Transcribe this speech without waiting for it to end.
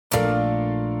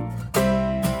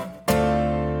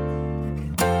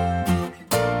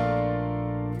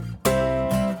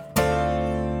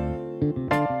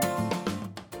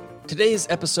Today's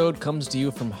episode comes to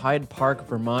you from Hyde Park,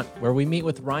 Vermont, where we meet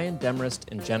with Ryan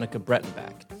Demarest and Genica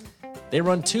Breitenbach. They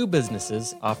run two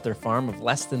businesses off their farm of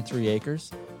less than 3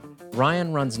 acres.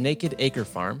 Ryan runs Naked Acre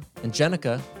Farm, and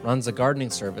Genica runs a gardening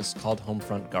service called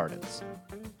HomeFront Gardens.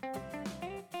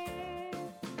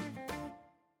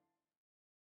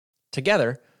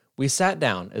 Together, we sat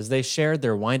down as they shared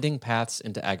their winding paths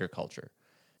into agriculture.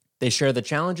 They share the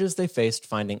challenges they faced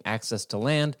finding access to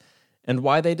land and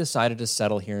why they decided to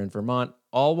settle here in Vermont,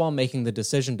 all while making the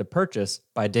decision to purchase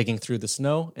by digging through the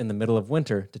snow in the middle of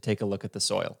winter to take a look at the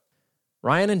soil.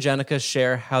 Ryan and Genica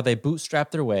share how they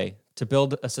bootstrapped their way to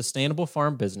build a sustainable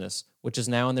farm business, which is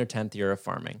now in their 10th year of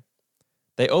farming.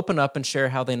 They open up and share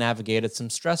how they navigated some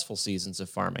stressful seasons of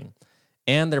farming,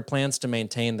 and their plans to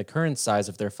maintain the current size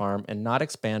of their farm and not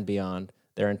expand beyond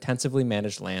their intensively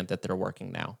managed land that they're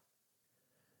working now.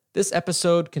 This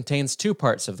episode contains 2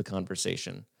 parts of the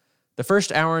conversation. The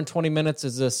first hour and 20 minutes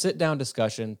is a sit-down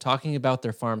discussion talking about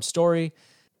their farm story,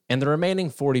 and the remaining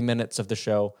 40 minutes of the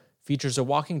show features a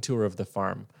walking tour of the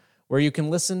farm, where you can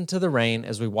listen to the rain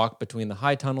as we walk between the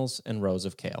high tunnels and rows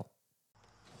of kale.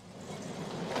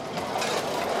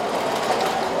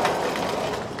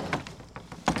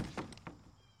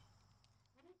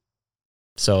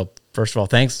 So, first of all,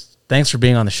 thanks for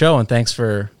being on the show, and thanks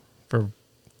for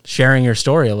sharing your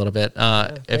story a little bit.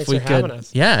 Thanks for having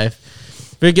us. Yeah,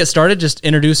 if we could get started, just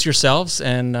introduce yourselves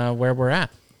and where we're at.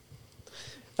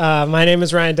 My name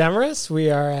is Ryan Demarest.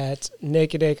 We are at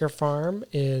Naked Acre Farm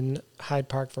in Hyde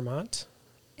Park, Vermont.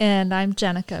 And I'm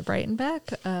Genica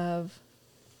Breitenbach,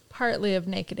 partly of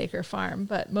Naked Acre Farm,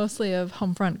 but mostly of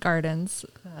HomeFront Gardens,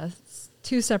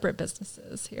 2 separate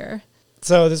businesses here.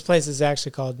 So this place is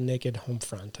actually called Naked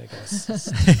HomeFront, I guess.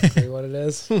 That's basically what it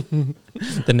is.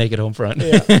 The Naked HomeFront.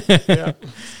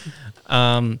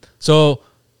 Yeah. So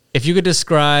if you could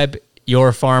describe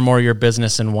your farm or your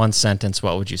business in one sentence,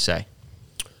 what would you say?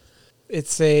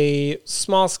 It's a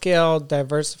small-scale,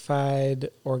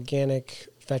 diversified, organic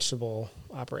vegetable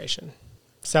operation,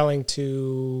 selling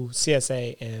to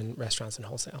CSA and restaurants and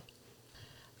wholesale.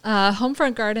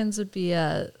 HomeFront Gardens would be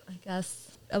a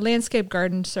landscape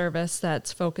garden service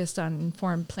that's focused on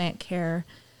informed plant care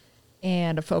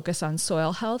and a focus on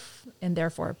soil health and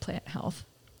therefore plant health.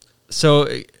 So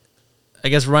I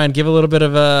guess, Ryan, give a little bit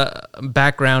of a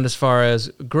background as far as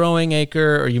growing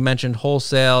acre, or you mentioned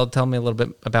wholesale. Tell me a little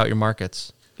bit about your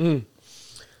markets.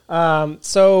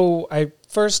 So I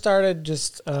first started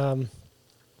just kind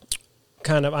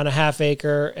of on a half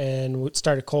acre and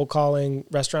started cold calling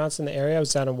restaurants in the area. I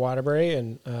was down in Waterbury,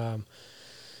 and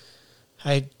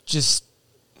I just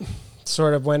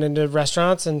sort of went into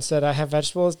restaurants and said, I have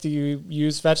vegetables. Do you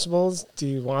use vegetables? Do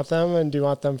you want them? And do you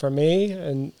want them from me?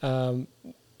 And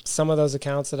some of those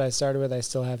accounts that I started with, I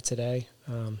still have today,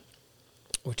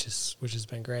 which has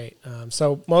been great.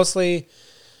 So mostly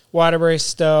Waterbury,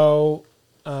 Stowe,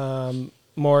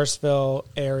 Morrisville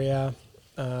area,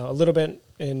 a little bit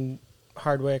in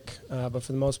Hardwick, but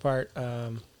for the most part,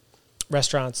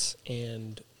 restaurants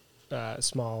and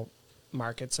small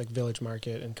markets like Village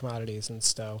Market and Commodities and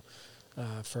Stowe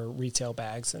for retail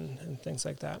bags and things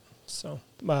like that. So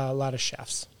a lot of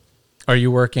chefs. Are you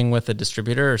working with a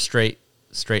distributor or straight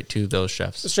to those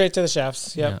chefs? Straight to the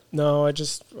chefs. Yep. Yeah. No, I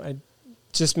just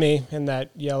me in that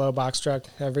yellow box truck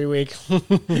every week.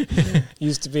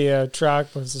 Used to be a truck,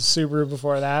 but it was a Subaru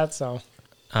before that. So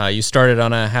you started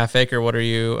on a half acre. What are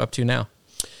you up to now?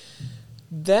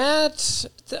 That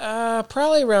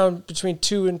probably around between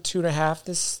 2 and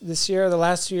 2.5 this year. The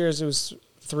last 2 years it was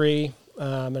 3,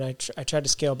 and I tried to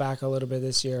scale back a little bit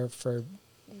this year for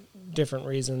different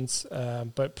reasons,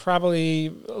 but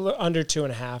probably under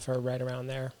 2.5 or right around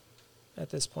there at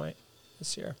this point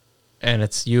this year. And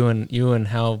it's you and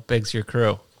how big's your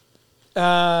crew?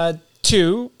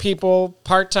 2 people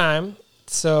part-time.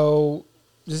 So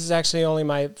this is actually only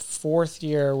my 4th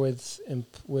year with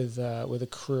a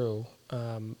crew.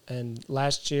 And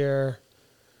last year,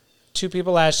 2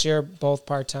 people last year, both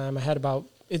part-time. I had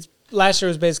last year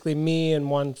was basically me and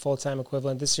 1 full-time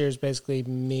equivalent. This year is basically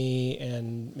me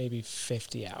and maybe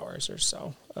 50 hours or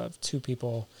so of 2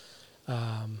 people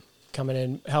coming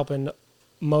in, helping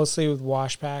mostly with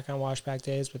wash pack on wash pack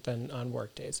days, but then on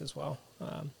work days as well.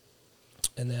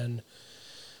 And then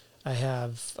I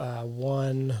have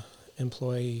 1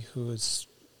 employee who's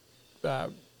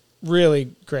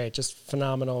really great, just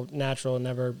phenomenal, natural,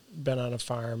 never been on a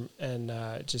farm, and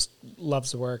just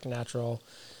loves the work, natural.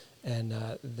 And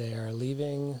they are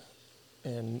leaving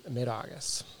in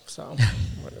mid-August. So I'm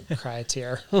going to cry a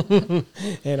tear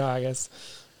in August.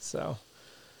 So,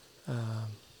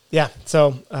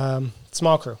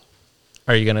 small crew.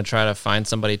 Are you going to try to find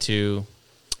somebody to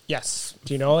Yes.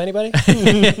 Do you know anybody?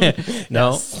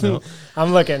 No.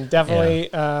 I'm looking, definitely.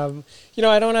 Yeah.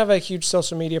 I don't have a huge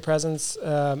social media presence,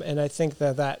 and I think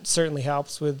that certainly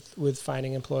helps with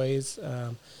finding employees.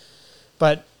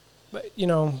 But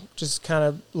just kind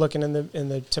of looking in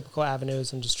the typical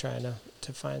avenues and just trying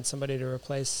to find somebody to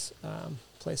replace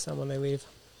them when they leave.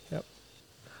 Yep.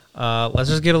 Let's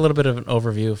just get a little bit of an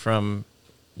overview from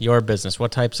your business.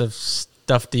 What types of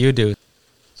stuff do you do?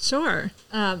 Sure.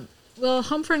 Well,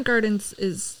 HomeFront Gardens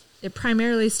it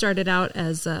primarily started out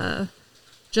as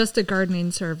just a gardening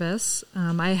service.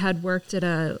 I had worked at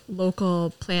a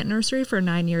local plant nursery for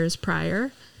 9 years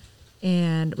prior,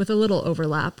 and with a little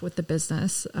overlap with the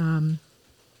business.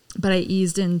 But I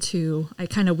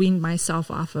kind of weaned myself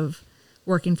off of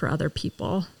working for other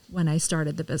people when I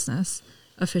started the business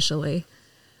officially.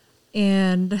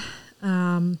 And,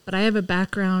 but I have a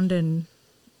background in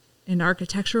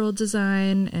architectural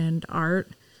design and art.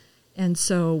 And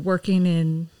so working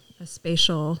in a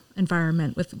spatial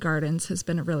environment with gardens has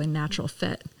been a really natural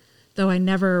fit. Though I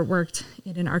never worked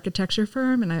in an architecture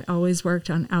firm, and I always worked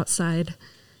on outside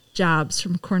jobs,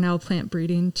 from Cornell plant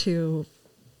breeding to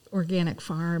organic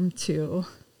farm to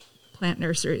plant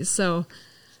nurseries. So,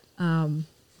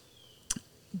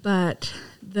 but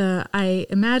I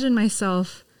imagine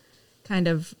myself kind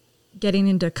of getting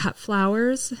into cut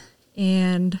flowers,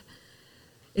 and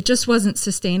it just wasn't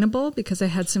sustainable because I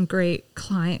had some great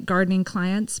gardening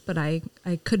clients, but I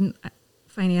couldn't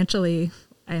financially,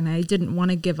 and I didn't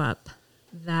want to give up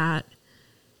that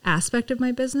aspect of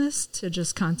my business to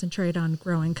just concentrate on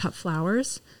growing cut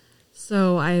flowers.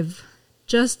 So I've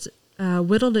just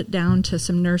whittled it down to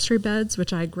some nursery beds,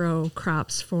 which I grow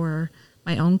crops for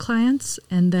my own clients,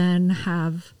 and then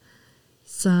have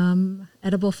some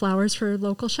edible flowers for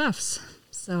local chefs.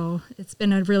 So it's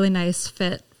been a really nice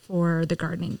fit for the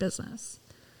gardening business.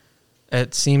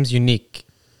 It seems unique,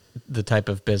 the type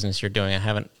of business you're doing. I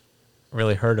haven't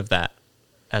really heard of that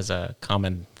as a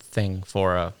common thing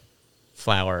for a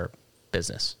flower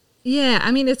business. Yeah,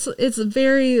 I mean, it's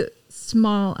very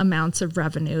small amounts of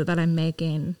revenue that I'm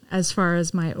making as far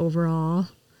as my overall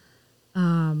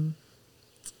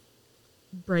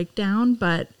breakdown,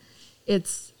 but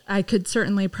I could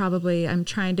certainly I'm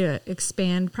trying to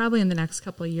expand probably in the next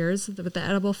couple of years with the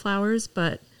edible flowers,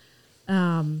 but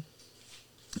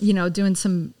doing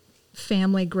some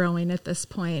family growing at this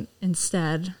point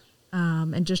instead,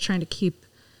 and just trying to keep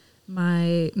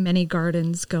my many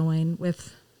gardens going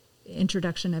with the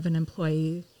introduction of an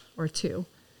employee or two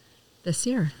this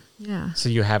year. Yeah. So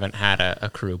you haven't had a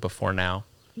crew before now?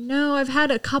 No, I've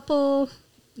had a couple,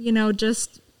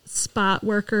 just spot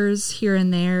workers here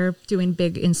and there doing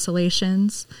big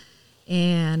installations.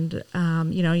 And,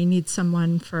 you need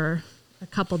someone for a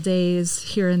couple days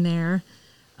here and there.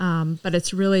 But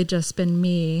it's really just been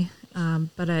me.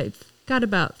 But I've got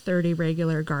about 30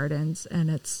 regular gardens, and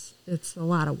it's a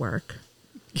lot of work.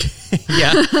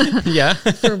 Yeah.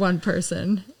 For one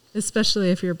person,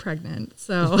 especially if you're pregnant.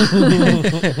 So,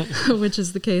 which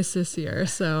is the case this year.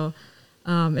 So,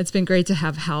 it's been great to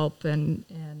have help and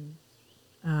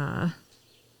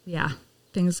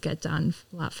things get done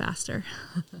a lot faster.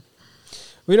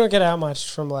 We don't get out much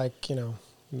from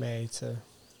May to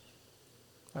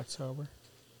October,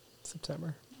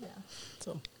 September. Yeah.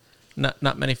 So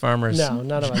not many farmers. No,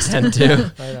 none of us tend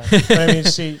to. I know. But I mean,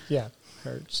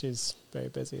 she's very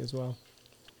busy as well.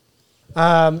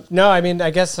 No, I mean,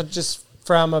 I guess just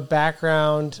from a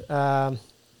background,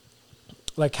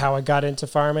 like how I got into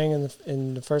farming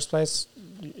in the first place.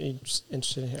 You're just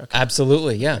interested in here? Okay.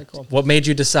 Absolutely, yeah. Okay, cool. What made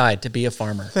you decide to be a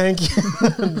farmer? Thank you.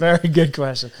 Very good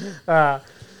question.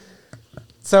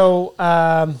 So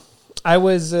I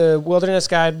was a wilderness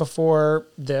guide before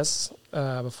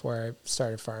I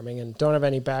started farming, and don't have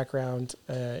any background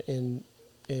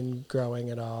in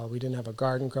growing at all. We didn't have a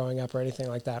garden growing up or anything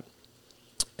like that.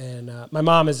 And my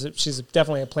mom she's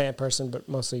definitely a plant person, but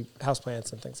mostly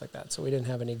houseplants and things like that. So we didn't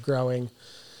have any growing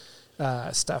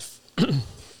stuff.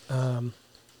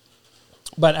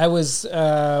 But I was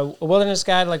a wilderness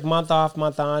guide, like month off,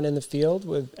 month on in the field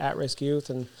with at-risk youth,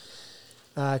 and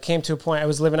came to a point. I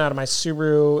was living out of my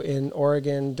Subaru in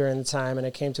Oregon during the time, and I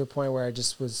came to a point where I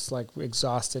just was like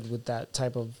exhausted with that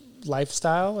type of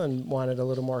lifestyle and wanted a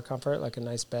little more comfort, like a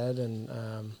nice bed. And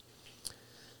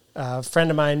a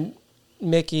friend of mine,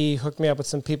 Mickey, hooked me up with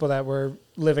some people that were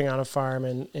living on a farm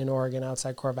in Oregon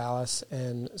outside Corvallis,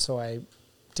 and so I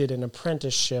did an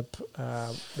apprenticeship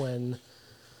when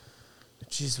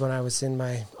I was in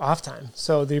my off time.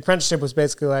 So the apprenticeship was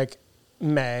basically like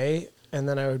May, and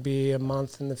then I would be a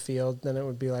month in the field, then it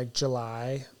would be like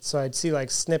July. So I'd see like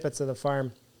snippets of the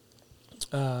farm.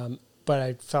 but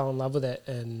I fell in love with it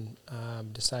and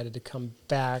decided to come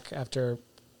back after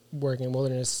working in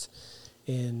wilderness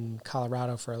in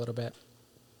Colorado for a little bit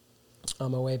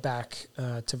on my way back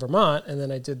to Vermont. And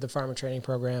then I did the farmer training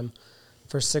program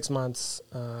for 6 months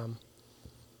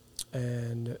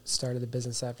and started the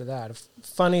business after that. A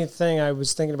funny thing, I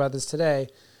was thinking about this today.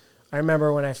 I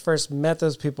remember when I first met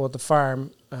those people at the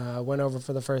farm, went over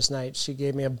for the first night, she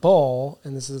gave me a bowl,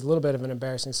 and this is a little bit of an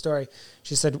embarrassing story.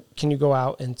 She said, "Can you go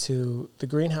out into the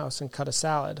greenhouse and cut a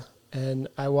salad?" And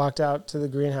I walked out to the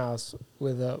greenhouse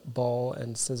with a bowl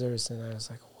and scissors, and I was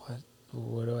like,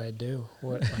 what do I do?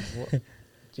 What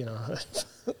you know,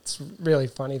 it's really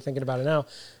funny thinking about it now.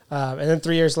 And then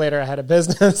 3 years later, I had a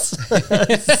business.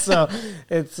 So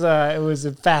it was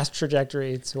a fast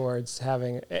trajectory towards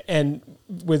having, and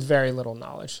with very little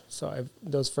knowledge. So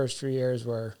those first 3 years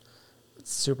were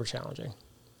super challenging,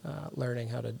 learning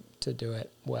how to do it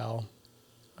well,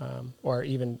 or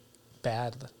even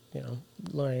bad,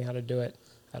 learning how to do it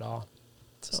at all.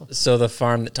 So the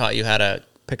farm that taught you how to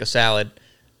pick a salad,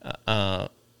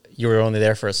 you were only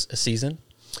there for a season?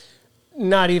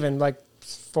 Not even, like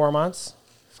 4 months,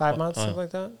 5 months, something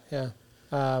like that.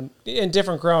 Yeah. And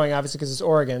different growing, obviously, because it's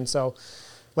Oregon. So,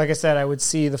 like I said, I would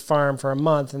see the farm for a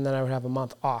month, and then I would have a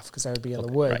month off because I would be in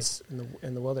the woods, right,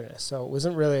 in the wilderness. So it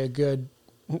wasn't really a good,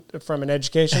 from an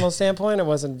educational standpoint, it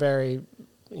wasn't very,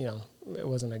 it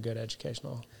wasn't a good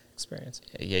educational experience.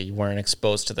 Yeah, you weren't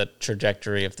exposed to the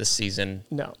trajectory of the season.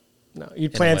 No,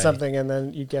 you'd plan something and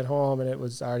then you'd get home and it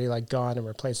was already like gone and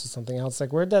replaced with something else.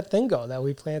 Like, where'd that thing go that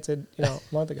we planted, a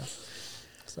month ago?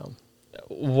 So,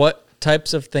 what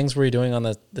types of things were you doing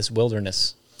on this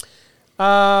wilderness?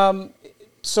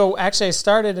 So actually, I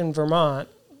started in Vermont.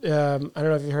 I don't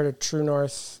know if you heard of True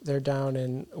North. They're down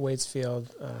in Waitsfield.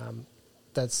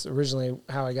 That's originally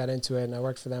how I got into it, and I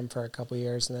worked for them for a couple of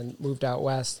years, and then moved out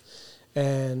west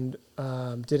and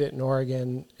did it in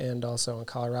Oregon and also in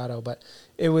Colorado. But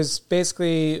it was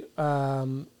basically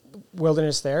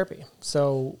wilderness therapy.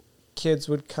 So kids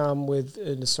would come with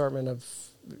an assortment of,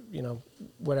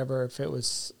 whatever, if it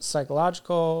was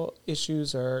psychological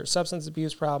issues or substance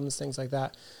abuse problems, things like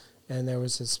that. And there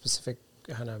was a specific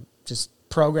kind of just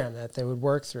program that they would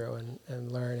work through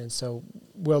and learn. And so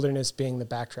wilderness being the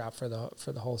backdrop for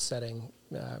the whole setting,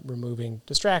 removing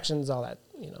distractions, all that,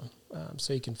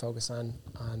 so you can focus on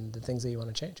the things that you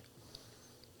want to change.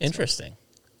 Interesting.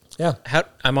 So, yeah.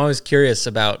 I'm always curious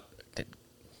about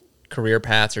career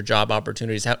paths or job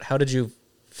opportunities. How did you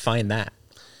find that?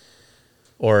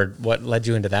 Or what led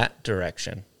you into that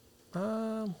direction?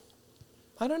 I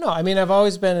don't know. I mean, I've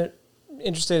always been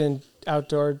interested in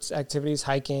outdoors activities,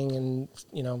 hiking and,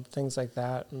 things like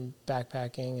that, and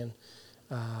backpacking.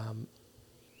 And,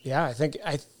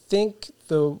 I think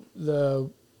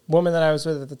the woman that I was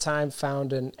with at the time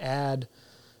found an ad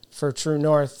for True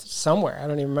North somewhere. I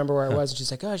don't even remember where it was. And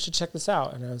she's like, "Oh, I should check this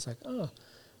out." And I was like, "Oh,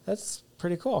 that's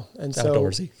pretty cool." And it's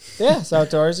outdoorsy. Yeah, it's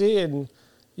outdoorsy. And,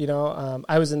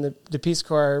 I was in the Peace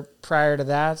Corps prior to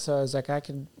that. So I was like, I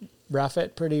could rough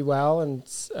it pretty well. And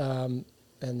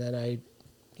then I,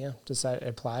 decided,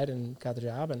 applied and got the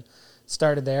job and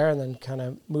started there, and then kind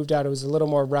of moved out. It was a little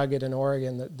more rugged in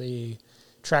Oregon. The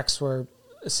treks were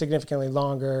significantly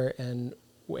longer and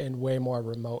in way more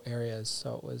remote areas.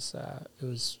 So it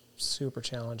was super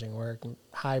challenging work, and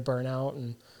high burnout,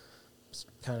 and it's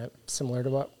kind of similar to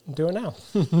what I'm doing now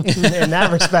in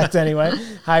that respect anyway,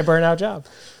 high burnout job.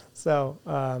 So,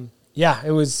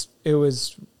 it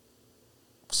was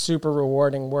super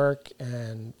rewarding work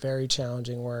and very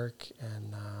challenging work.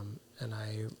 And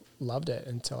I loved it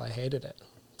until I hated it.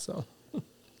 So,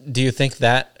 do you think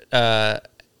that,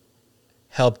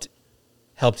 helped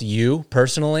you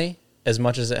personally as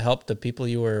much as it helped the people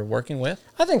you were working with?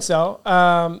 I think so.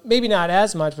 Maybe not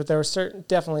as much, but there were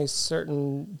definitely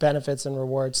certain benefits and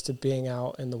rewards to being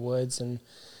out in the woods and,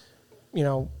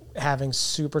 having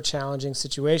super challenging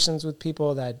situations with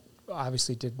people that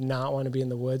obviously did not want to be in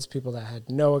the woods, people that had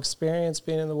no experience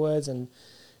being in the woods, and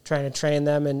trying to train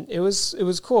them. And it was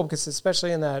cool because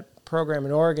especially in that program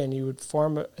in Oregon, you would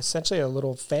form essentially a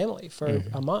little family for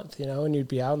a month, and you'd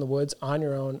be out in the woods on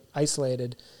your own,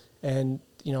 isolated, and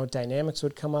dynamics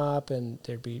would come up, and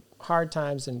there'd be hard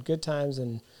times and good times,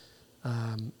 and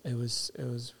it was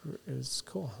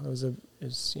cool. It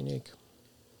was unique.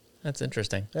 That's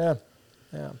interesting. Yeah.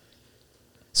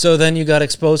 So then you got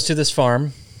exposed to this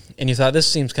farm, and you thought,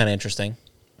 this seems kind of interesting.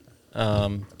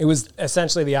 It was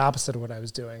essentially the opposite of what I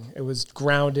was doing. It was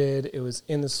grounded. It was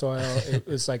in the soil. It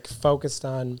was like focused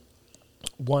on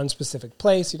one specific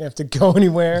place. You didn't have to go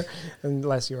anywhere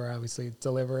unless you were obviously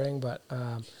delivering. But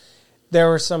there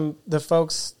were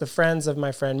the friends of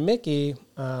my friend Mickey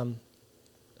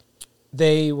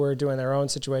they were doing their own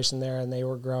situation there, and they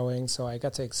were growing. So I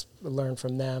got to learn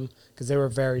from them because they were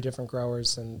very different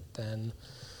growers than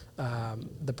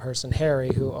the person,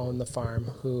 Harry, who owned the farm,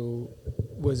 who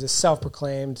was a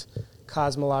self-proclaimed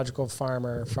cosmological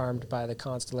farmer, farmed by the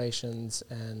constellations,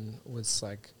 and was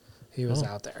like, he was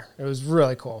out there. It was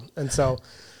really cool. And so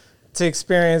to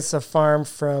experience a farm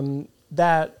from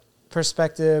that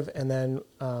perspective, and then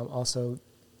also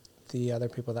the other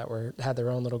people that had their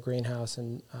own little greenhouse,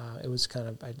 and it was kind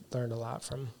of, I learned a lot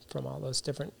from all those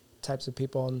different types of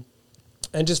people,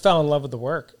 and just fell in love with the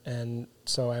work. And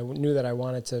so I knew that I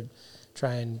wanted to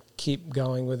try and keep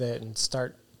going with it and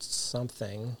start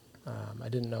something. I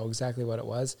didn't know exactly what it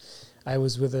was. I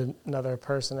was with another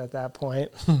person at that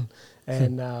point,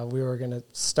 and we were going to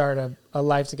start a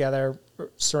life together,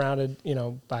 surrounded,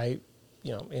 by,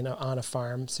 on a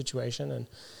farm situation.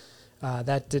 And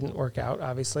that didn't work out,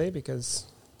 obviously, because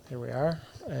here we are.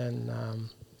 And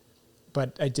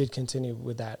but I did continue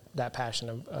with that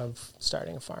passion of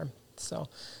starting a farm. So,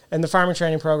 and the farming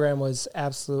training program was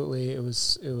absolutely, it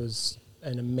was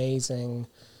an amazing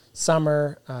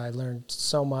summer. I learned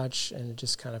so much, and it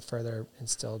just kind of further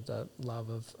instilled the love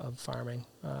of farming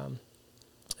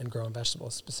and growing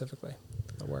vegetables specifically,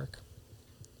 the work.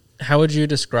 How would you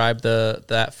describe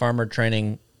that farmer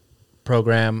training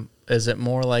program? Is it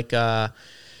more like a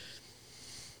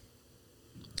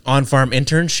on-farm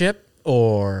internship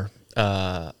or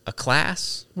a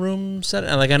classroom setting?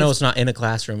 Like, I know it's not in a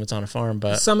classroom, it's on a farm,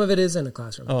 but some of it is in a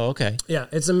classroom. Oh, okay. Yeah,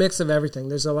 it's a mix of everything.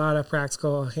 There's a lot of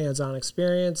practical hands-on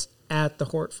experience at the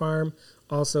Hort farm.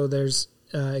 Also, there's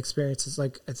experiences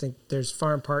like, I think there's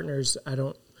farm partners.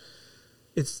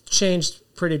 It's changed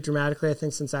pretty dramatically, I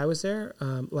think, since I was there.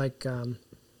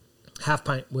 Half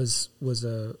Pint was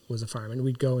a farm, and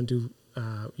we'd go and do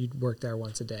you'd work there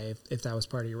once a day if that was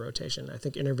part of your rotation. I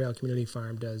think Intervale Community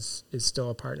Farm is still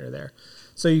a partner there.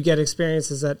 So you get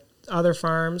experiences at other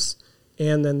farms,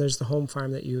 and then there's the home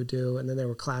farm that you would do, and then there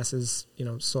were classes,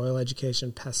 soil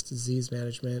education, pest disease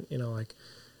management,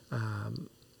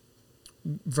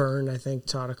 Vern, I think,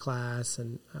 taught a class,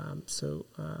 and so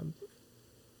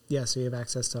you have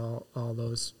access to all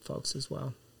those folks as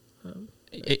well.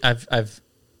 I've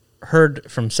heard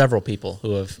from several people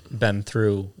who have been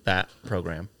through that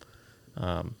program.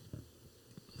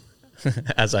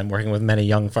 As I'm working with many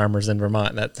young farmers in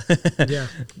Vermont,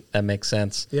 that makes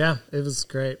sense. Yeah, it was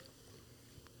great.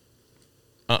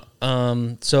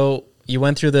 So you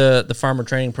went through the farmer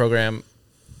training program,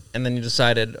 and then you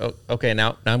decided, okay,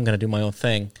 now I'm going to do my own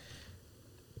thing.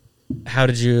 How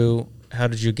did you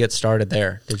get started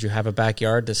there? Did you have a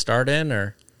backyard to start in,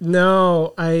 or?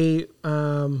 No,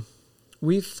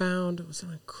 we found, was it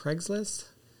on Craigslist?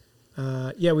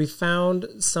 We found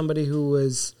somebody who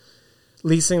was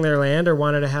leasing their land or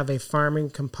wanted to have a farming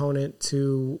component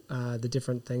to the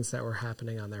different things that were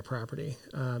happening on their property.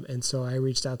 And so I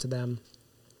reached out to them,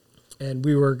 and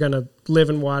we were going to live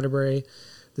in Waterbury,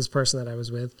 this person that I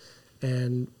was with,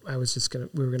 and we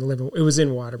were going to live it was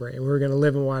in Waterbury, and we were going to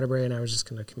live in Waterbury, and I was just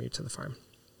going to commute to the farm.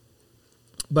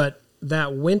 But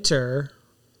that winter,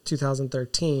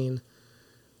 2013,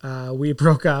 we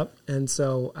broke up, and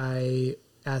so I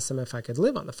asked them if I could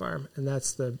live on the farm, and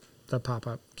that's the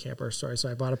pop-up camper story. So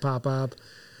I bought a pop-up.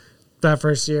 That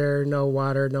first year, no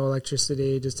water, no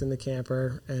electricity, just in the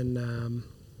camper, and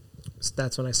so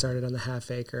that's when I started on the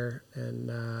half acre, and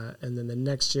then the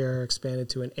next year expanded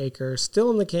to an acre,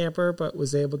 still in the camper, but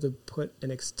was able to put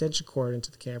an extension cord into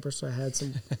the camper, so I had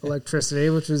some electricity,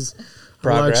 which was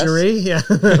Progress. a luxury. Yeah,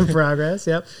 progress.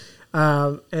 Yep.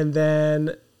 And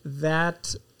then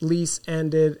that lease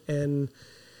ended, and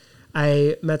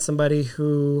I met somebody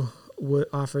who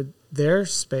offered their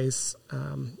space,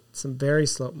 some very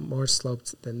more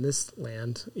sloped than this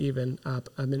land, even up.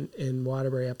 I'm in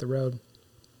Waterbury up the road.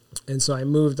 And so I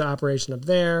moved the operation up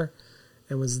there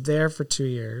and was there for 2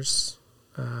 years.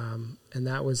 And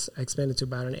I expanded to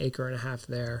about an acre and a half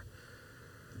there.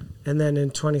 And then in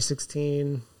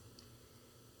 2016,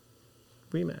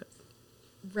 we met.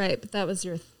 Right, but that was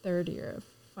your third year of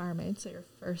farming, so your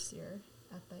first year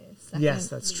at the second. Yes,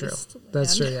 that's true.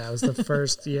 That's true, yeah. It was the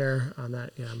first year on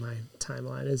that. Yeah, my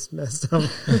timeline is messed up.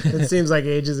 It seems like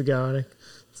ages ago, and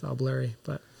it's all blurry.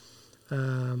 But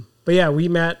yeah, we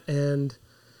met, and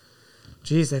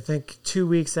I think 2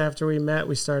 weeks after we met,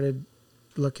 we started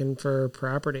looking for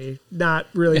property. Not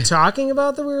really talking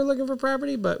about that we were looking for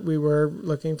property, but we were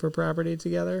looking for property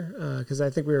together because I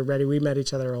think we were ready. We met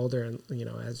each other older, and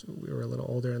as we were a little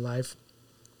older in life.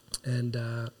 And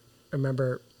I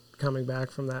remember coming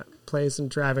back from that place and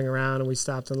driving around, and we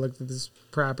stopped and looked at this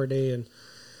property, and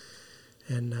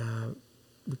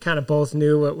we kind of both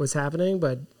knew what was happening,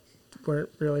 but weren't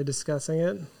really discussing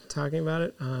it, talking about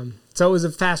it. So it was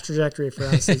a fast trajectory for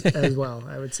us as well,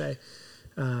 I would say.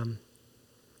 And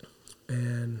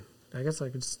I guess I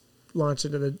could just launch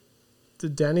into the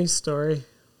Denny story,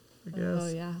 I guess. Oh,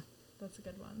 yeah. That's a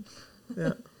good one.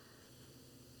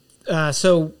 Yeah.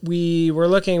 So we were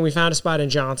looking, we found a spot in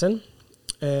Johnson,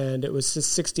 and it was a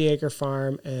 60-acre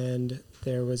farm, and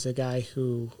there was a guy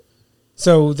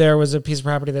so there was a piece of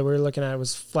property that we were looking at. It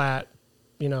was flat,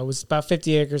 it was about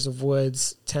 50 acres of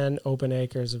woods, 10 open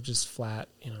acres of just flat,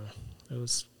 it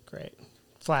was great.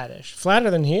 Flattish. Flatter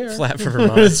than here. Flat for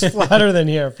Vermont. It's flatter than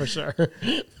here for sure.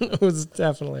 It was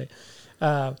definitely.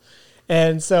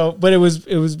 And so, but it was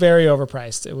very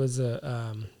overpriced. It was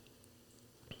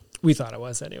we thought it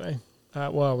was anyway.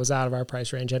 It was out of our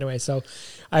price range anyway. So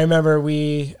I remember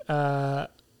what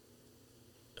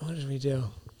did we do?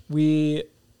 We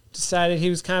decided he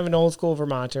was kind of an old school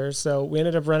Vermonter. So we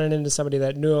ended up running into somebody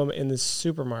that knew him in the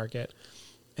supermarket.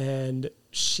 And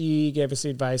she gave us the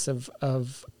advice of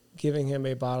giving him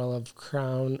a bottle of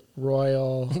Crown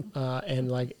Royal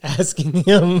and like asking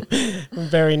him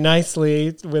very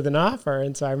nicely with an offer.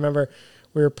 And so I remember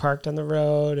we were parked on the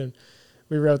road and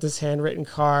we wrote this handwritten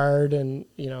card and,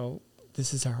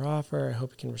 this is our offer. I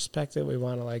hope you can respect it. We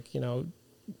want to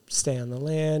stay on the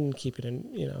land and keep it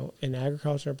in, in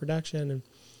agriculture and production.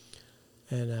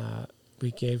 And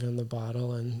we gave him the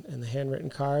bottle and the handwritten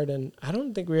card. And I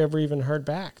don't think we ever even heard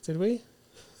back. Did we?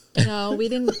 No, we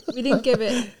didn't give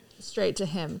it straight to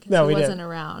him because he wasn't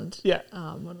around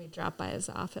when we dropped by his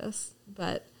office.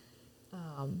 But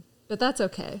that's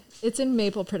okay. It's in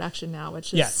maple production now,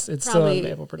 which is it's probably still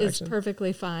in maple production. Is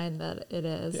perfectly fine that it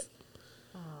is. Yeah.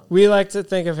 We like to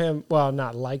think of him, well,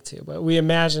 not like to, but we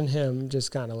imagine him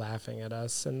just kind of laughing at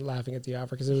us and laughing at the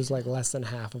offer because it was like less than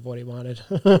half of what he wanted.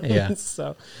 Yeah.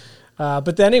 So,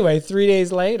 but anyway, 3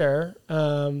 days later,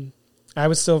 I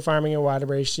was still farming in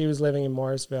Waterbury. She was living in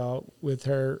Morrisville with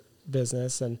her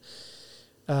business. And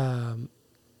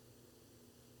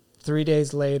 3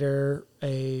 days later,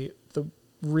 the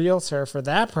realtor for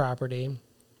that property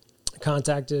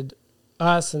contacted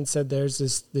us and said, there's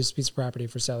this piece of property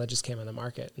for sale that just came on the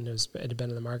market. And it had been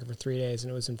on the market for 3 days,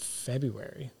 and it was in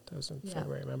February. That was in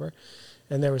February, remember?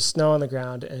 And there was snow on the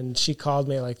ground. And she called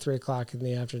me at like 3 o'clock in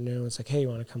the afternoon and was like, hey, you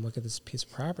want to come look at this piece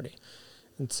of property?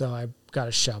 And so I got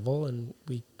a shovel and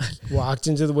we walked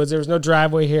into the woods. There was no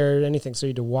driveway here or anything, so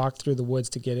you had to walk through the woods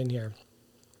to get in here.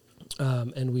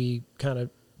 And we kind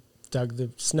of dug the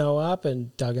snow up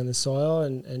and dug in the soil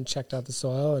and checked out the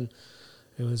soil, and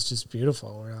it was just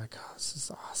beautiful. We were like, oh, this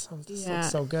is awesome. This looks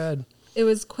so good. It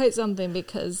was quite something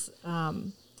because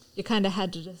you kind of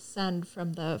had to descend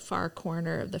from the far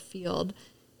corner of the field,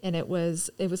 and it was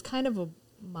kind of a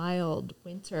mild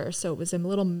winter, so it was a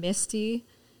little misty,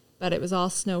 but it was all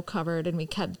snow covered, and we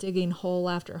kept digging hole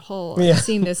after hole and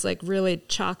seeing this like really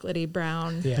chocolatey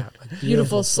brown,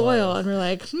 beautiful soil, and we're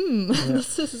like,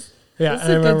 this is a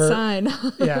good sign.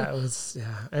 It was,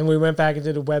 and we went back and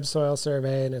did a web soil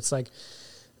survey, and it's like,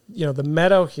 the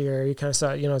meadow here, you kind of saw,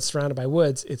 it's surrounded by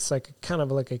woods. It's like kind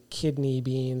of like a kidney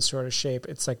bean sort of shape.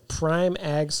 It's like prime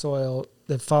ag soil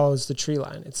that follows the tree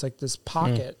line. It's like this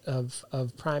pocket of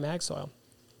prime ag soil.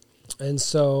 And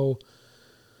so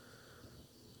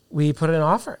we put an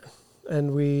offer,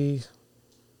 and the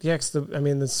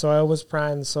soil was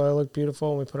prime, the soil looked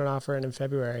beautiful, and we put an offer in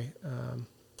February.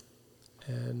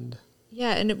 And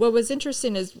what was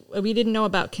interesting is we didn't know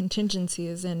about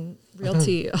contingencies in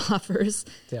realty offers,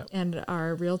 and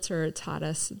our realtor taught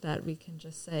us that we can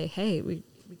just say, hey, we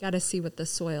got to see what the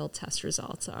soil test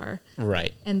results are.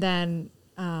 Right. And then,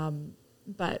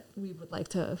 but we would like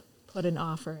to put an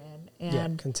offer in.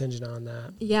 And contingent on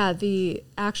that. Yeah, the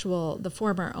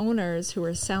former owners who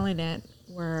were selling it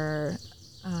were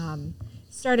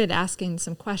started asking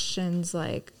some questions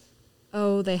like,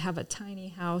 oh, they have a tiny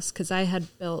house, because I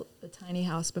had built the tiny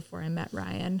house before I met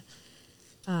Ryan,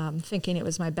 thinking it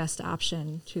was my best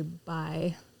option to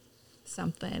buy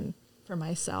something for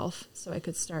myself so I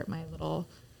could start my little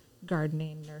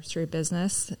gardening nursery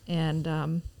business.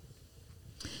 And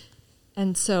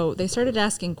so they started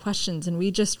asking questions, and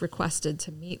we just requested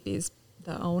to meet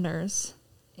the owners.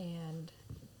 And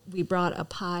we brought a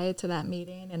pie to that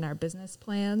meeting in our business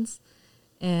plans,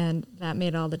 and that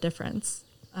made all the difference.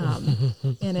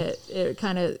 And it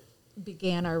kind of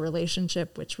began our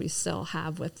relationship, which we still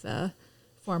have with the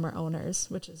former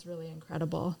owners, which is really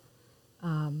incredible.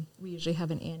 We usually have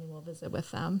an annual visit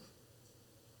with them.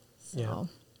 So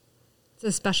it's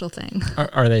a special thing.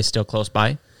 Are they still close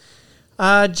by?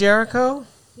 Jericho.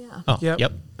 Yeah. Oh,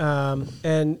 yep.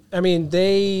 And I mean,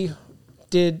 they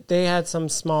had some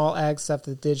small ag stuff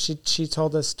that did. She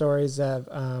told us stories of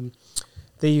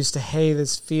they used to hay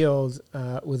this field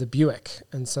with a Buick.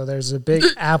 And so there's a big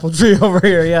apple tree over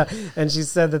here, yeah. And she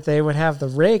said that they would have the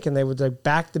rake, and they would like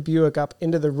back the Buick up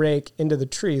into the rake, into the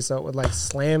tree, so it would like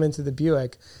slam into the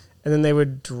Buick. And then they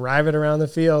would drive it around the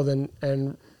field,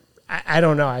 and I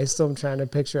don't know. I still am trying to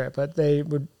picture it, but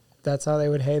that's how they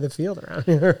would hay the field around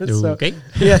here. So, okay.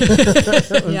 Yeah.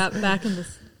 Yeah, back in the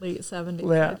late 70s,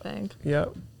 Yeah. I think.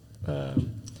 Yep.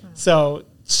 So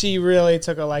she really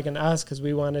took a liking to us because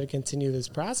we wanted to continue this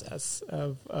process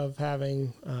of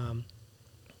having,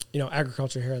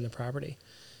 agriculture here on the property.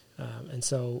 And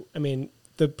so, I mean,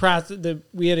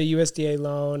 we had a USDA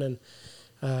loan, and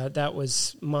that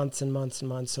was months and months and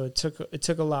months. So it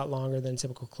took a lot longer than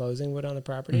typical closing would on the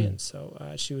property. And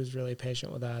so she was really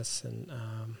patient with us, and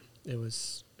I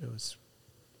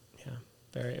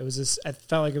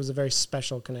felt like it was a very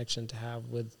special connection to have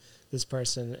with this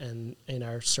person and in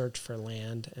our search for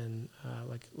land. And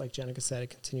like Genica said, it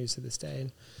continues to this day.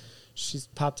 And she's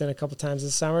popped in a couple times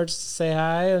this summer just to say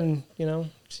hi, and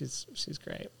she's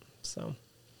great. So,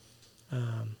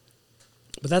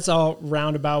 but that's all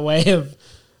roundabout way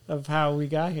of how we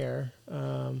got here.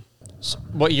 So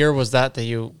what year was that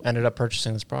you ended up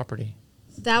purchasing this property?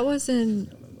 That was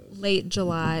in late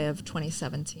July of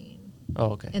 2017.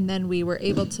 Oh, okay. And then we were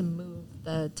able to move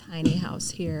the tiny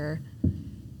house here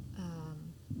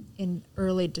in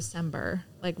early December,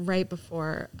 like right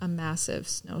before a massive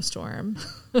snowstorm.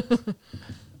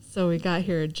 So we got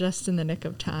here just in the nick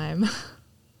of time.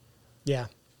 Yeah.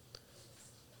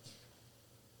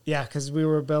 Yeah, because we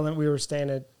were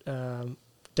staying at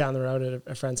down the road at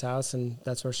a friend's house, and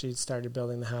that's where she started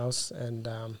building the house. And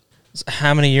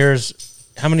How many years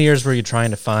were you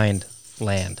trying to find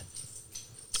land?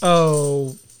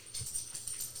 6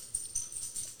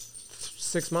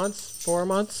 months, 4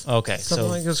 months. Okay, Something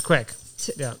like it was quick.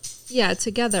 Yeah. Yeah,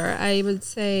 together, I would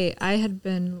say I had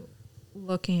been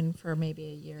looking for maybe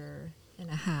a year and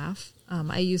a half.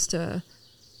 I used to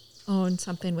own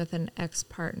something with an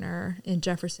ex-partner in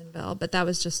Jeffersonville, but that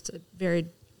was just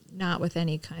not with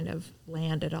any kind of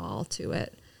land at all to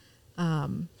it.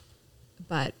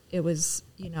 But it was,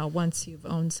 once you've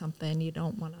owned something, you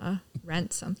don't want to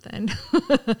rent something.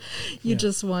 You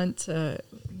just want to,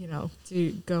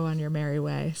 to go on your merry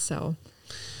way. So,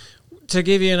 to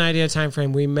give you an idea of time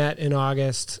frame, we met in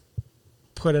August,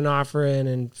 put an offer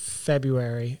in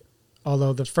February,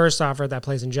 although the first offer at that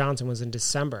place in Johnson was in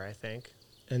December, I think,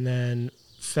 and then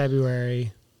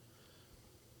February,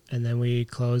 and then we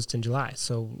closed in July,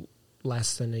 so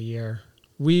less than a year.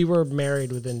 We were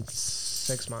married within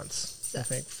 6 months. I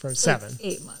think for 7.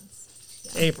 8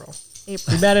 months. Yeah. April. We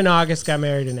met in August, got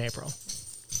married in April.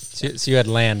 So you had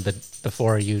land, but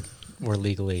before you were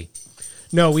legally...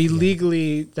 No, we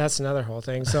legally, that's another whole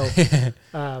thing. So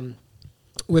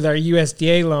with our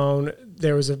USDA loan,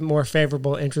 there was a more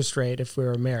favorable interest rate if we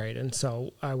were married. And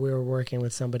so we were working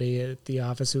with somebody at the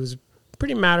office who was a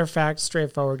pretty matter-of-fact,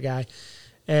 straightforward guy.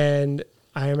 And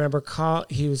I remember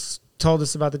he told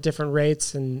us about the different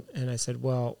rates, and I said,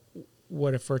 well,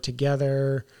 what if we're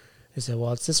together? He said,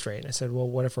 well, it's this rate. And I said, well,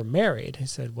 what if we're married? He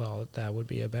said, well, that would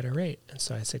be a better rate. And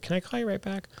so I said, can I call you right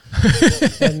back?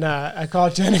 And I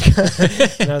called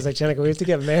Genica, and I was like, Genica, we have to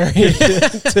get married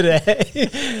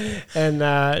today.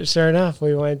 And sure enough,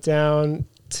 we went down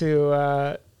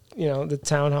to the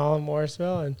town hall in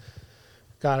Morrisville and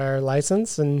got our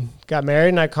license and got married.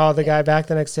 And I called the guy back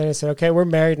the next day and I said, okay, we're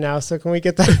married now, so can we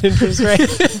get that interest rate?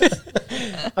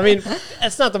 I mean,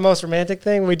 it's not the most romantic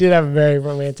thing. We did have a very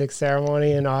romantic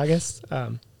ceremony in August.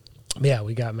 Yeah,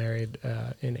 we got married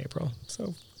in April.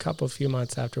 So a few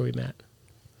months after we met.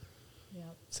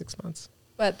 Yep. 6 months.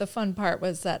 But the fun part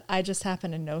was that I just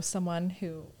happened to know someone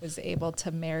who was able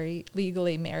to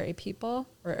legally marry people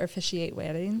or officiate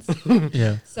weddings.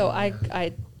 Yeah. So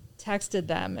I texted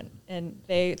them, and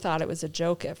they thought it was a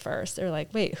joke at first. They're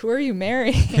like, wait, who are you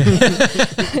marrying?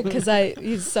 Because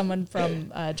he's someone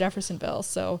from Jeffersonville,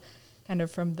 so kind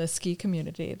of from the ski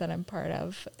community that I'm part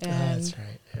of. And that's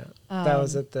right, yeah. That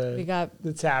was at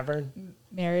the tavern.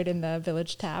 Married in the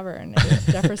Village Tavern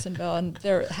in Jeffersonville, and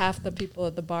half the people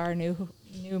at the bar knew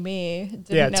me.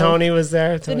 Tony was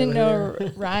there. Didn't know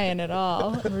Ryan at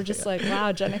all. And we're just like,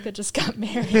 wow, Genica just got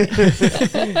married.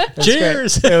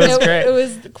 Cheers! Great. It was great. It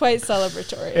was quite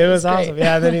celebratory. It was awesome.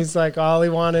 Yeah, then he's like, all he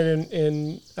wanted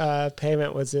in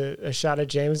payment was a shot of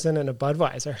Jameson and a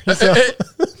Budweiser. So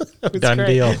it was Done great.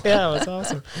 deal. Yeah, it was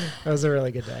awesome. It was a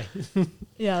really good day.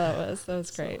 Yeah, that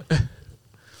was great.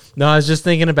 No, I was just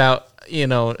thinking about,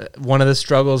 one of the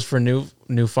struggles for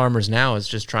new farmers now is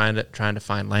just trying to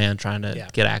find land, trying to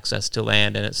get access to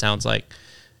land, and it sounds like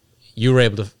you were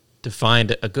able to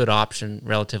find a good option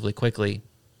relatively quickly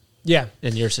Yeah.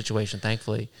 in your situation,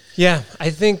 thankfully. Yeah. I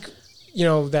think,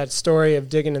 that story of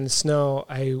digging in the snow,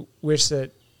 I wish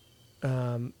that,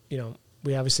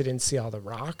 we obviously didn't see all the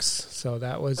rocks. So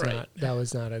that was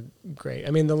not a great,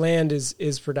 the land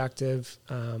is productive.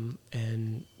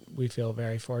 And we feel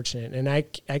very fortunate. And I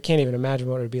can't even imagine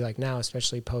what it would be like now,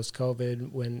 especially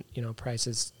post-COVID when,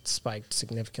 prices spiked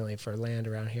significantly for land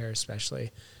around here,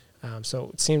 especially.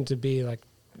 So it seemed to be like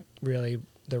really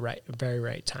the very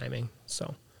right timing.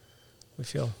 So we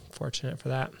feel fortunate for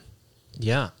that.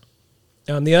 Yeah.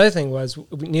 The other thing was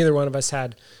neither one of us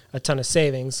had a ton of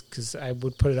savings because I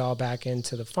would put it all back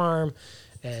into the farm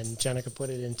and Genica put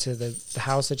it into the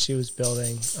house that she was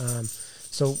building.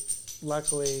 So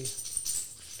luckily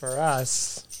for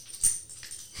us,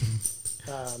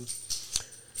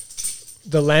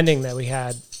 the lending that we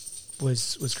had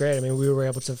was great. We were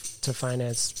able to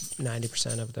finance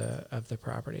 90% of the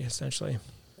property essentially.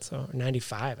 So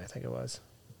 95, I think it was.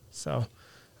 So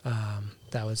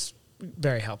that was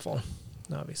very helpful,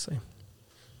 obviously.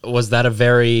 Was that a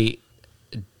very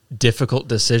difficult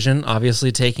decision,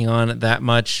 obviously taking on that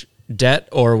much debt,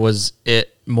 or was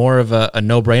it more of a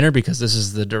no-brainer because this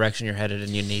is the direction you're headed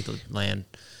and you need land?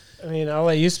 I'll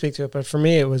let you speak to it, but for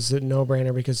me, it was a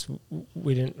no-brainer because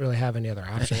we didn't really have any other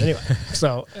option anyway.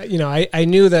 So, I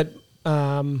knew that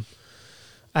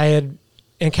I had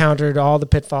encountered all the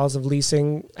pitfalls of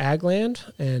leasing ag land,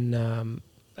 and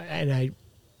I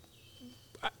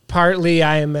partly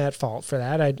I am at fault for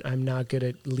that. I'm not good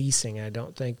at leasing. I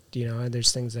don't think,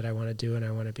 there's things that I want to do, and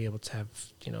I want to be able to have,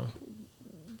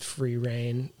 free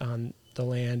reign on the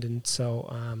land, and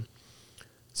so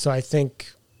I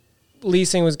think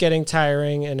leasing was getting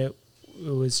tiring, and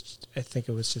I think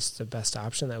it was just the best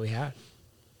option that we had.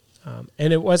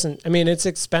 And it wasn't, it's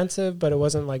expensive, but it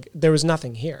wasn't like there was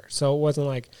nothing here. So it wasn't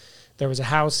like there was a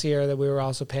house here that we were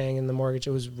also paying in the mortgage.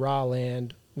 It was raw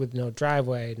land with no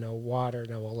driveway, no water,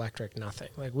 no electric, nothing.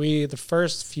 Like the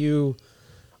first few,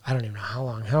 I don't even know how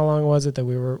long was it that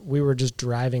we were just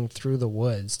driving through the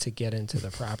woods to get into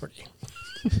the property.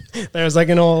 There was like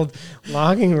an old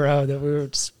logging road that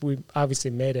we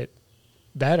obviously made it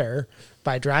better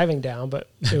by driving down, but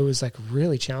it was like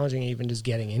really challenging even just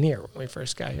getting in here when we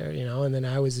first got here, and then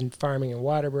I was farming in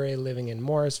Waterbury, living in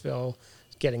Morrisville,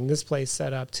 getting this place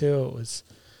set up too.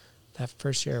 That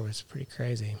first year was pretty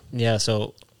crazy. Yeah,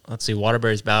 so let's see,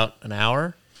 Waterbury's about an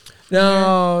hour?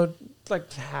 No, like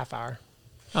a half hour.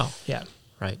 Oh. Yeah.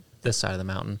 Right, this side of the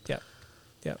mountain. Yeah.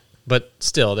 Yeah. But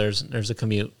still, there's a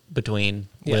commute between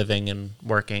living and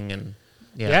working and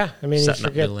you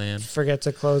forget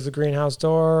to close the greenhouse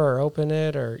door or open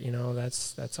it, or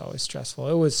that's always stressful.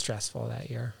 It was stressful that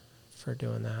year for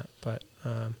doing that, but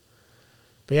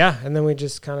yeah, and then we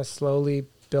just kind of slowly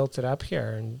built it up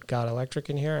here and got electric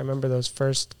in here. I remember those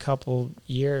first couple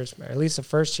years, or at least the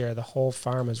first year, the whole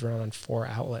farm was run on 4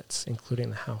 outlets, including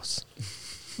the house.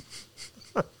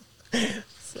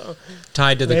 So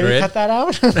tied to the maybe grid. Cut that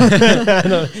out.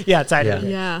 Yeah, tied to the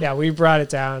grid. Yeah, we brought it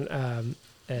down.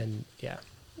 And yeah,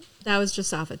 that was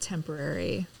just off a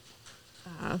temporary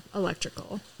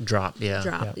electrical drop.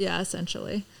 Yeah,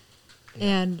 essentially.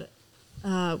 Yeah. And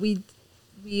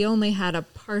we only had a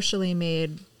partially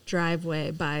made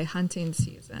driveway by hunting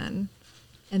season,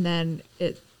 and then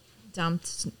it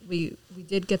dumped. We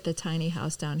did get the tiny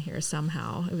house down here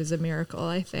somehow. It was a miracle,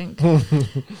 I think.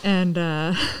 And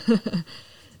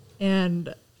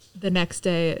and the next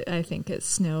day, I think it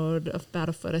snowed about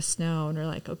a foot of snow, and we're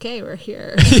like, okay, we're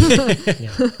here.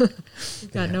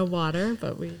 We've got no water,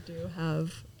 but we do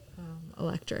have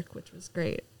electric, which was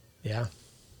great. Yeah.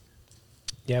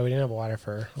 Yeah, we didn't have water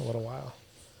for a little while.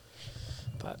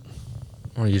 But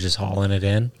were you just hauling it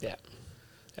in? Yeah.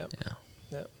 Yep. Yeah.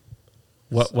 Yep.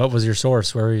 What was your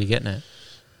source? Where were you getting it?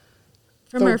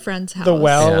 From our friend's house. The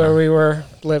well where we were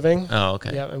living. Oh,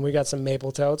 okay. Yeah, and we got some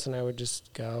maple totes, and I would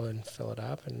just go and fill it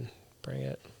up and bring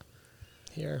it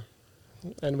here.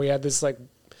 And we had this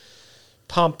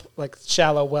pump,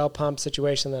 shallow well pump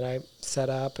situation that I set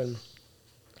up, and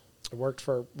it worked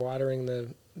for watering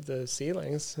the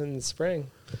seedlings in the spring.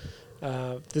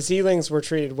 The seedlings were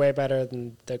treated way better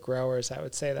than the growers, I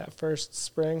would say, that first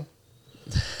spring.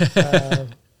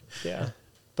 Yeah.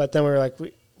 But then we were like,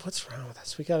 what's wrong with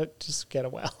us? We got to just get a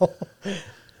well.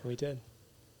 We did.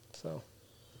 So,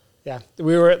 yeah.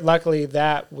 We were luckily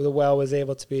that the well was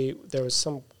able to be, there was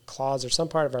some clause or some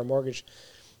part of our mortgage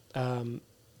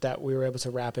that we were able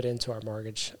to wrap it into our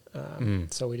mortgage.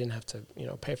 So we didn't have to,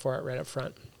 pay for it right up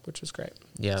front, which was great.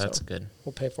 Yeah, that's good.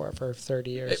 We'll pay for it for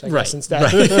 30 years, I right. guess, instead.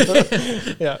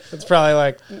 Right. Yeah, it's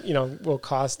probably will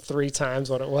cost 3 times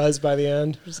what it was by the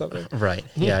end or something. Right.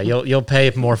 Yeah, you'll pay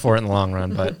more for it in the long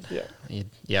run, but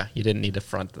you didn't need to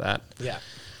front that. Yeah.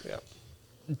 Yeah.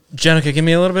 Genica, give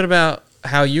me a little bit about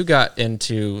how you got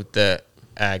into the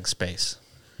ag space.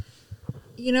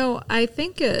 I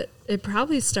think it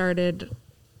probably started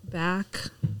back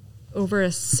over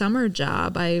a summer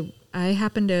job. I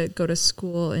happened to go to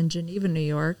school in Geneva, New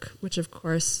York, which of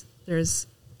course there's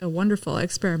a wonderful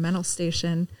experimental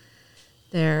station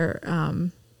there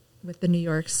with the New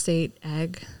York State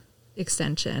Ag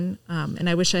Extension. And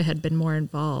I wish I had been more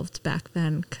involved back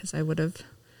then because I would have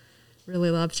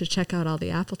really loved to check out all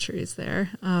the apple trees there.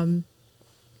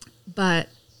 But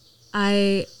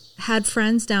I had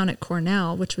friends down at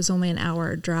Cornell, which was only an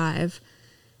hour drive,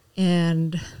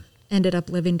 and ended up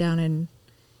living down in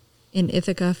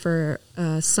Ithaca for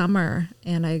a summer.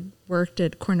 And I worked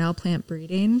at Cornell plant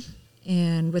breeding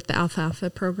and with the alfalfa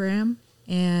program,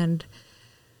 and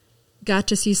got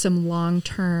to see some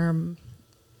long-term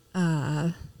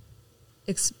plant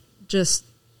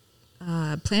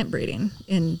breeding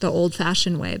in the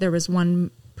old-fashioned way. There was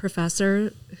one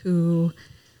professor who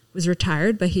was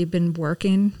retired, but he'd been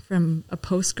working from a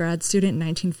post-grad student in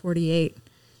 1948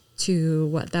 to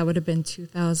what that would have been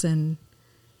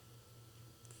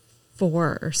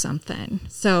 2004 or something.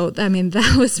 So, I mean,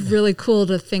 that was really cool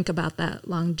to think about that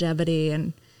longevity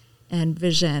and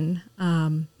vision.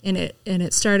 And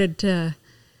it started to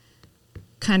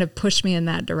kind of push me in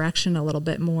that direction a little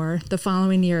bit more. The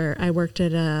following year, I worked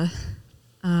at a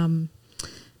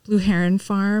blue heron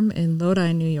farm in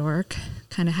Lodi, New York,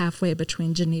 kind of halfway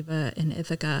between Geneva and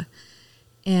Ithaca.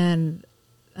 And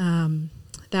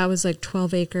that was like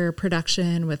 12-acre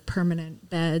production with permanent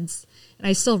beds. And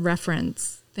I still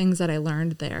reference things that I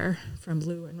learned there from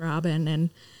Lou and Robin. And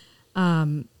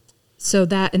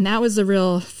that was the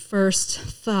real first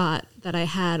thought that I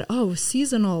had,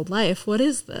 seasonal life, what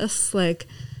is this? Like,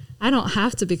 I don't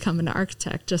have to become an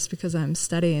architect just because I'm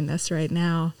studying this right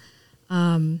now.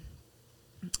 But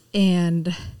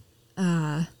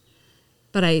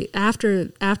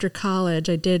after college,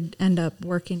 I did end up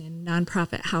working in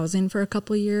nonprofit housing for a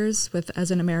couple of years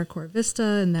as an AmeriCorps Vista,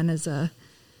 and then as in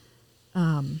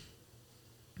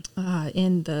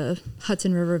the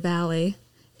Hudson River Valley.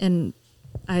 And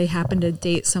I happened to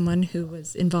date someone who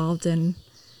was involved in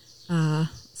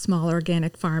small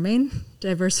organic farming,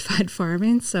 diversified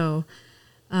farming. So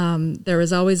there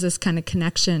was always this kind of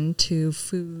connection to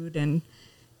food and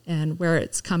where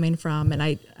it's coming from. And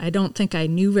I don't think I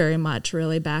knew very much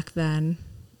really back then,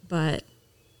 but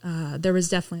there was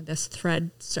definitely this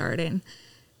thread starting.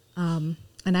 And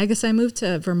I guess I moved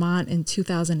to Vermont in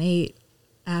 2008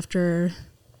 after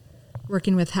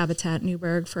working with Habitat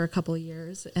Newburgh for a couple of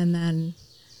years. And then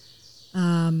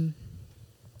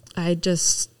I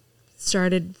just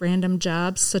started random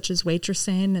jobs such as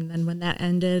waitressing. And then when that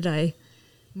ended, I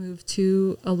moved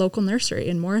to a local nursery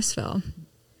in Morrisville.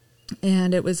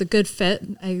 And it was a good fit.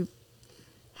 I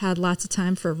had lots of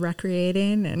time for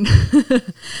recreating and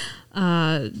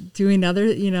doing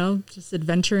other, just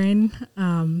adventuring.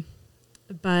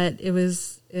 But it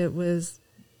was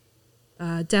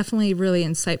definitely really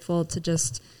insightful to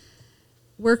just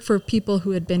work for people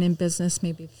who had been in business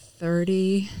maybe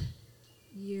 30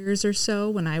 years or so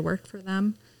when I worked for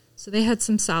them. So they had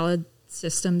some solid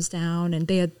systems down, and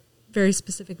they had very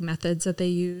specific methods that they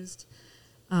used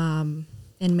in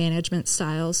management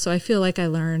styles. So I feel like I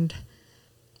learned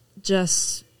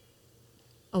just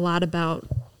a lot about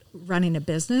running a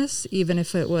business, even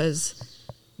if it was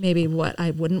maybe what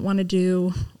I wouldn't want to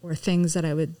do or things that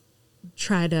I would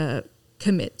try to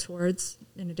commit towards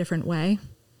in a different way.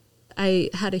 I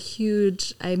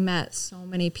met so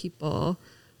many people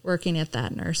working at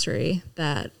that nursery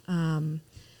that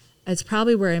it's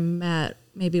probably where I met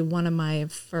maybe one of my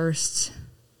first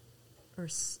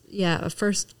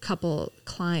couple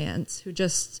clients who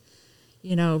just,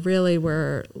 really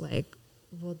were like,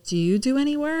 well, do you do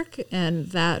any work? And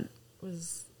that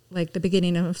was like the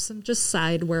beginning of some just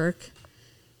side work.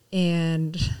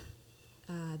 And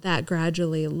that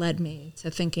gradually led me to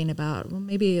thinking about, well,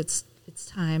 maybe it's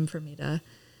time for me to,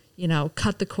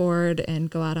 cut the cord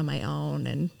and go out on my own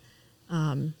and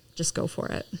just go for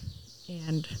it.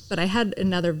 But I had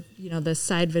another, this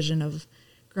side vision of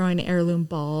growing heirloom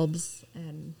bulbs,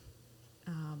 and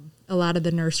a lot of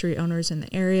the nursery owners in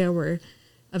the area were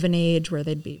of an age where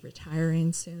they'd be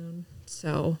retiring soon.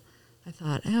 So I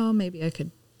thought, maybe I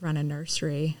could run a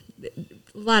nursery. A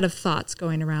lot of thoughts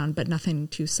going around, but nothing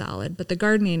too solid. But the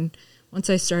gardening, once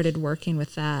I started working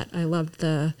with that, I loved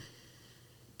the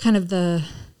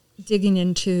digging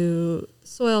into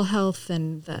soil health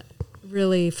and the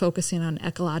really focusing on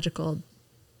ecological,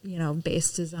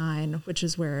 based design, which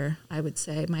is where I would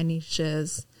say my niche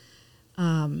is.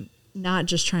 not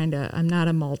just I'm not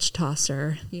a mulch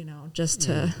tosser, just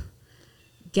to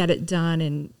get it done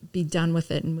and be done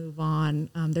with it and move on.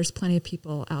 There's plenty of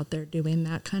people out there doing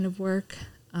that kind of work,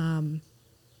 and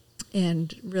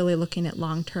really looking at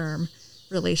long-term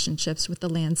relationships with the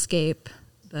landscape,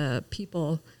 the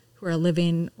people who are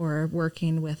living or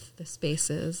working with the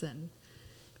spaces, and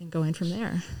going from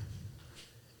there.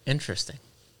 Interesting.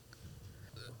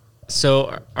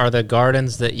 So are the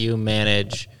gardens that you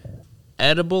manage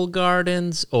edible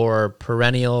gardens or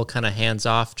perennial kind of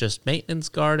hands-off just maintenance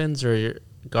gardens, or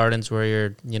gardens where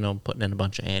you're putting in a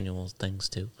bunch of annual things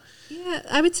too? Yeah,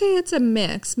 I would say it's a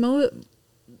mix. I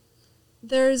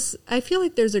feel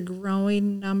like there's a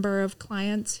growing number of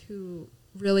clients who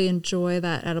really enjoy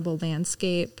that edible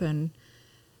landscape, and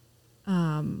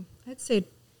I'd say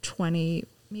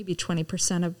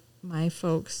 20% of my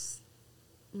folks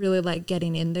really like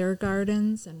getting in their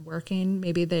gardens and working.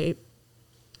 Maybe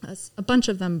a bunch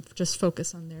of them just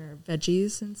focus on their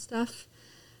veggies and stuff.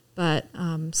 But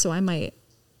so I might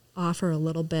offer a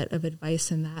little bit of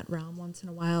advice in that realm once in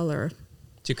a while, or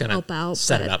to kind help of out,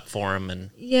 set it up for them.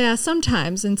 And yeah,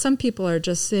 sometimes. And some people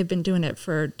they've been doing it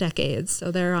for decades,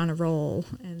 so they're on a roll,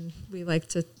 and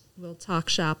we'll talk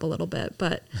shop a little bit.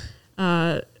 But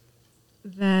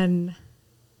then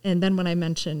when I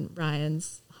mention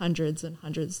Ryan's hundreds and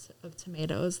hundreds of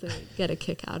tomatoes, they get a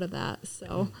kick out of that.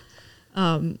 So,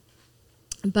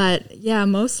 but yeah,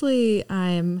 mostly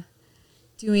I'm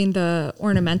doing the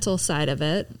ornamental side of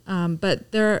it. But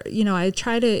I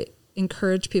try to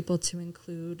encourage people to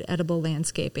include edible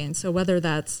landscaping. So whether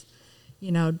that's,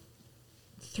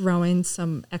 throwing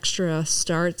some extra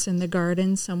starts in the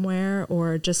garden somewhere,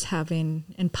 or just having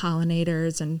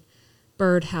pollinators and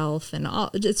bird health and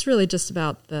all, it's really just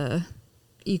about the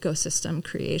ecosystem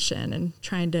creation and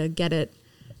trying to get it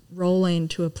rolling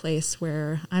to a place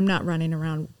where I'm not running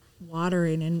around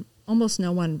watering, and almost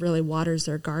no one really waters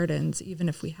their gardens, even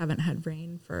if we haven't had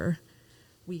rain for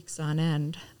weeks on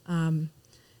end.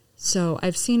 So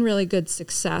I've seen really good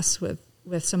success with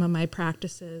some of my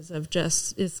practices of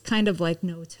it's kind of like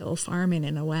no-till farming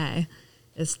in a way.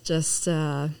 It's just,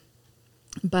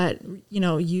 but,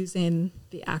 using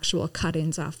the actual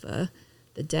cuttings off the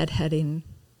deadheading,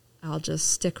 I'll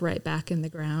just stick right back in the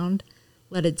ground,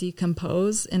 let it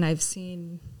decompose. And I've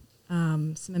seen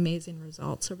some amazing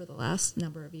results over the last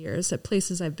number of years at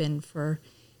places I've been for,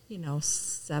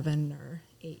 7 or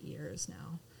 8 years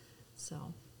now.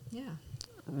 So, yeah.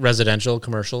 Residential,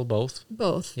 commercial, both?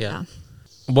 Both, yeah.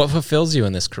 What fulfills you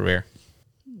in this career?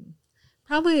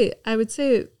 Probably, I would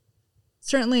say,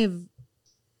 certainly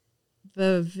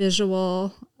the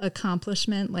visual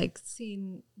accomplishment, like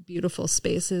seeing beautiful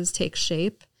spaces take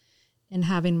shape and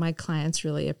having my clients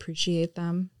really appreciate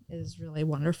them is really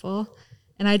wonderful.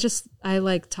 And I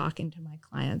like talking to my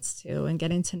clients too and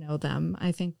getting to know them.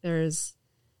 I think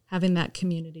having that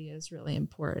community is really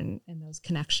important, and those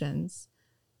connections.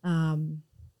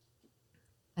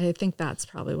 I think that's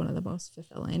probably one of the most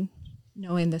fulfilling,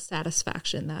 knowing the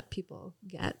satisfaction that people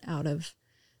get out of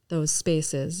those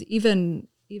spaces, even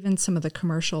some of the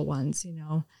commercial ones.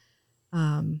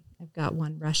 I've got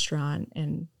one restaurant,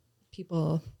 and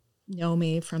people know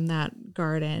me from that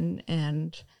garden,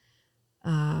 and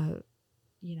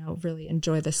really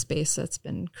enjoy the space that's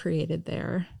been created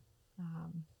there.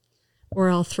 Or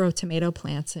I'll throw tomato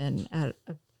plants in at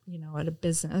a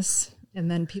business, and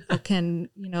then people can,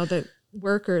 the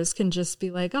workers can just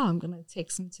be like, oh, I'm going to take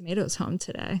some tomatoes home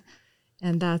today.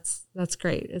 And that's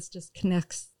great. It just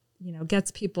connects,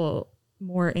 gets people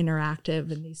more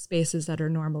interactive in these spaces that are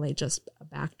normally just a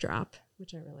backdrop,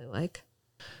 which I really like.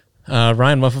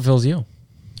 Ryan, what fulfills you?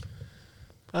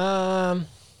 I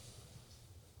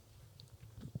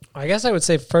guess I would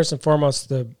say first and foremost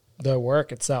the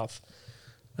work itself.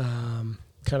 Kind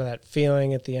of that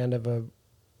feeling at the end of a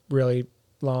really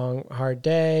long, hard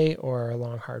day or a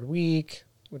long, hard week,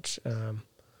 which,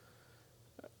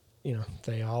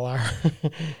 they all are.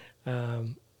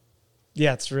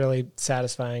 Yeah, it's really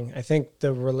satisfying. I think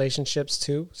the relationships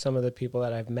too, some of the people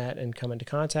that I've met and come into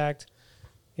contact,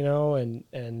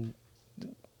 and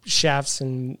chefs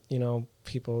and,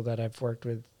 people that I've worked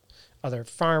with, other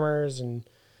farmers and,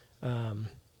 all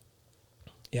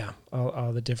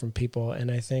the different people.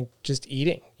 And I think just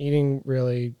eating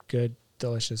really good,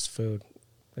 delicious food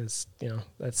is,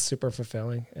 that's super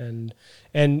fulfilling. And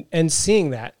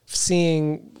seeing,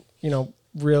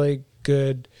 really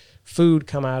good food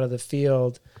come out of the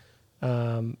field,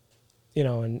 and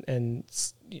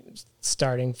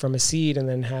starting from a seed and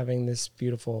then having this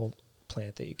beautiful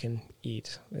plant that you can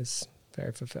eat is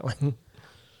very fulfilling.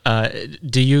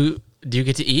 Do you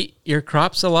get to eat your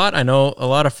crops a lot? I know a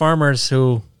lot of farmers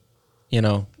who,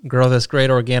 grow this great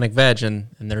organic veg and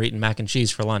they're eating mac and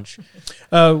cheese for lunch?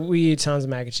 We eat tons of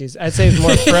mac and cheese. I'd say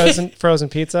more frozen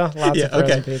pizza. Lots of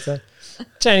frozen pizza.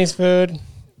 Chinese food.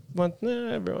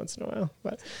 Every once in a while.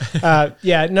 But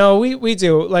we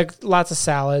do like lots of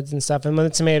salads and stuff. And when the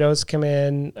tomatoes come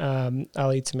in,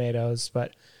 I'll eat tomatoes.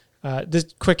 But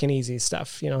this quick and easy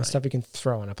stuff, stuff you can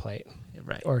throw on a plate.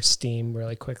 Right. Or steam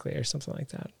really quickly or something like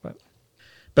that.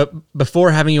 But before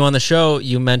having you on the show,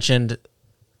 you mentioned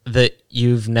that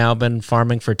you've now been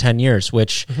farming for 10 years,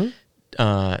 which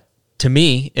to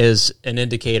me is an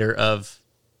indicator of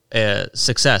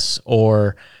success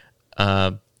or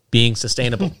being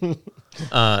sustainable.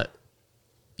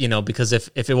 Because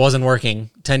if it wasn't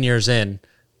working 10 years in,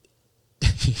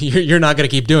 you're not going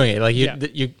to keep doing it. Like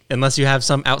you unless you have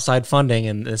some outside funding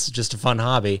and this is just a fun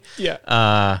hobby.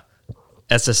 Yeah.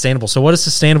 That's sustainable. So what does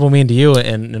sustainable mean to you,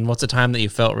 and what's a time that you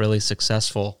felt really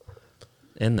successful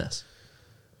in this?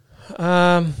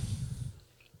 Well,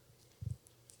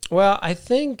 I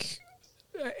think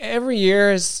every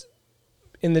year is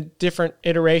in the different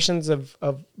iterations of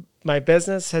my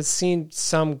business has seen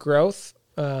some growth.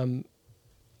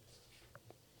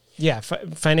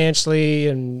 Financially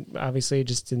and obviously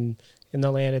just in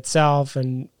the land itself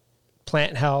and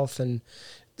plant health. And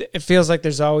it feels like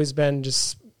there's always been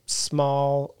just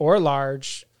small or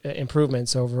large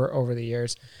improvements over the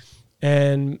years.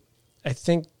 And I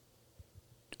think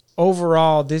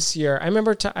overall this year, I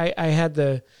remember I had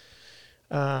the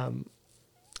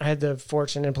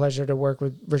fortune and pleasure to work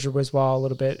with Richard Wiswall a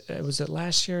little bit. Was it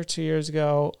last year, 2 years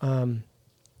ago?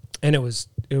 And it was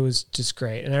just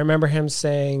great. And I remember him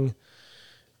saying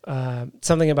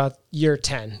something about year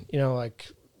 10,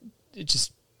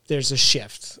 there's a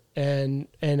shift. And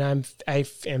I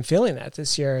am feeling that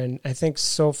this year. And I think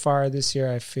so far this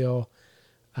year, I feel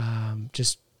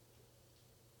just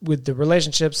with the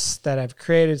relationships that I've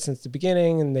created since the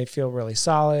beginning, and they feel really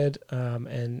solid.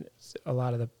 And a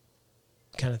lot of the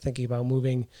kind of thinking about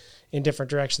moving in different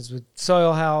directions with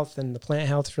soil health and the plant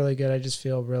health is really good. I just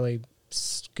feel really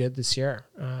good this year.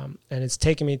 And it's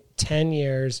taken me 10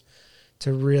 years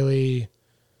to really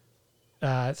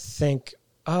think,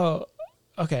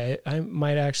 okay, I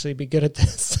might actually be good at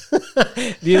this.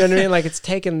 Do you know what I mean? Like it's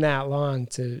taken that long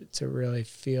to really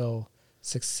feel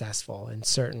successful in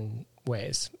certain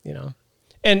ways,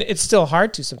 and it's still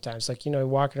hard to sometimes, like,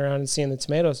 walking around and seeing the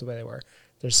tomatoes the way they were.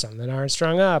 There's some that aren't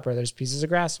strung up, or there's pieces of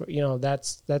grass,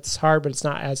 that's hard, but it's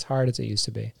not as hard as it used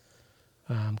to be.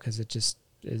 Cause it just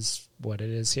is what it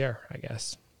is here, I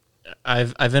guess.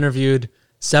 I've interviewed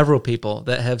several people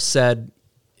that have said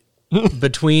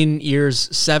between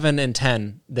years 7 and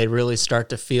 10, they really start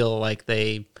to feel like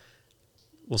they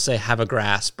will say have a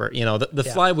grasp, or, the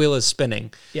flywheel is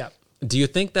spinning. Yeah. Do you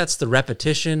think that's the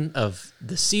repetition of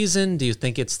the season? Do you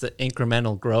think it's the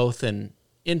incremental growth in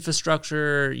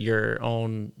infrastructure, your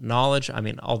own knowledge? I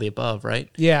mean, all the above, right?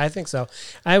 Yeah, I think so.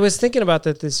 I was thinking about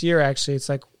that this year, actually. It's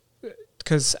like,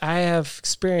 because I have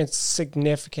experienced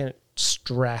significant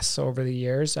stress over the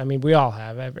years. I mean, we all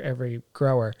have, every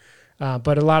grower.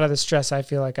 But a lot of the stress I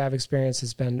feel like I've experienced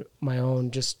has been my own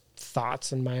just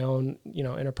thoughts and my own,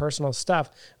 interpersonal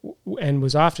stuff, and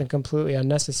was often completely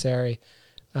unnecessary.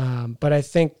 But I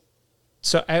think,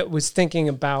 so I was thinking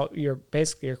about your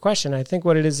question. I think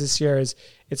what it is this year is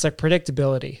it's like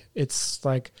predictability. It's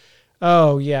like,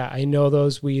 oh yeah, I know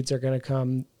those weeds are going to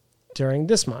come during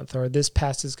this month, or this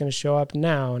pest is going to show up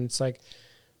now. And it's like,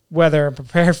 whether I'm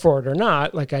prepared for it or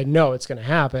not, like I know it's going to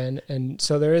happen. And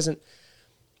so there isn't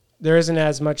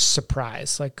as much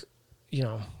surprise. Like,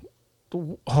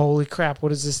 holy crap,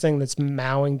 what is this thing that's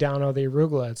mowing down all the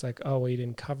arugula? It's like, oh, well, you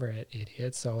didn't cover it,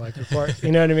 idiot. So like, report,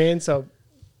 you know what I mean? So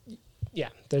yeah,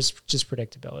 there's just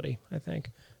predictability, I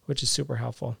think, which is super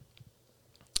helpful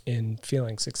in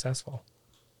feeling successful.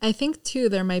 I think too,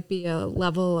 there might be a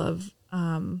level of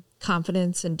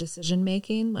confidence in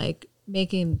decision-making, like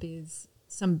making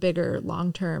some bigger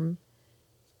long-term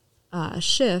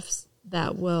shifts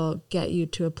that will get you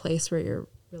to a place where you're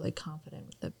really confident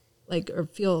with it, like, or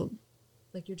feel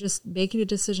like you're just making a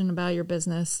decision about your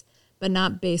business, but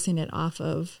not basing it off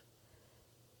of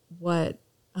what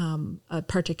a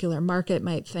particular market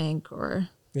might think or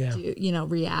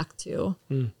react to.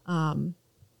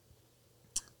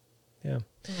 Yeah,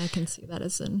 and I can see that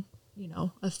as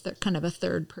kind of a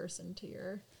third person to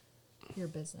your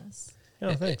business.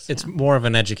 Oh, thanks. It's more of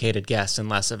an educated guess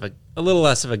and a little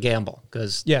less of a gamble,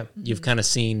 because you've kind of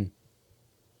seen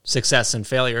success and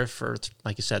failure for,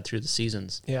 like you said, through the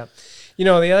seasons. Yeah.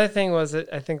 The other thing was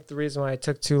that I think the reason why it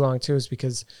took too long too is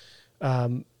because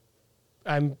I'm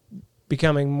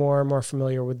becoming more and more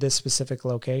familiar with this specific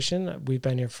location. We've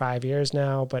been here 5 years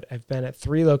now, but I've been at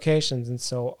 3 locations. And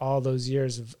so all those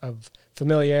years of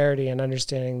familiarity and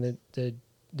understanding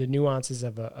the nuances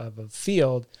of a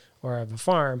field or of a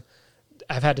farm,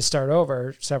 I've had to start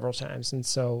over several times. And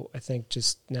so I think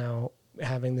just now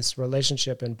having this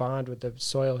relationship and bond with the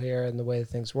soil here and the way that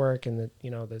things work and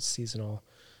the seasonal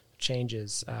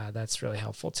changes, that's really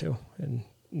helpful too in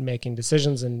making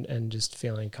decisions and just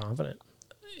feeling confident.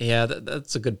 Yeah,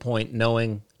 that's a good point.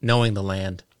 Knowing the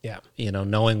land. Yeah.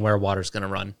 Knowing where water's going to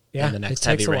run in the next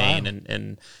heavy rain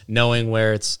and knowing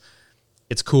where it's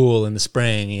cool in the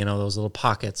spring, those little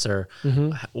pockets or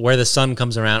where the sun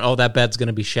comes around. Oh, that bed's going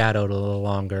to be shadowed a little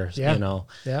longer. Yeah.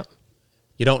 Yeah.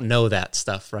 You don't know that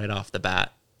stuff right off the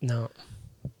bat. No.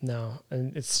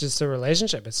 And it's just a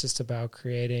relationship. It's just about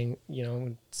creating,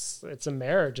 it's a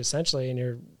marriage essentially, and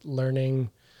you're learning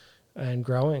and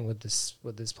growing with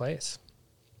this place.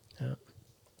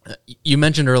 Yeah. You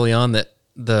mentioned early on that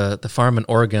the farm in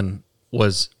Oregon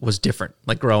was different.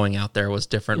 Like growing out there was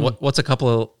different. What's a couple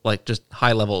of like just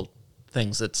high level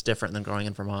things that's different than growing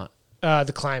in Vermont?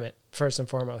 The climate, first and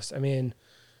foremost. I mean,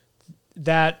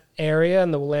 that area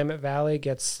in the Willamette Valley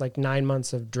gets like 9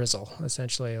 months of drizzle,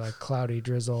 essentially like cloudy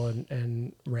drizzle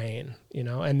and rain,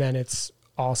 and then it's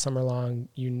all summer long.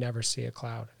 You never see a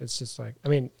cloud. It's just like, I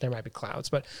mean, there might be clouds,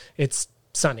 but it's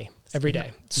sunny every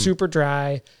day, super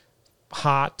dry,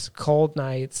 hot, cold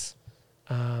nights,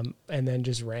 and then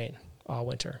just rain all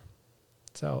winter.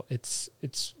 So it's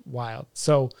wild.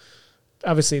 So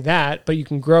obviously that, but you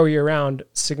can grow year round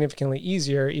significantly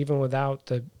easier, even without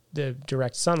the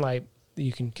direct sunlight.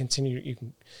 You can continue.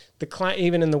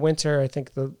 Even in the winter, I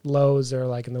think the lows are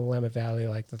like in the Willamette Valley,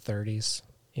 like the 30s,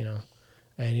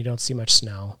 and you don't see much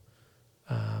snow.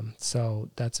 So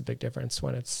that's a big difference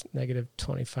when it's negative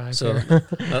 25. So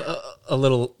a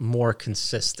little more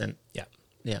consistent. Yeah.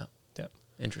 Yeah. Yeah.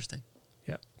 Interesting.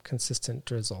 Yeah. Consistent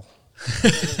drizzle.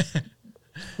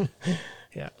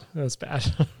 Yeah, it was bad.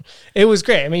 It was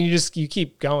great. I mean, you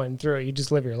keep going through it. You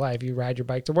just live your life. You ride your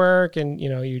bike to work, and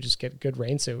you just get a good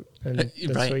rain suit, and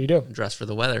that's what you do. Dress for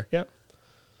the weather. Yeah.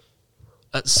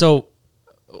 So,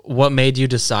 what made you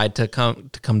decide to come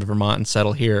to Vermont and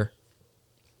settle here?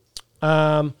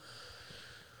 Well,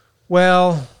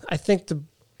 I think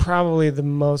probably the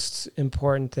most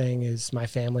important thing is my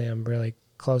family. I'm really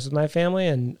close with my family,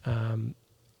 and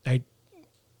I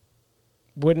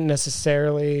wouldn't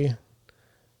necessarily.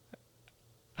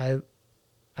 I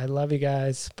love you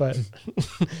guys, but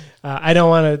I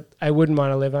wouldn't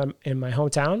want to live in my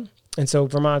hometown. And so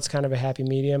Vermont's kind of a happy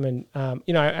medium. And,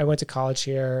 I went to college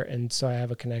here, and so I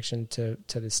have a connection to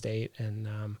the state.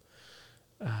 And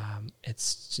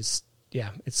it's just,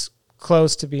 it's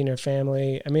close to being your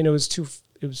family. I mean, it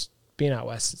was being out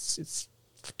west. It's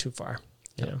too far,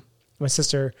 My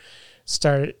sister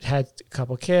had a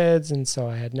couple kids, and so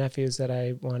I had nephews that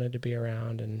I wanted to be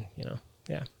around, and,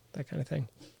 that kind of thing.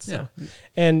 So, yeah.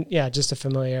 And just a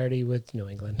familiarity with New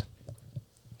England.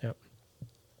 Yep.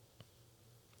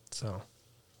 So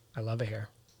I love it here.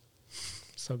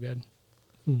 So good.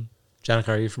 Genica,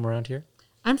 are you from around here?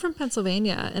 I'm from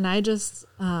Pennsylvania, and I just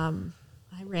I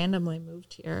randomly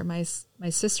moved here. My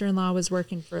sister-in-law was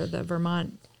working for the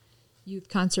Vermont Youth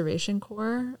Conservation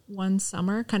Corps one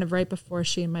summer, kind of right before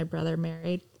she and my brother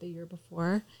married the year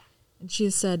before. And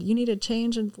she said, "You need a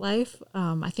change in life.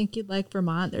 I think you'd like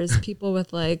Vermont. There's people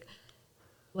with like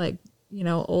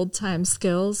old time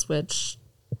skills, which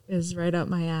is right up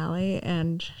my alley,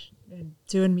 and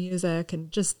doing music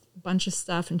and just a bunch of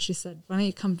stuff." And she said, "Why don't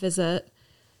you come visit?"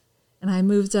 And I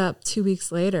moved up 2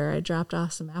 weeks later. I dropped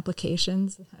off some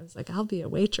applications. I was like, "I'll be a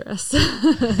waitress."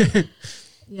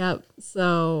 Yep.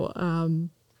 So,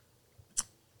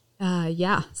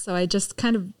 so I just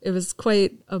it was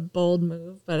quite a bold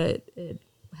move, but it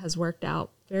has worked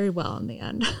out very well in the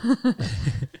end.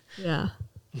 Yeah.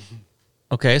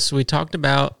 Okay. So we talked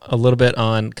about a little bit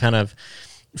on kind of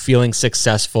feeling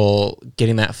successful,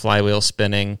 getting that flywheel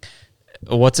spinning.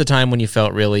 What's a time when you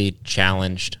felt really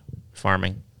challenged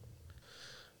farming?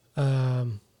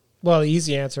 Well, the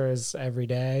easy answer is every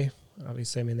day.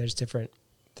 Obviously, I mean, there's different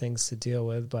things to deal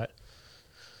with, but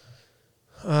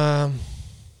I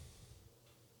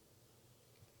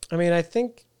mean, I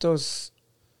think those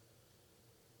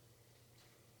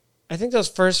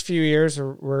first few years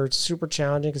were super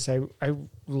challenging because I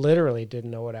literally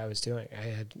didn't know what I was doing. I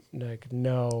had I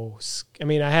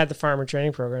had the farmer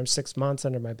training program 6 months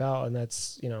under my belt, and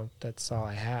that's all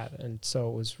I had. And so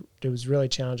it was really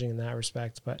challenging in that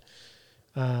respect. But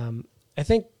I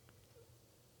think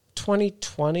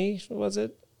 2020 was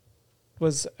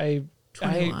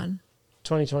 21.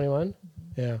 2021.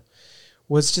 Yeah.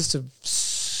 was just a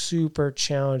super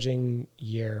challenging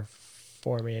year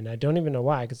for me. And I don't even know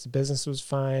why, because the business was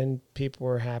fine. People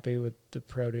were happy with the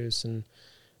produce. And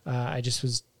I just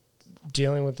was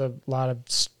dealing with a lot of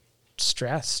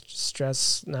stress,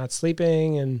 not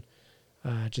sleeping, and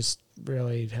just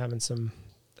really having some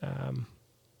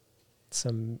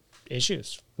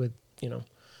issues with,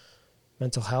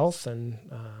 mental health. And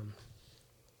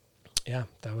I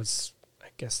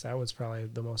guess that was probably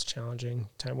the most challenging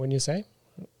time. Wouldn't you say?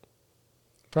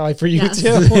 Probably for you yes,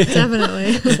 too.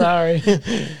 Definitely. Sorry.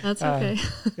 That's okay.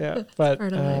 Yeah, but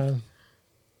part of life.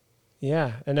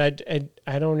 yeah, and I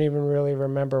don't even really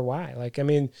remember why. Like, I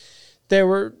mean,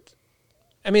 the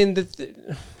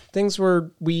things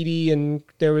were weedy, and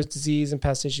there was disease and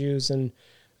pest issues, and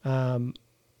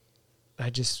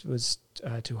I just was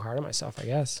too hard on myself, I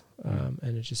guess,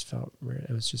 and it just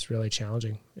it was just really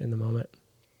challenging in the moment.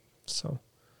 So,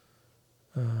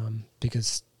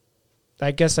 because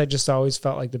I guess I just always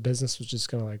felt like the business was just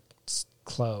going to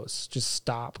close, just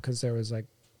stop, because there was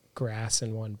grass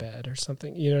in one bed or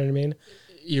something. You know what I mean?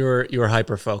 You were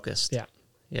hyper focused. Yeah.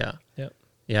 Yeah. Yeah.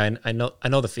 Yeah. I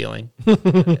know the feeling.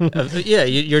 Yeah.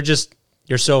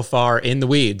 You're so far in the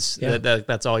weeds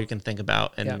that's all you can think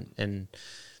about. And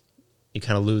you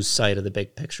kind of lose sight of the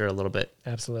big picture a little bit.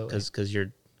 Absolutely. Cause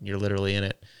you're literally in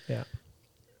it. Yeah.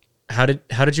 How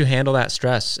did you handle that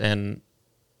stress, and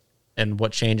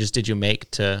what changes did you make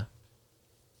to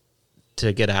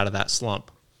get out of that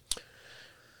slump?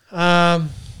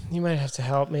 You might have to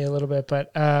help me a little bit,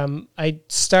 but I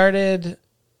started...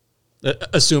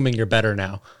 Assuming you're better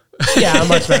now. Yeah, I'm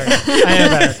much better. I am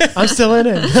better. I'm still in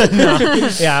it. No.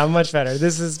 Yeah, I'm much better.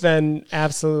 This has been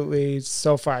absolutely,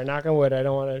 so far, knock on wood, I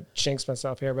don't want to jinx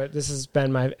myself here, but this has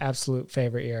been my absolute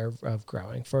favorite year of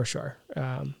growing, for sure.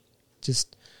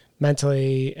 Just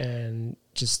mentally, and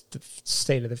just the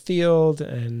state of the field,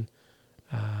 and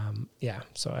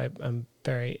so I'm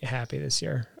very happy this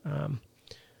year.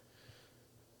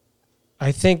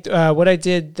 I think what I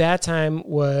did that time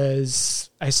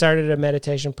was I started a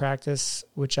meditation practice,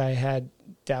 which I had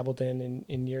dabbled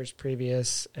in years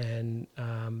previous, and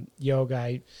yoga.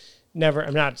 I'm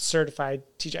not a certified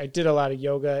teacher. I did a lot of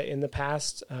yoga in the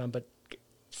past, but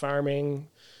farming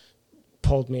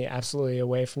pulled me absolutely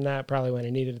away from that. Probably when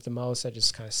I needed it the most, I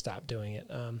just kind of stopped doing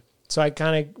it. So I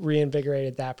kind of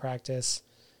reinvigorated that practice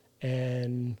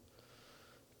and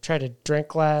tried to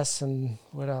drink less. And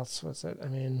what else was it? I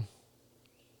mean,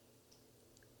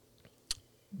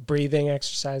 breathing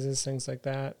exercises, things like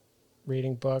that,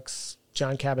 reading books.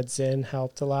 John Kabat-Zinn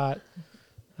helped a lot.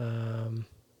 I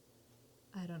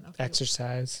don't know.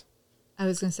 Exercise. I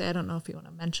was going to say, I don't know if you want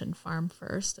to mention Farm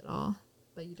First at all,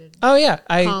 but you did. Oh, yeah.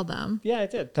 Call them. Yeah, I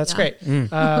did. That's great.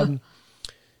 I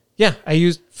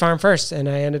used Farm First, and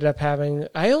I ended up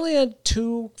I only had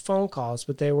 2 phone calls,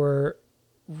 but they were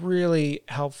really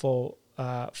helpful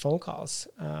phone calls.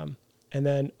 And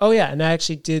then, and I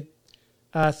actually did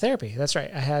therapy. That's right.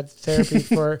 I had therapy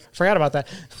forgot about that.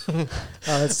 Oh,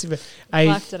 that's stupid. I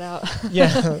blocked it out.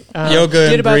 Yeah.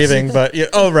 Yoga and breathing, but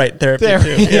therapy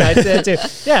too. Yeah, I did too.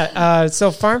 Yeah.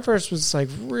 So Farm First was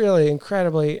really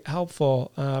incredibly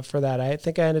helpful for that. I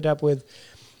think I ended up with,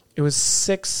 it was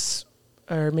 6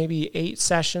 or maybe 8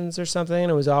 sessions or something.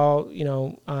 And it was all,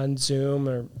 on Zoom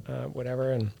or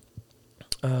whatever. And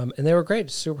they were great.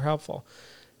 Super helpful.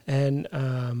 And,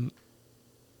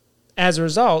 as a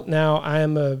result, now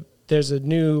there's a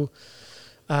new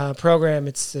program.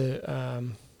 It's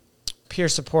the peer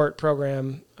support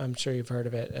program. I'm sure you've heard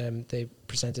of it. They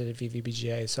presented at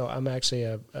VVBGA. So I'm actually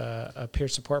a peer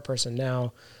support person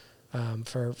now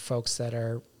for folks that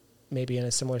are maybe in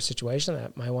a similar situation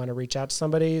that might want to reach out to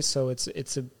somebody. So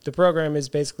the program is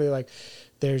basically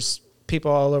there's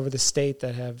people all over the state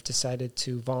that have decided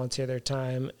to volunteer their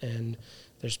time, and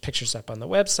there's pictures up on the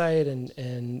website,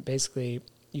 and basically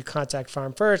you contact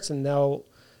Farm First, and they'll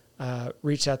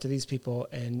reach out to these people,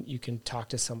 and you can talk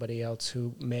to somebody else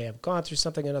who may have gone through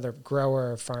something, another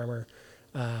grower or farmer,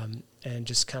 and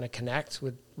just kind of connect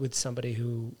with somebody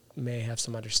who may have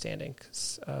some understanding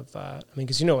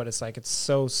because you know what it's like. It's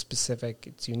so specific.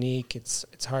 It's unique. It's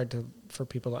hard for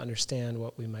people to understand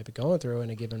what we might be going through in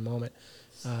a given moment.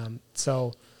 Farm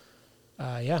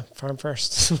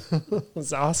First.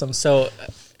 It's awesome. So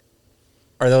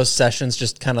are those sessions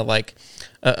just kind of like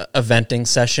a venting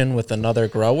session with another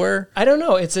grower? I don't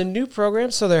know. It's a new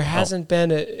program, so there hasn't been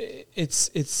there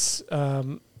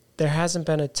hasn't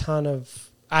been a ton of.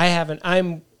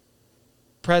 I'm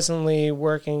presently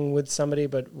working with somebody,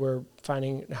 but we're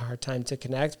finding a hard time to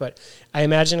connect. But I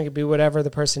imagine it could be whatever the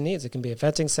person needs. It can be a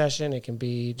venting session. It can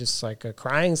be just like a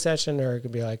crying session, or it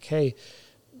could be like, hey,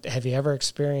 have you ever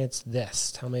experienced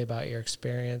this? Tell me about your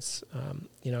experience.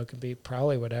 It could be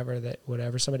probably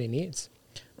whatever somebody needs.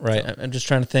 Right. So. I'm just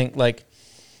trying to think, like,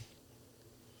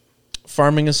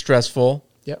 farming is stressful.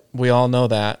 Yep. We all know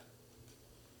that.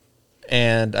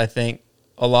 And I think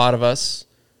a lot of us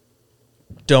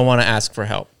don't want to ask for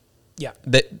help. Yeah.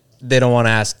 They don't want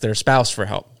to ask their spouse for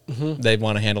help. Mm-hmm. They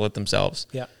want to handle it themselves.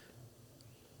 Yeah.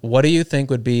 What do you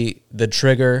think would be the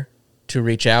trigger to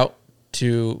reach out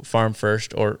to Farm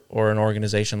First or an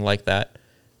organization like that?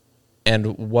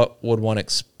 And what would one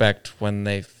expect when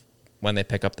they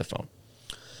pick up the phone?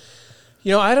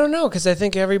 I don't know, because I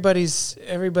think everybody's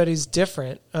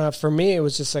different. For me, it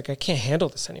was just like, I can't handle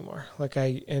this anymore. Like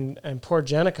and poor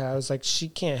Genica, I was like, she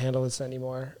can't handle this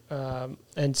anymore.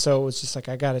 And so it was just like,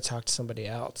 I got to talk to somebody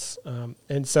else.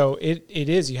 And so it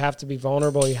is, you have to be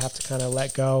vulnerable. You have to kind of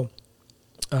let go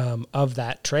of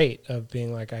that trait of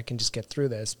being like, I can just get through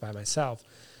this by myself.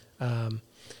 And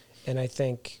I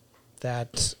think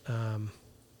that,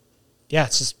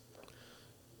 it's just,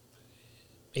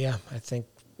 I think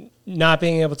not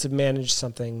being able to manage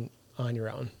something on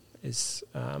your own is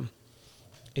kind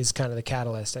of the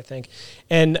catalyst, I think.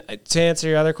 And to answer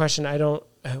your other question,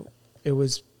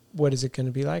 what is it going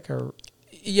to be like? Or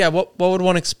yeah, what would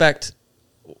one expect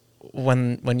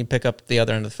when you pick up the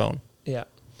other end of the phone? Yeah.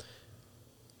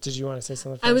 Did you want to say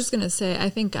something first? I was going to say, I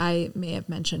think I may have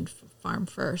mentioned Farm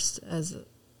First as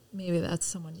maybe that's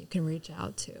someone you can reach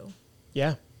out to.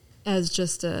 Yeah. As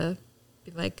just we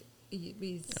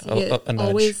see it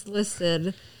always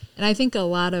listed. And I think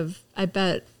I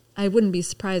bet I wouldn't be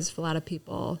surprised if a lot of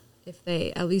people, if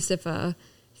a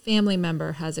family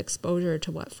member has exposure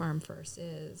to what Farm First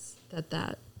is,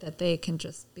 that they can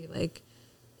just be like,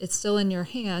 it's still in your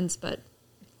hands, but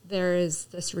there is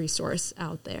this resource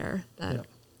out there that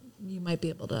you might be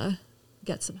able to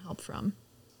get some help from.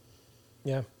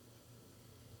 Yeah.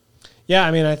 Yeah,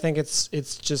 I mean, I think it's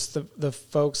just the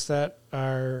folks that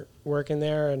are working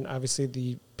there, and obviously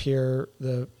the peer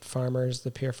farmers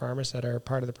that are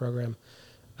part of the program.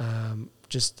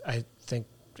 I think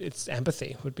it's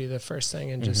empathy would be the first thing,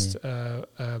 and just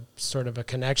a sort of a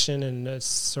connection and a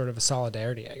sort of a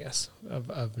solidarity, I guess,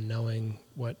 of knowing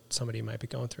what somebody might be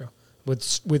going through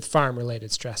with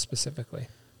farm-related stress specifically.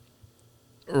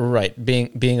 Right,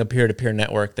 being a peer-to-peer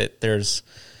network, that there's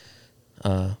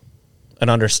an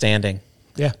understanding,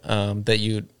 that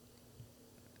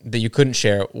you couldn't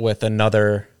share with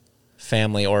another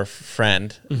family or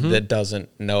friend that doesn't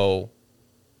know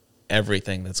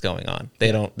everything that's going on.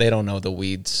 They don't know the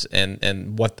weeds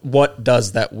and what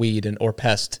does that weed or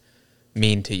pest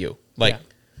mean to you. Like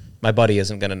my buddy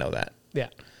isn't going to know that. Yeah,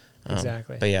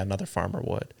 exactly. But another farmer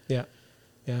would. Yeah,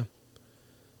 yeah.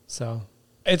 So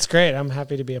it's great. I'm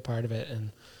happy to be a part of it,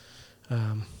 and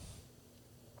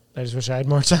I just wish I had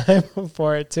more time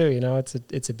for it too.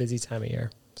 It's a busy time of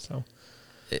year. So,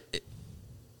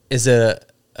 is it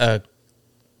a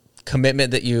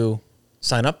commitment that you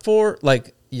sign up for?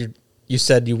 Like you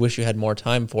said, you wish you had more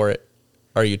time for it.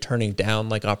 Are you turning down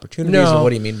like opportunities? No. Or what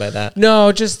do you mean by that?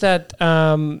 No, just that.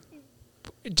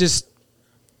 Just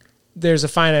there's a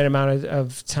finite amount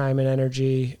of time and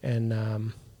energy,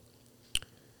 and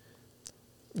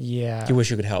you wish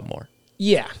you could help more.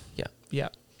 Yeah.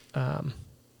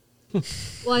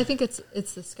 Well, I think it's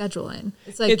the scheduling.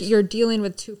 It's like you're dealing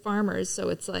with two farmers, so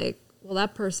it's like, well,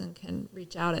 that person can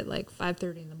reach out at like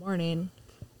 5:30 in the morning,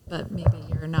 but maybe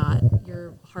you're not.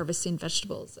 You're harvesting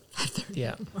vegetables at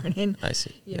 5:30 in the morning. I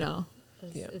see.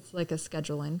 It's like a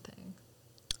scheduling thing.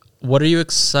 What are you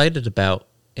excited about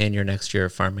in your next year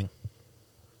of farming?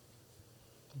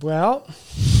 Well,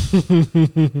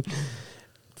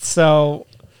 so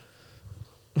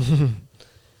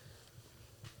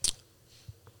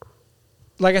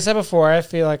like I said before, I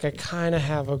feel like I kind of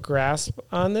have a grasp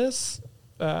on this,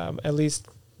 at least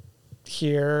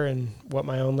here, and what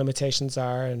my own limitations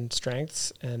are and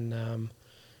strengths. And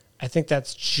I think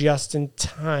that's just in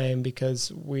time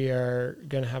because we are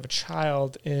going to have a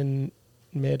child in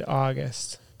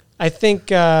mid-August. I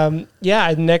think,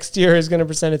 next year is going to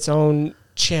present its own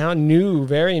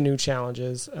very new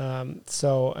challenges.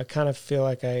 So I kind of feel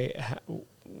like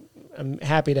I'm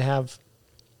happy to have,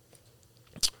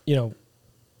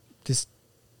 this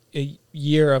a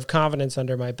year of confidence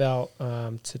under my belt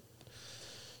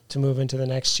to move into the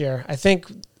next year. I think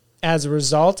as a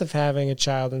result of having a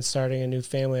child and starting a new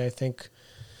family, I think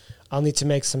I'll need to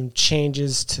make some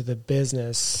changes to the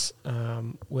business,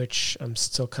 which I'm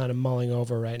still kind of mulling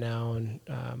over right now, and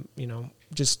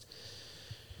just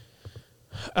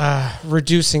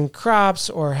reducing crops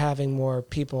or having more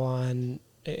people in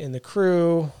the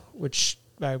crew, which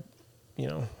I'm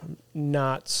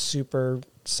not super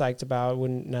psyched about.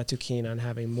 Not too keen on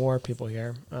having more people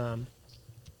here.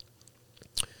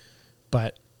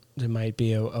 But there might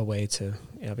be a way to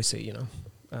obviously,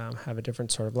 have a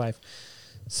different sort of life.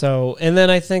 So, and then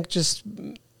I think just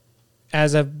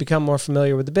as I've become more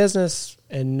familiar with the business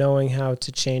and knowing how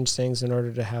to change things in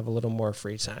order to have a little more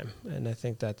free time. And I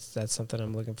think that's something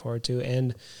I'm looking forward to.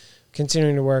 And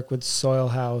continuing to work with soil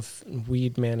health,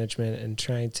 weed management, and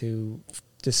trying to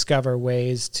discover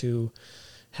ways to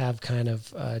have kind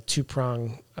of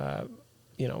two-prong,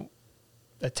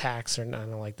 attacks, or I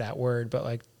don't like that word, but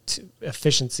like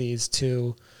efficiencies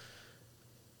to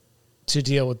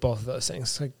deal with both of those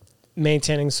things, like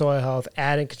maintaining soil health,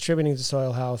 contributing to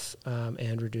soil health,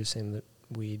 and reducing the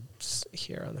weeds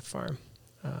here on the farm.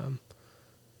 And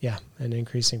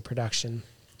increasing production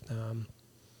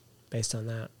based on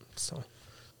that. So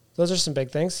those are some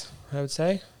big things, I would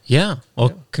say. Yeah.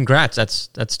 Well, Congrats. That's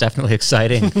definitely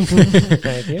exciting.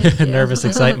 Thank you. Nervous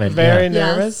excitement. Very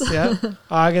nervous. Yes.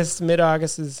 Yeah.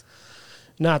 Mid-August is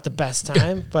not the best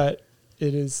time, but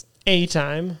it is a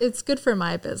time. It's good for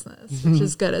my business, which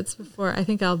is good. It's before, I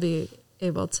think I'll be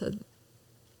able to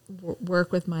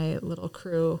work with my little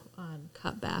crew on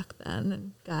cutback then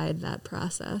and guide that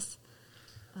process,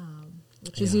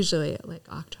 which is usually like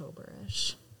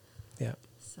October-ish. Yeah.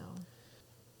 So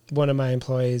one of my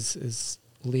employees is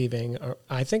leaving,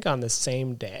 I think on the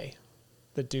same day,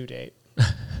 the due date.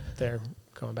 They're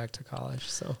going back to college,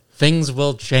 so things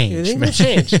will change. Things will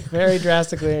change very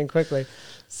drastically and quickly.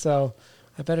 So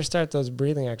I better start those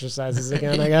breathing exercises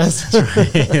again, I guess.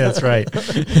 That's right.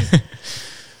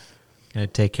 Gotta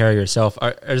take care of yourself.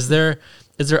 Is there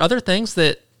other things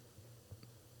that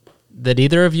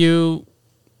either of you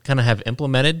kind of have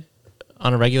implemented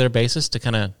on a regular basis to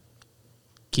kind of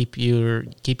keep you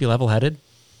level-headed?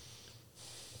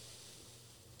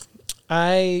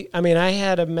 I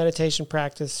had a meditation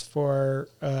practice for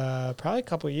probably a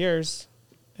couple of years,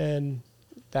 and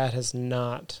that has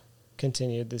not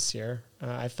continued this year.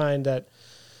 I find that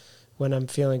when I'm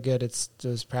feeling good,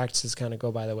 those practices kind of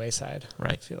go by the wayside.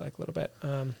 Right. I feel like a little bit.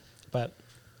 But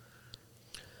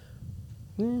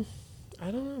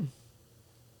I don't know.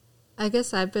 I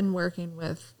guess I've been working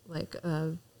with like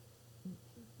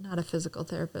not a physical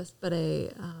therapist, but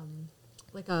a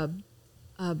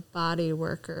body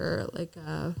worker,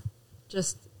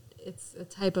 it's a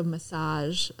type of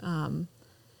massage,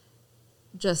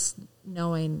 just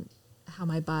knowing how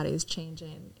my body is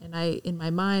changing. And in my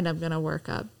mind, I'm going to work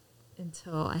up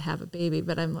until I have a baby,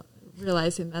 but I'm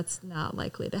realizing that's not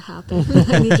likely to happen.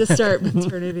 I need to start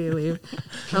maternity leave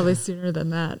probably sooner than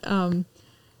that.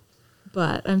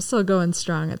 But I'm still going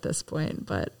strong at this point.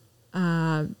 But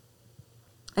I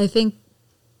think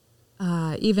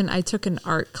even I took an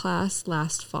art class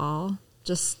last fall,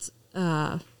 just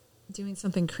doing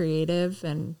something creative,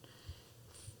 and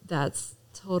that's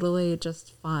totally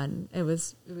just fun. It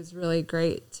was really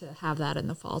great to have that in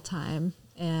the fall time,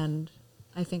 and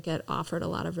I think it offered a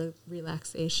lot of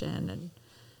relaxation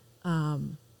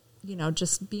and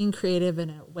just being creative in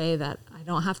a way that I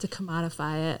don't have to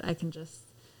commodify it. I can just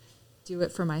do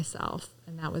it for myself,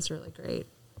 and that was really great.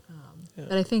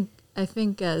 But I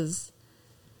think as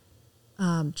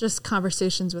just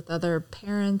conversations with other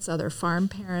parents, other farm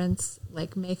parents,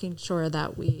 like making sure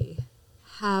that we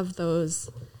have those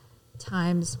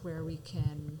times where we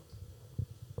can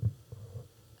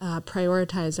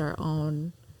prioritize our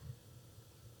own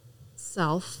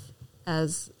self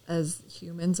as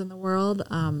humans in the world,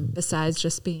 besides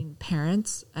just being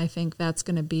parents. I think that's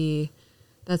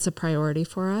a priority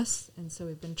for us. And so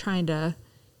we've been trying to,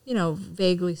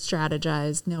 vaguely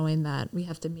strategize, knowing that we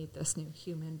have to meet this new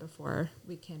human before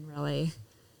we can really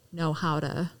know how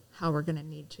we're going to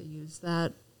need to use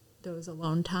those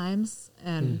alone times,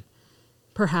 and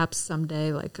perhaps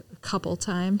someday like a couple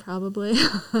time probably.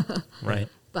 Right.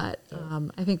 But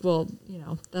I think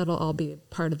that'll all be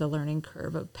part of the learning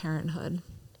curve of parenthood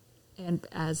and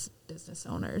as business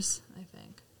owners, I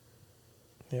think.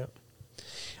 Yeah.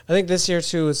 I think this year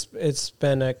too, it's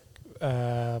been a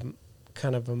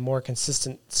kind of a more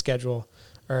consistent schedule,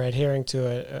 or adhering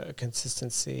to a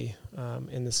consistency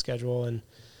in the schedule. And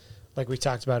like we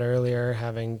talked about earlier,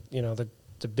 having,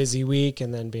 the busy week,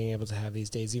 and then being able to have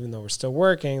these days, even though we're still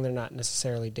working, they're not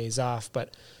necessarily days off,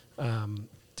 but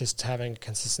just having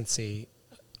consistency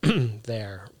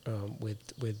there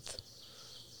with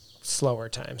slower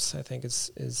times, I think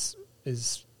is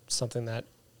something that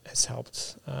has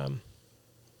helped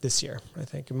this year. I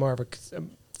think more of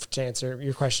to answer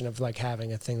your question of like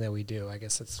having a thing that we do, I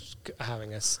guess it's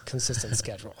having a consistent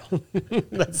schedule.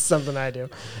 That's something I do.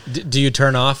 Do you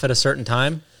turn off at a certain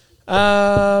time?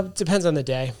 Depends on the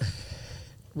day.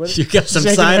 You got some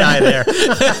side eye there.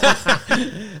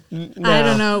 No. I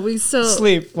don't know. We still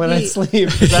sleep when I sleep.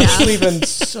 'Cause I'm sleeping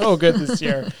so good this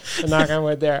year. Knock on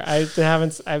wood there. I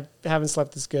haven't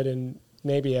slept this good in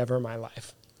maybe ever in my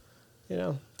life.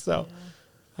 So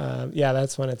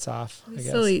that's when it's off. we I guess.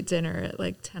 still eat dinner at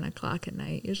like 10 o'clock at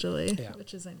night usually, Yeah.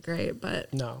 which isn't great,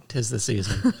 but No. 'Tis the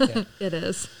season. Yeah. it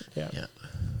is. Yeah. Yeah.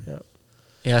 Yeah.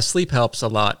 Yeah, sleep helps a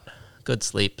lot. Good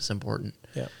sleep is important.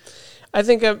 Yeah. I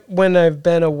think when I've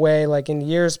been away, like in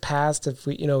years past, if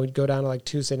we'd go down to like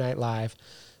Tuesday Night Live,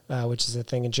 which is a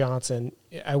thing in Johnson,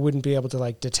 I wouldn't be able to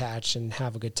like detach and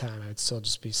have a good time. I would still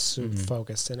just be super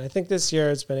focused. And I think this year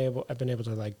I've been able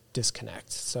to like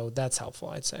disconnect. So that's helpful,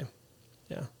 I'd say.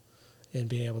 Yeah. And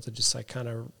being able to just like kind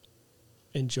of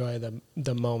enjoy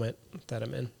the moment that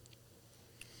I'm in.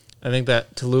 I think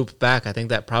that to loop back, I think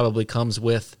that probably comes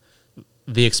with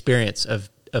the experience of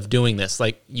doing this.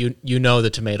 Like you know the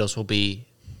tomatoes will be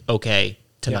okay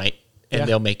tonight and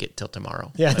they'll make it till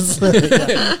tomorrow. Yes.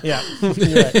 Yeah.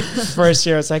 You're right. First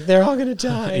year it's like they're all gonna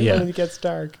die when it gets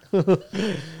dark.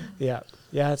 Yeah.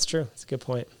 Yeah, that's true. That's a good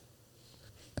point.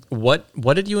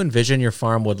 What did you envision your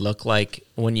farm would look like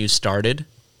when you started?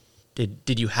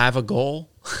 Did you have a goal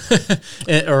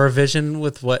or a vision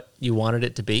with what you wanted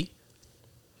it to be?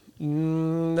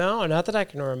 No, not that I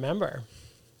can remember.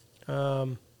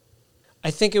 I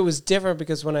think it was different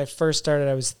because when I first started,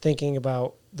 I was thinking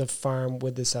about the farm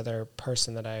with this other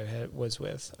person that I was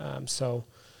with.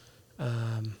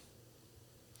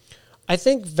 I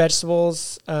think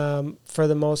vegetables, for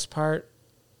the most part,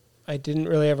 I didn't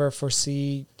really ever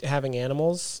foresee having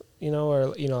animals,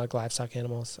 or like livestock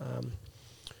animals.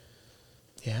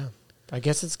 Yeah, I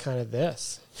guess it's kind of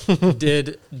this.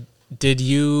 Did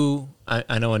you?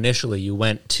 I know initially you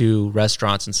went to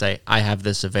restaurants and say, "I have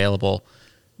this available."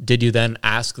 Did you then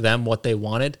ask them what they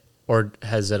wanted, or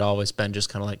has it always been just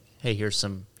kind of like, "Hey, here's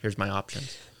my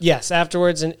options"? Yes,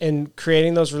 afterwards, and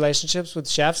creating those relationships with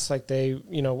chefs, like they,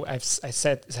 I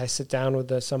sit down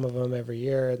with some of them every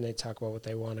year, and they talk about what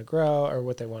they want to grow or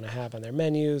what they want to have on their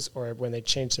menus, or when they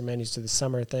change their menus to the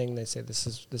summer thing, they say this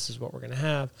is what we're going to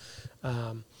have,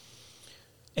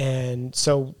 and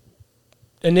so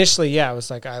initially, I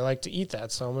was like, I like to eat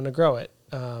that, so I'm going to grow it.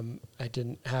 I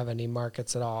didn't have any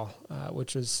markets at all,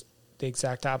 which was the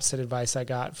exact opposite advice I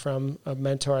got from a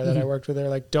mentor that I worked with. They're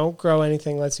like, don't grow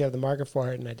anything unless you have the market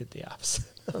for it. And I did the opposite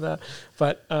of that.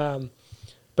 But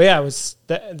yeah, it was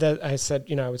that I said,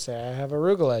 I would say, I have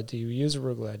arugula. Do you use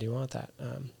arugula? Do you want that?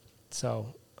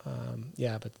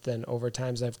 But then over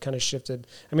times I've kind of shifted.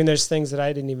 I mean, there's things that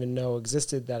I didn't even know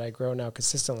existed that I grow now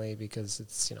consistently because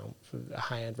it's, a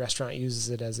high-end restaurant uses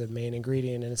it as a main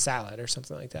ingredient in a salad or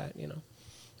something like that, And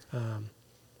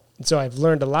so I've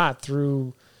learned a lot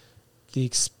through the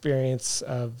experience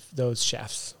of those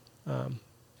chefs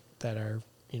that are,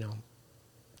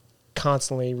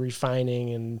 constantly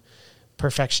refining and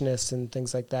perfectionists and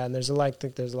things like that. And there's a lot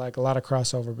of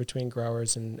crossover between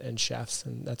growers and chefs,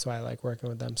 and that's why I like working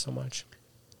with them so much.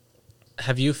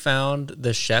 Have you found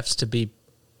the chefs to be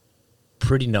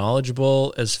pretty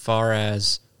knowledgeable as far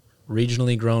as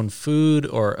regionally grown food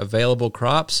or available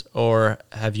crops, or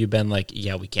have you been like,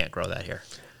 yeah, we can't grow that here?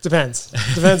 Depends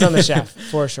on the chef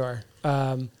for sure.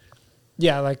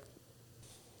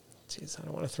 Geez, I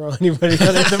don't want to throw anybody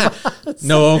under the bus.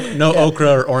 No okra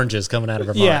or oranges coming out of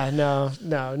Vermont. Yeah,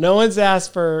 no one's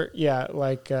asked for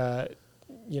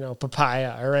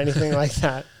papaya or anything like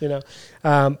that.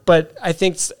 But I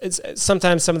think it's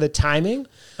sometimes some of the timing.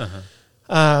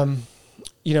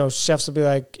 Chefs will be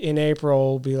like in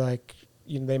April,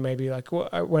 they may be like, well,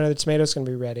 when are the tomatoes going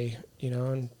to be ready?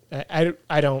 And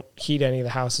I don't heat any of the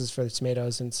houses for the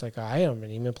tomatoes, and it's like, I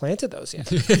haven't even planted those yet,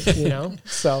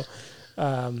 So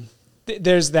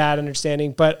there's that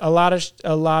understanding, but a lot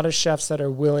of chefs that are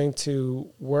willing to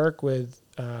work with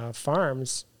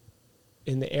farms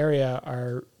in the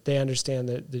area they understand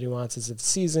the nuances of the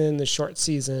season, the short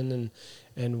season,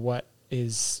 and what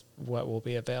will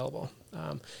be available.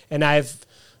 And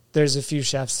there's a few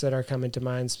chefs that are coming to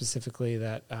mind specifically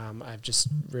that I've just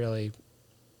really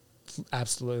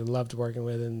absolutely loved working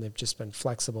with, and they've just been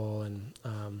flexible, and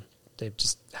they've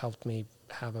just helped me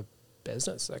have a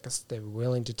business. Like they're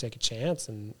willing to take a chance,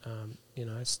 and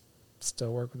I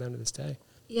still work with them to this day.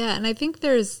 Yeah, and I think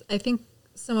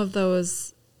some of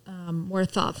those more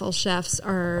thoughtful chefs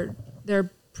they're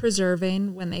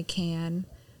preserving when they can,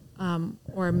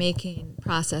 or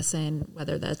processing,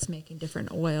 whether that's making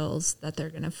different oils that they're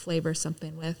going to flavor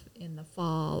something with in the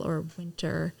fall or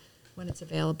winter when it's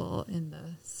available in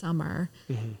the summer.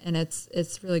 Mm-hmm. And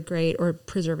it's really great. Or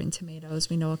preserving tomatoes.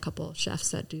 We know a couple of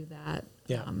chefs that do that,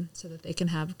 so that they can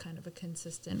have kind of a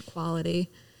consistent quality.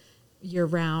 year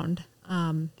round.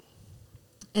 And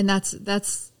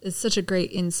it's such a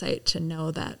great insight to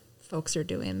know that folks are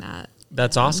doing that.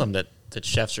 That's awesome that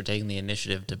chefs are taking the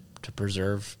initiative to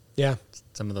preserve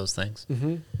some of those things.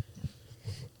 Mm-hmm.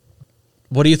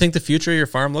 What do you think the future of your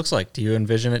farm looks like? Do you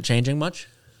envision it changing much?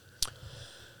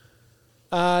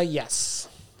 Yes,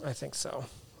 I think so.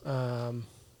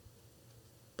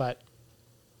 But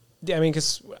yeah, I mean,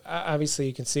 because obviously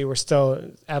you can see we're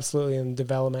still absolutely in the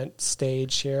development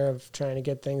stage here of trying to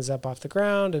get things up off the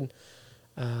ground.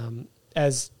 And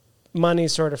as money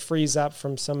sort of frees up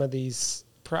from some of these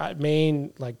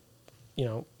main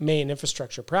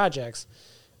infrastructure projects,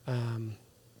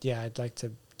 I'd like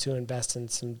to invest in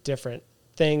some different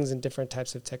things and different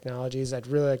types of technologies. I'd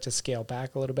really like to scale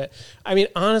back a little bit. I mean,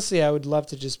 honestly, I would love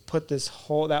to just put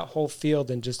that whole field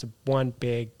in just one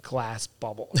big glass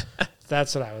bubble.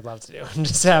 That's what I would love to do.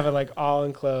 Just have it like all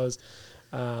enclosed.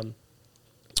 But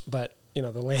the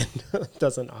land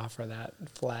doesn't offer that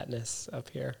flatness up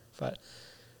here. But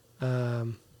I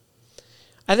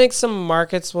think some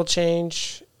markets will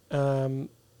change. And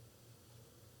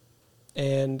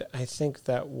I think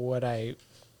that what I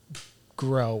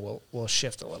grow will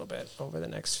shift a little bit over the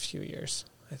next few years,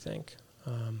 I think.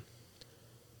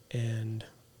 And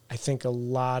I think a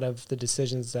lot of the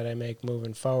decisions that I make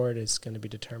moving forward is going to be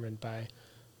determined by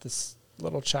this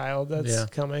little child that's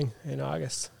coming in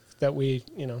August. That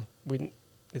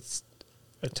it's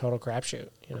a total crapshoot,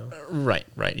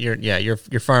 Right.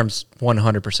 Your farm's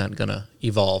 100% going to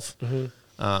evolve.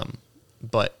 Mm-hmm.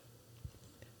 But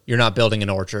you're not building an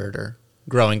orchard or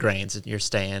growing grains, and you're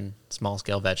staying small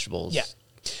scale vegetables. Yeah.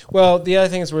 Well, the other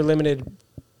thing is we're limited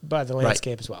by the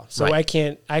landscape as well. So I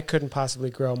couldn't possibly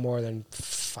grow more than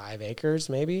 5 acres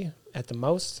maybe at the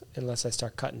most, unless I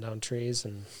start cutting down trees,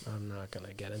 and I'm not going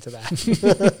to get into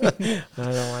that. I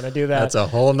don't want to do that. That's a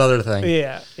whole nother thing.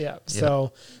 Yeah.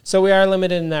 So we are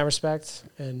limited in that respect,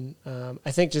 and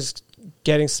I think just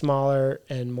getting smaller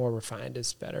and more refined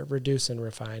is better. Reduce and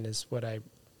refine is what I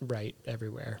write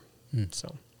everywhere.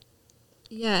 So.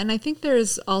 Yeah, and I think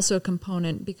there's also a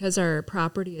component because our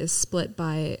property is split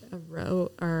by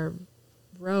our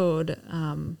road.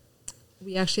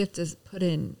 We actually have to put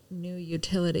in new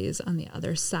utilities on the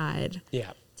other side.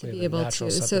 Yeah, to be able to.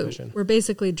 So we're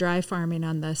basically dry farming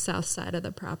on the south side of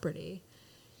the property,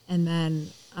 and then,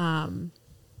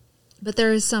 but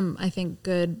there is some, I think,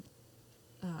 good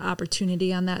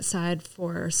opportunity on that side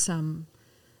for some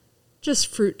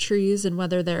just fruit trees, and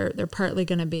whether they're partly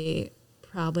going to be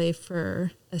probably for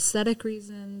aesthetic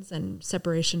reasons and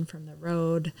separation from the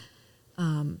road.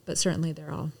 But certainly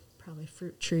they're all probably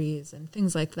fruit trees and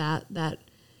things like that,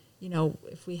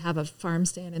 if we have a farm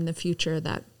stand in the future,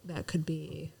 that could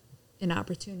be an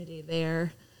opportunity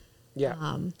there.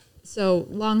 Yeah. So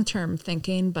long-term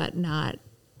thinking, but not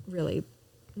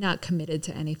committed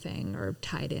to anything or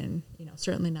tied in,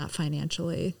 certainly not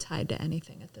financially tied to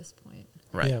anything at this point.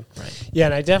 Right. Yeah. Right. Yeah,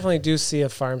 and I definitely do see a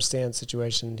farm stand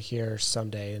situation here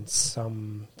someday in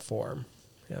some form.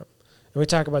 Yeah. And we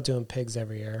talk about doing pigs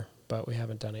every year, but we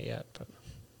haven't done it yet. But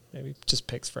maybe just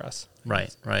pigs for us.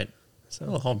 Right. So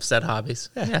little homestead hobbies.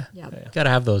 Yeah. Yep. Got to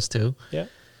have those too. Yeah.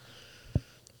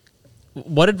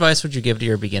 What advice would you give to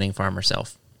your beginning farmer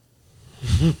self?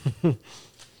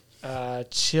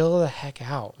 Chill the heck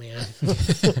out, man.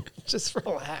 Just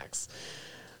relax.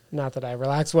 Not that I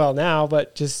relax well now,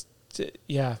 but just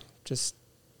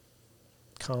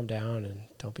calm down and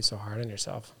don't be so hard on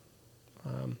yourself.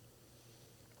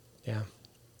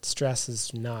 Stress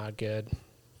is not good.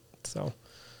 So,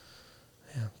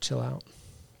 chill out.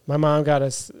 My mom got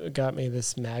me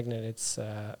this magnet.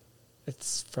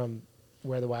 It's from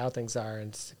Where the Wild Things Are, and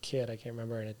it's a kid, I can't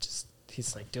remember, and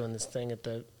he's like doing this thing at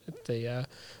the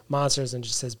monsters and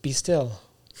just says, "Be still."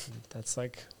 And that's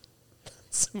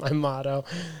my motto.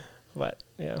 But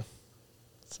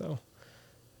so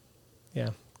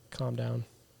calm down.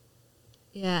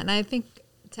 Yeah, and I think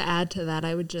to add to that,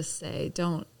 I would just say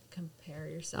don't compare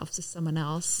yourself to someone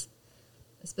else,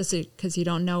 especially because you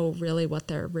don't know really what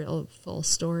their real full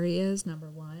story is, number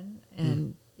one.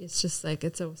 And it's just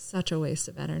such a waste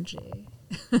of energy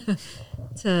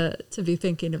to be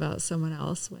thinking about someone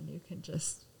else when you can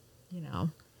just,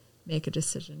 make a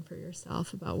decision for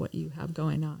yourself about what you have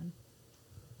going on.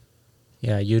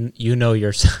 Yeah, you know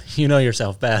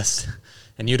yourself best,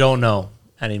 and you don't know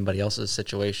anybody else's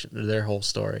situation or their whole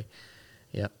story.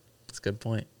 Yep, that's a good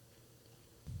point.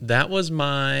 That was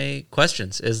my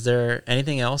questions. Is there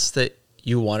anything else that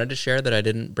you wanted to share that I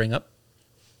didn't bring up?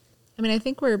 I mean, I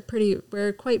think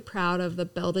we're quite proud of the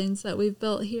buildings that we've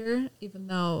built here, even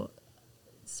though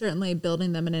certainly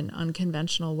building them in an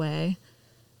unconventional way.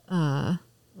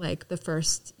 Like the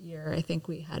first year, I think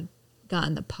we had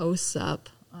gotten the posts up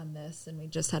on this, and we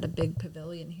just had a big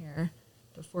pavilion here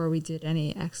before we did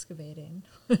any excavating.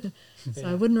 So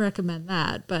I wouldn't recommend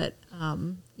that. But,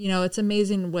 it's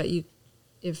amazing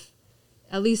if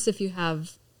you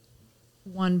have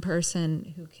one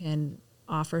person who can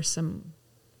offer some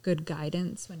good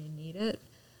guidance when you need it,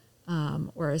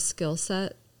 or a skill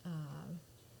set,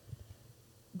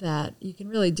 that you can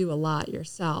really do a lot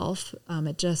yourself.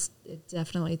 It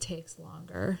definitely takes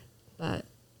longer, but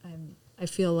I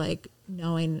feel like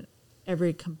knowing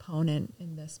every component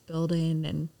in this building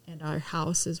and our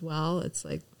house as well, it's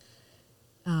like,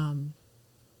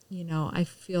 I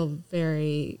feel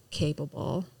very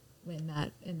capable and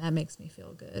that makes me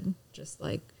feel good. Just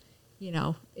like,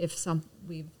 if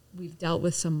we've dealt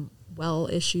with some well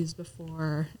issues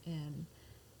before and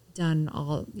done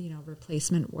all,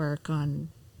 replacement work on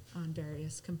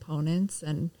various components,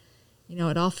 and,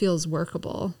 it all feels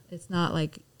workable. It's not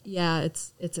like,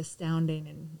 it's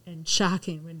astounding and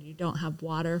shocking when you don't have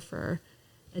water for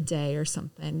a day or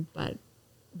something, but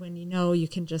when you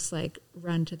can just like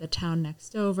run to the town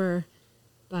next over,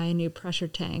 buy a new pressure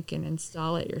tank and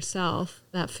install it yourself,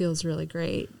 that feels really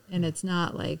great. And it's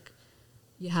not like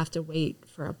you have to wait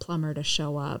for a plumber to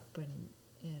show up, and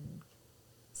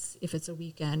if it's a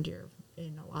weekend, you're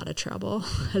in a lot of trouble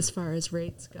as far as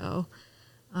rates go.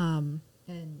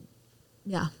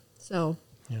 So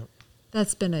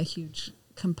that's been a huge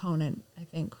component, I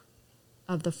think,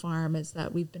 of the farm, is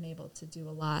that we've been able to do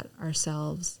a lot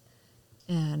ourselves.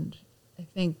 And I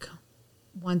think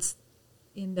once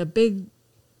in the big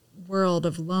world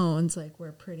of loans, like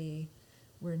we're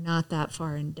not that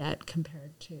far in debt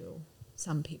compared to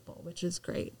some people, which is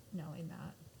great knowing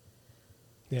that.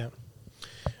 Yeah.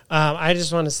 I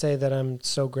just want to say that I'm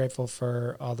so grateful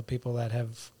for all the people that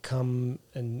have come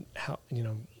and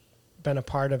been a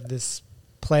part of this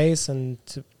place and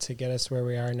to get us where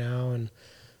we are now, and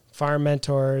farm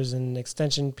mentors and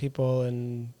extension people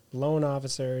and loan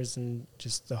officers and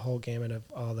just the whole gamut of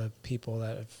all the people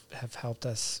that have helped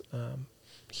us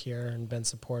here and been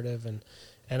supportive, and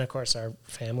of course our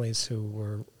families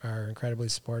who are incredibly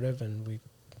supportive, and we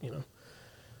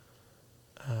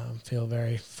feel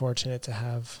very fortunate to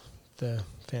have the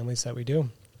families that we do.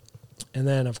 And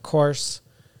then of course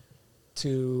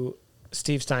to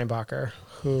Steve Steinbacher,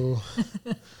 who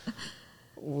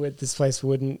this place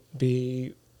wouldn't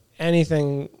be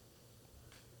anything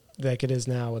like it is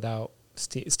now without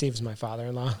Steve. Steve's my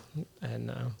father-in-law,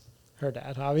 and her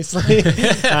dad, obviously.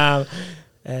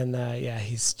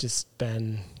 He's just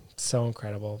been so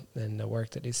incredible in the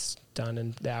work that he's done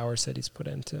and the hours that he's put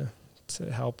in to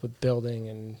help with building,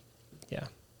 and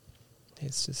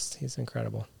he's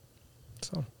incredible.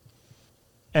 So,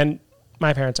 and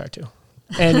my parents are too.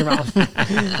 And your mom.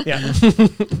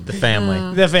 The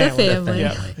family. The family.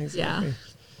 Yeah, exactly. Yeah.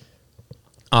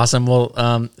 Awesome.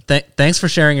 Well, thanks for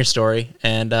sharing your story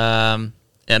and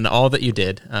all that you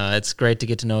did. It's great to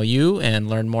get to know you and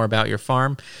learn more about your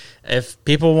farm. If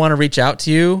people want to reach out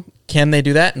to you, can they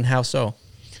do that, and how so?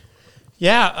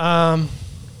 Yeah.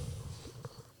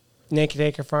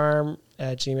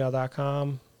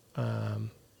 nakedacrefarm@gmail.com.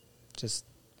 Just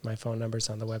my phone number's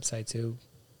on the website too.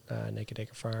 Naked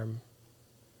Acre Farm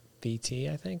BT,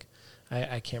 I think.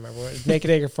 I can't remember what it is.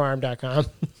 nakedacrefarm.com.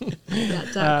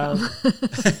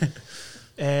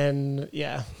 And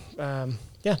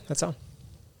that's all.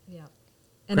 Yeah.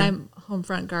 And great. I'm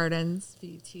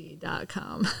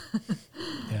HomeFrontGardensBT.com.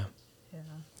 Yeah.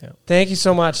 Thank you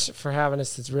so much for having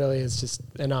us. It's just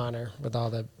an honor with all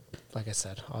the, like I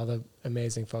said, all the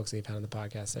amazing folks that you've had on the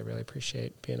podcast. I really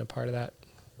appreciate being a part of that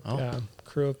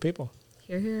crew of people.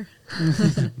 Hear, hear.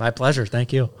 My pleasure.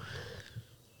 Thank you.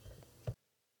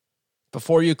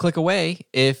 Before you click away,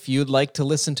 if you'd like to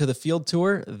listen to the field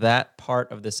tour, that part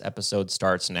of this episode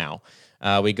starts now.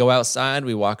 We go outside,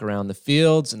 we walk around the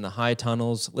fields and the high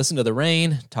tunnels, listen to the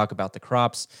rain, talk about the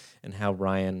crops, and how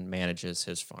Ryan manages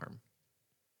his farm.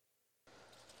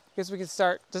 I guess we could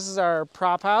start. This is our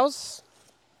prop house.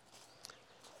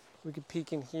 We could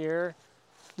peek in here.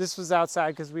 This was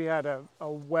outside because we had a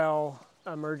well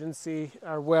emergency.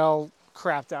 Our well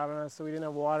crapped out on us, so we didn't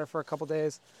have water for a couple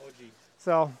days. Oh, geez.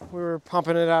 So we were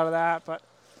pumping it out of that. But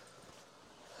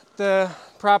the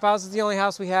prop house is the only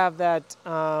house we have that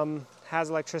has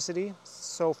electricity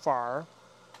so far.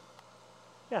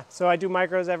 Yeah, so I do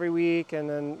micros every week, and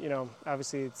then,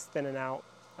 obviously it's thinning out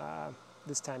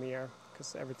this time of year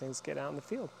because everything's getting out in the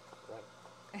field. Right.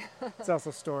 It's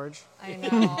also storage. I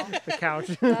know. The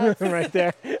couch right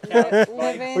there.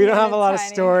 Yeah, we don't have a lot of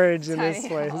storage in this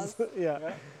place.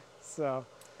 Yeah. So.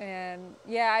 And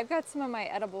I've got some of my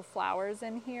edible flowers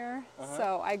in here. Uh-huh.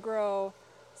 So I grow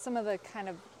some of the kind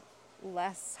of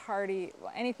less hardy,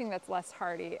 well, anything that's less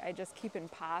hardy, I just keep in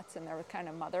pots, and they're kind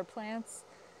of mother plants.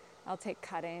 I'll take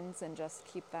cuttings and just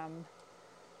keep them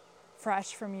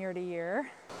fresh from year to year.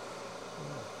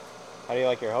 How do you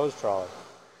like your hose trolley?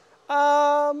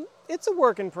 It's a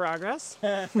work in progress.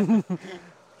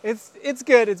 It's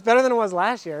good. It's better than it was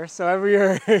last year. So every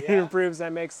year it improves. I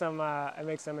make some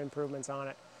improvements on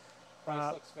it.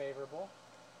 Price looks favorable.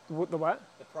 The what?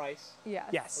 The price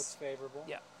Yes. looks favorable.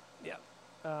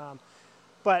 Yeah.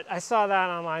 But I saw that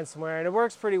online somewhere, and it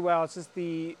works pretty well. It's just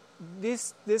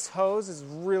this hose is a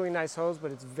really nice hose,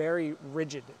 but it's very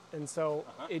rigid, and so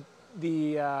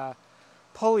the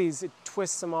pulleys, it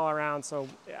twists them all around, so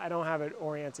I don't have it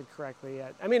oriented correctly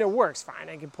yet. I mean, it works fine.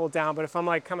 I can pull it down, but if I'm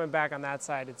like coming back on that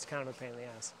side, it's kind of a pain in the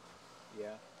ass.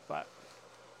 Yeah. But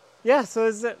yeah, so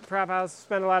this is it. Prop house.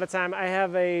 Spend a lot of time. I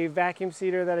have a vacuum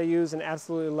seeder that I use and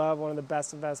absolutely love. One of the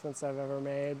best investments I've ever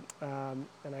made. And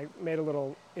I made a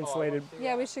little insulated.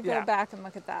 Yeah, we should go back and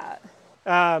look at that.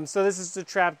 So this is the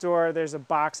trap door. There's a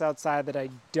box outside that I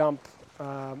dump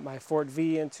my Fort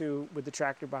V into with the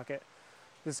tractor bucket.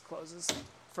 This closes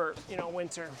for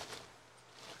winter.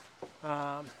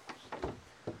 Not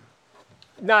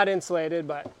insulated,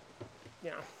 but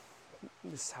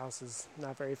this house is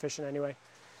not very efficient anyway.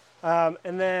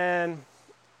 And then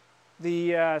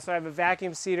so I have a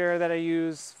vacuum seeder that I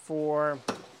use for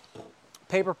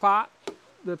paper pot,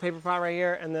 the paper pot right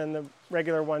here, and then the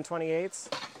regular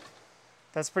 128s.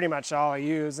 That's pretty much all I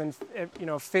use. And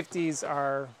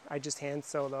 50s I just hand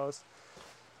sew those.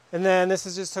 And then this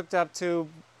is just hooked up to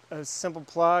a simple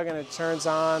plug, and it turns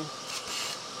on,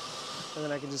 and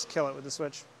then I can just kill it with the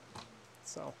switch.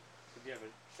 So Do you have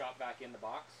it shot back in the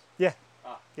box? yeah,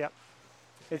 Yep.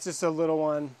 it's just a little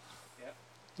one. Yep.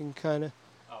 You can kind of.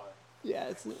 Oh. Yeah,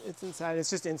 it's inside. It's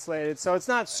just insulated, so it's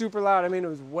not super loud. I mean, it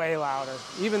was way louder.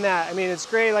 Even that. I mean, it's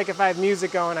great. Like if I have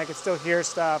music going, I can still hear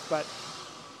stuff. But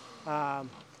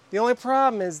the only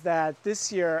problem is that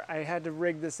this year I had to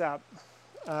rig this up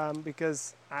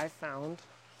because I found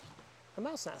a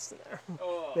mouse nest in there.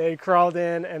 Oh. They crawled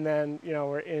in, and then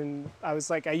I was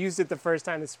like, I used it the first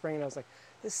time this spring, and I was like,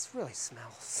 this really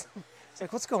smells. It's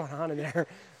like, what's going on in there?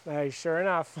 Sure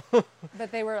enough.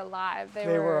 But they were alive. They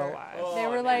were alive. They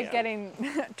were like getting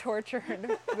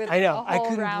tortured with I know. a I whole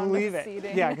couldn't round believe of it.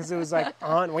 seating. Yeah, because it was like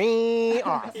on, wing,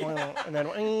 off, and then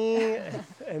wing,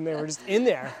 and they were just in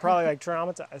there, probably like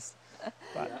traumatized.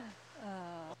 But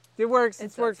it works.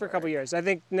 It's worked for a couple years. I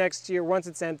think next year, once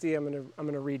it's empty, I'm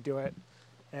gonna redo it,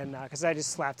 and because I just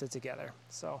slapped it together.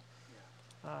 So,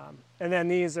 and then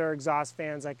these are exhaust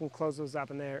fans. I can close those up,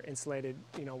 and they're insulated.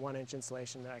 1-inch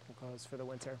insulation that I can close for the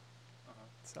winter.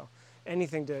 So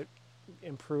anything to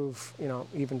improve,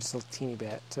 even just a teeny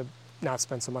bit to not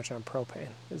spend so much on propane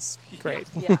is great.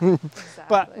 Yeah, exactly.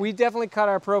 But we definitely cut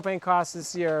our propane costs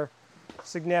this year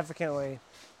significantly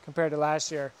compared to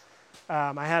last year.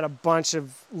 I had a bunch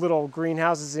of little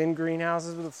greenhouses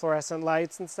with the fluorescent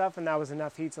lights and stuff, and that was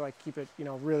enough heat to keep it,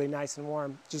 really nice and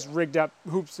warm. Just rigged up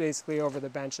hoops basically over the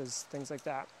benches, things like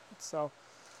that. So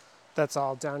that's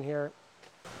all down here.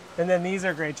 And then these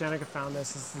are great. Genica found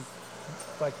this. This is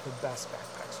like the best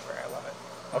backpack spray. I love it.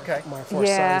 Okay. My four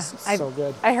sons, it's so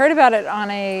good. I heard about it on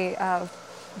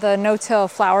the No-Till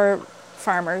Flower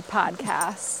Farmer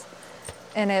podcast,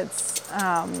 and it's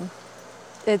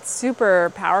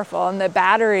super powerful, and the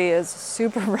battery is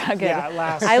super rugged. Yeah, it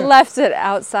lasts. I left it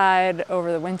outside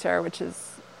over the winter, which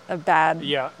is a bad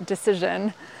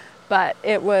decision, but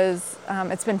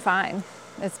it's been fine.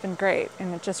 It's been great,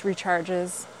 and it just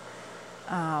recharges.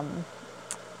 And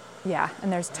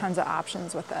there's tons of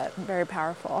options with it. Very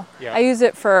powerful. Yeah. I use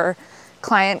it for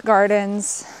client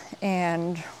gardens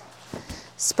and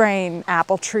spraying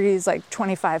apple trees, like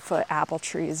 25-foot apple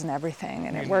trees and everything,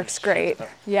 and it works great.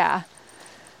 Yeah.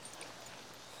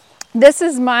 This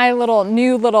is my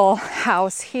new little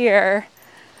house here.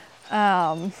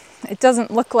 It doesn't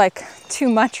look like too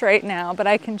much right now, but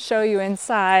I can show you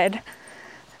inside.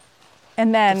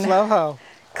 And then Floho.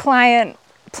 Client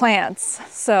plants.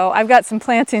 So I've got some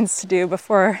plantings to do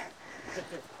before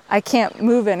I can't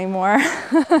move anymore.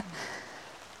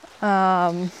 Yeah,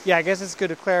 I guess it's good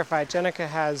to clarify. Genica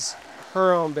has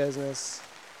her own business.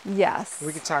 Yes.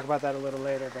 We could talk about that a little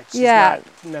later, but she's Yeah.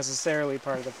 not necessarily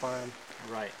part of the farm.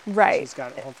 Right. Right. She's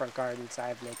got HomeFront Gardens. I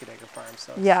have Naked Acre Farm.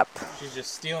 So Yep. She's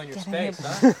just stealing your Getting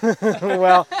space, huh?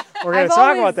 well, we're going I've to talk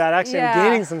always- about that. Actually, yeah. I'm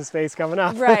gaining some space coming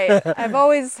up. Right. I've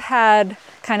always had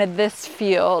kind of this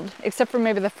field, except for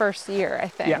maybe the first year, I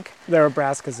think. Yeah, there were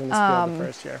brassicas in this field the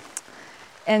first year.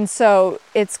 And so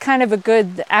it's kind of a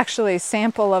good actually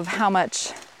sample of how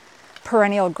much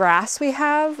perennial grass we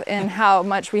have and how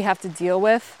much we have to deal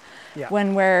with. Yeah.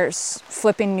 when we're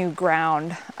flipping new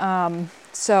ground.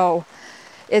 So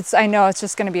I know it's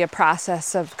just going to be a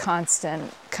process of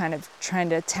constant kind of trying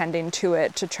to tending to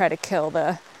it to try to kill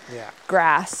the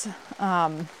grass.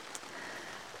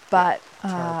 But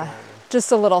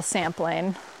just a little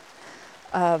sampling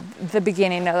of the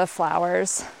beginning of the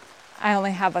flowers. I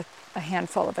only have a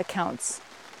handful of accounts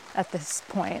at this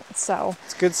point, so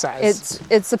It's good size.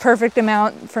 it's the perfect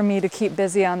amount for me to keep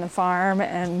busy on the farm.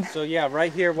 And So yeah,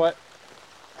 right here, what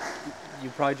you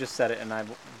probably just said it and I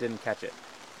didn't catch it.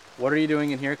 What are you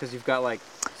doing in here? Because you've got like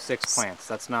 6 plants.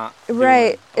 That's not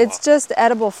right, doing a it's lot. just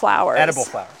edible flowers. Edible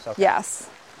flowers. Okay. Yes.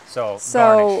 So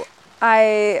So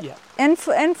garnish.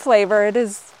 in flavor, it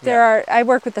is. I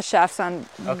work with the chefs on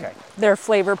Okay. their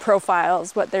flavor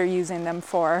profiles, what they're using them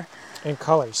for. And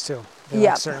colors too. They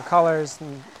Yep. like certain colors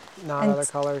and not And other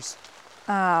colors.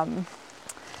 And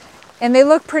they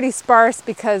look pretty sparse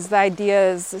because the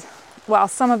idea is, well,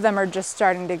 some of them are just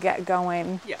starting to get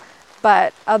going. Yeah.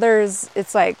 But others,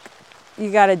 it's like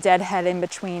you got a deadhead in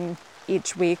between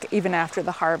each week, even after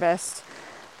the harvest,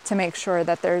 to make sure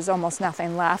that there's almost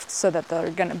nothing left so that they're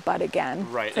going to bud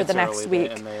again Right. for the next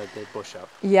week. And they bush up.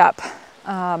 Yep.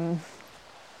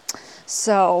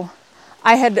 So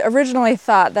I had originally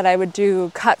thought that I would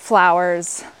do cut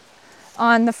flowers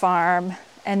on the farm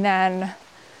and then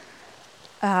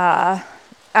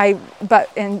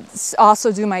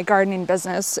also do my gardening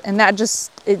business, and that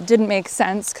it didn't make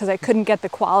sense because I couldn't get the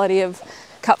quality of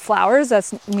cut flowers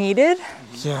that's needed.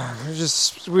 Yeah,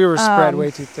 we were spread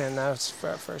way too thin. That was for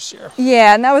our first year.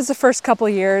 Yeah, and that was the first couple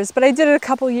years, but I did it a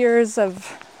couple years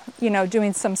of,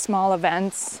 doing some small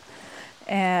events,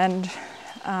 and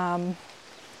and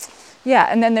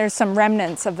then there's some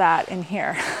remnants of that in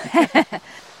here.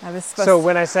 So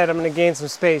when I said I'm going to gain some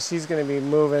space, she's going to be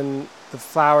moving the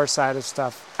flower side of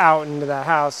stuff out into that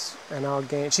house,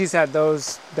 and she's had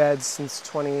those beds since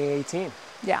 2018.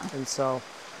 Yeah. And so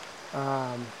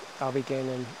I'll be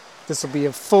gaining, this will be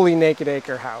a fully naked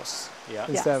acre house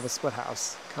instead of a split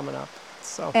house coming up.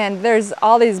 So. And there's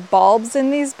all these bulbs in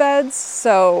these beds,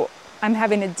 so I'm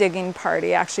having a digging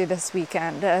party actually this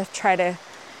weekend to try to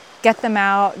get them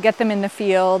out, get them in the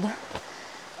field,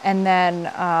 and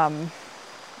then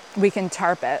we can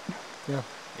tarp it. Yeah.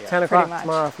 10 o'clock much.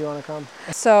 tomorrow if you want to come.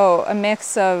 So a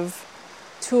mix of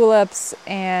tulips,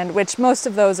 and which most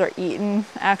of those are eaten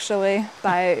actually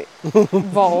by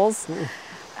voles,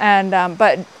 and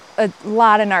but a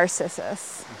lot of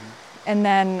narcissus. And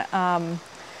then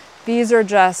these are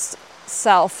just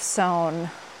self-sown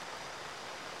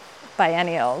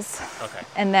biennials. Okay.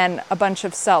 And then a bunch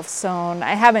of self-sown.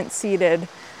 I haven't seeded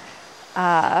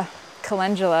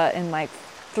calendula in like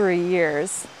 3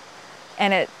 years,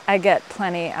 and I get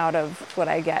plenty out of what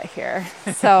I get here.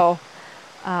 So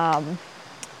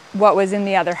what was in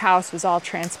the other house was all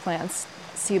transplants,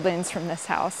 seedlings from this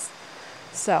house.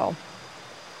 So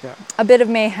a bit of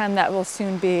mayhem that will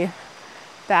soon be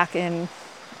back in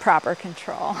proper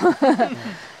control.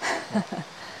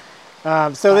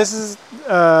 So this is,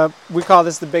 we call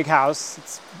this the big house.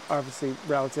 It's obviously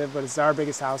relative, but it's our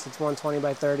biggest house. It's 120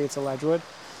 by 30. It's a ledgewood.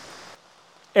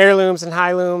 Heirlooms and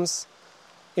high looms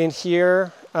in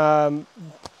here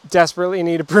desperately in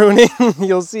need of pruning.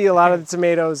 You'll see a lot of the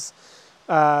tomatoes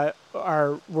we're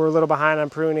a little behind on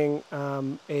pruning.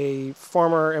 A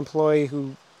former employee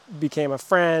who became a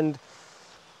friend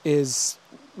is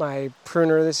my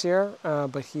pruner this year,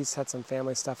 but he's had some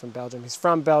family stuff in Belgium. He's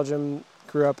from Belgium,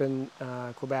 grew up in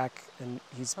Quebec, and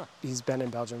he's been in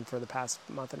Belgium for the past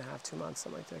month and a half, 2 months,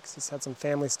 something like that, 'cause he's had some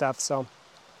family stuff. So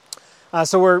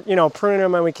we're pruning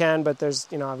them when we can, but there's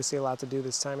obviously a lot to do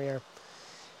this time of year.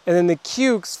 And then the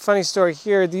cukes, funny story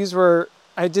here.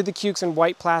 I did the cukes in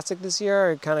white plastic this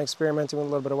year. I kind of experimented with a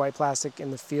little bit of white plastic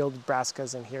in the field.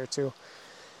 Brassicas in here too,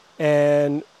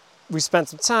 and we spent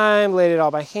some time, laid it all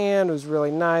by hand. It was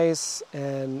really nice,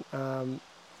 and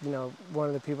one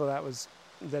of the people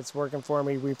that's working for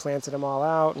me replanted them all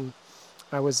out, and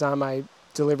I was on my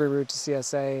delivery route to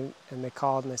CSA, and they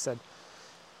called and they said,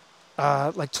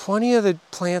 like 20 of the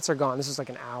plants are gone. This was like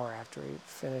an hour after we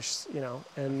finished,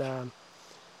 and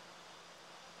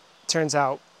turns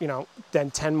out,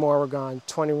 then 10 more were gone,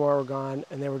 20 more were gone,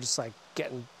 and they were just like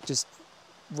getting just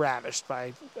ravished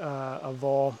by a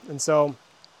vole. And so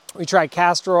we tried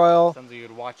castor oil. Sounds like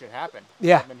you'd watch it happen.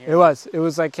 Yeah, it was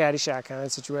like Caddyshack kind of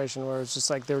situation where it's just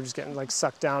like they were just getting like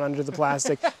sucked down under the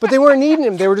plastic, but they weren't eating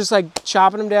them. They were just like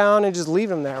chopping them down and just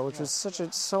leaving them there, which was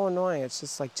so annoying. It's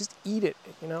just like, just eat it,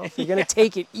 if you're gonna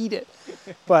take it, eat it.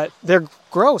 But they're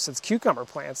gross. It's cucumber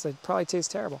plants. They probably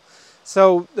taste terrible.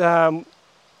 So I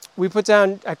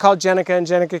called Genica, and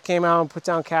Genica came out and put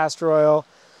down castor oil.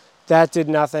 that did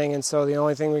nothing. And so the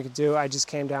only thing we could do, I just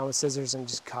came down with scissors and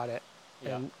just cut it.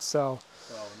 Yeah. And so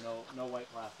no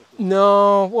white plastic.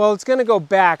 no, well, it's going to go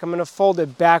back. I'm going to fold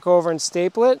it back over and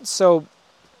staple it. So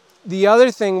the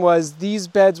other thing was these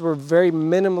beds were very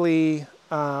minimally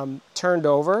turned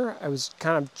over. I was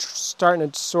kind of starting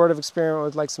to sort of experiment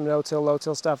with like some no-till,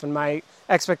 low-till stuff, and my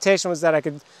expectation was that I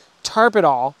could tarp it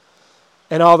all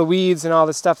and all the weeds and all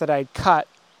the stuff that I'd cut.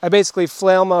 I basically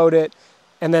flail mowed it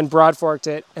and then broad forked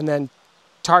it and then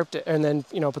tarped it and then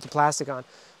put the plastic on.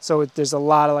 So there's a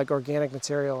lot of like organic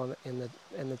material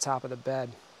in the top of the bed,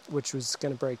 which was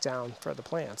going to break down for the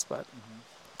plants, but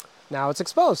now it's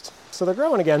exposed, so they're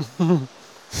growing again.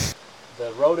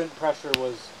 The rodent pressure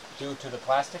was due to the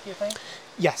plastic, you think?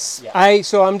 Yes. Yeah.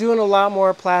 So I'm doing a lot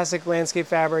more plastic landscape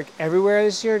fabric everywhere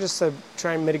this year just to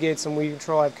try and mitigate some weed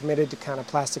control. I've committed to kind of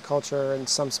plastic culture in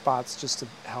some spots just to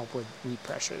help with weed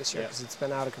pressure this year because it's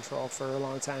been out of control for a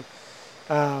long time.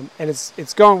 And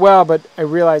it's going well, but I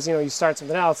realize, you start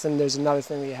something else and there's another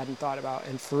thing that you hadn't thought about.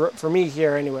 And for me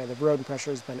here anyway, the rodent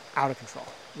pressure has been out of control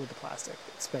with the plastic.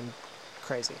 It's been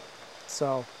crazy.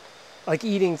 So like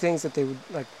eating things that they would,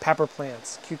 like pepper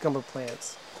plants, cucumber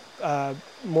plants,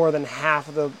 more than half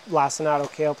of the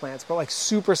lacinato kale plants, but like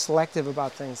super selective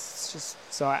about things. It's just,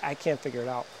 so I can't figure it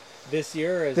out. This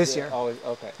year? Or is this it year. Always,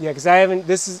 okay. Yeah, because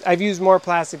I've used more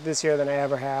plastic this year than I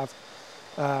ever have.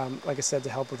 Like I said, to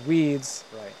help with weeds,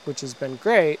 Right. which has been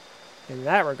great in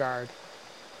that regard,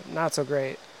 but not so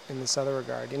great in this other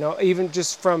regard. Even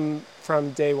just from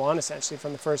day one, essentially,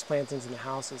 from the first plantings in the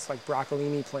houses, like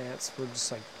broccolini plants were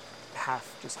just like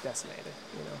half just decimated,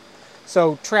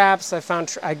 So traps,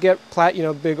 I get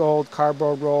big old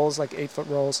cardboard rolls, like 8-foot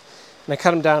rolls, and I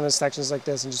cut them down into sections like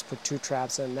this and just put 2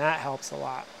 traps in. That helps a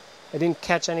lot. I didn't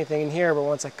catch anything in here, but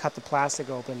once I cut the plastic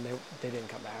open, they didn't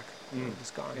come back. They were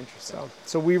just gone. Interesting.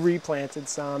 So we replanted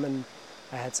some, and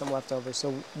I had some left over.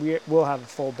 So we'll have a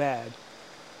full bed.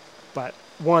 But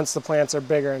once the plants are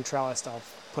bigger and trellised, I'll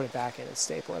put it back in and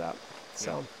staple it up.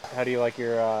 So how do you like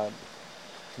your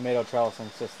tomato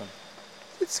trellising system?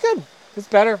 it's good. It's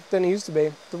better than it used to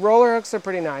be. The roller hooks are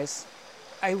pretty nice.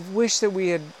 I wish that we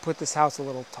had put this house a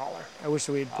little taller. I wish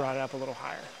that we had brought it up a little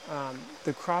higher.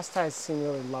 The cross ties seem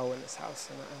really low in this house,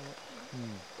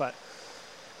 but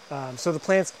so the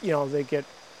plants,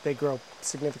 they grow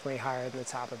significantly higher than the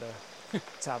top of the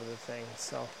thing.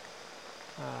 So,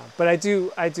 but I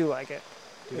do like it.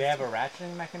 Do they have a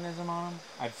ratcheting mechanism on them?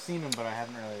 I've seen them, but I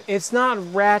haven't really. It's not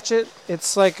ratchet.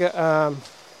 It's like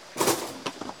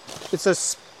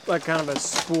it's like kind of a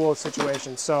spool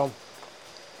situation. So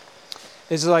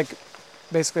it's like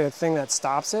basically a thing that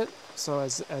stops it. So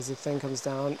as the thing comes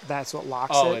down, that's what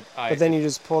locks it. But then you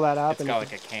just pull that up. It's got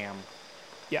like a cam.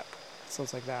 Yep. So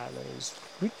it's like that. And then you just.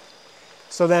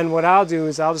 So then what I'll do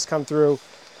is I'll just come through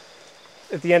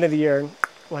at the end of the year, and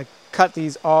like cut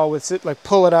these all with, like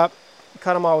pull it up,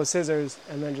 cut them all with scissors,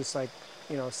 and then just like,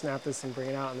 snap this and bring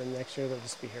it out. And then next year they'll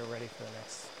just be here ready for the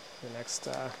next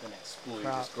spool. You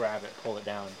crop. just grab it, pull it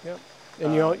down. Yep.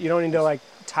 And you don't need to like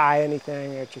tie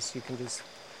anything. It just you can just.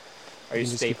 Are you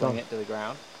stapling it to the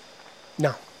ground?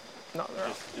 No, they're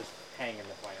Just hanging the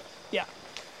plants. Yeah.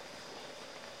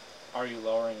 Are you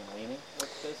lowering and leaning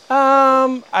with this?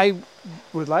 I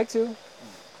would like to.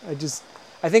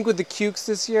 I think with the cukes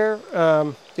this year,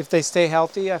 if they stay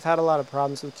healthy, I've had a lot of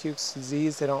problems with cukes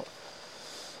disease. They don't.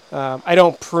 I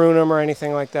don't prune them or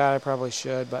anything like that. I probably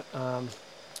should, but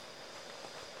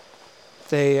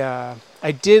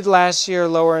I did last year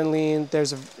lower and lean.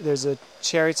 There's a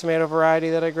cherry tomato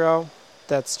variety that I grow.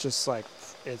 That's just like.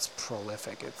 It's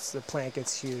prolific. The plant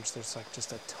gets huge. There's like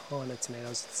just a ton of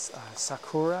tomatoes. It's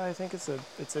Sakura, I think it's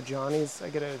a Johnny's. I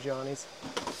get it at Johnny's,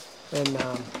 and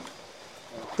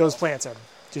those plants are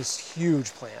just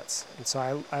huge plants. And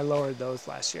so I lowered those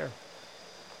last year.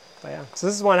 But yeah, so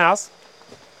this is one house.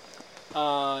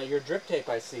 Your drip tape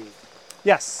I see.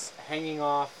 Yes. Hanging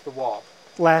off the wall.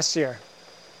 Last year's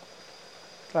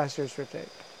drip tape.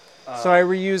 So I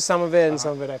reused some of it and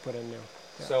some of it I put in new.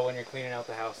 Yeah. So when you're cleaning out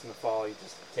the house in the fall, you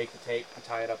just take the tape and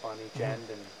tie it up on each end,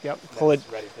 and pull it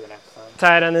ready for the next time.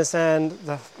 Tie it on this end,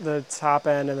 the top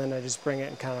end, and then I just bring it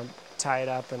and kind of tie it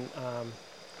up and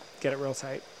get it real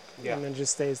tight, and then it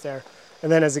just stays there.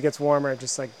 And then as it gets warmer, it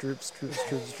just like droops.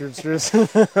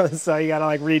 So you gotta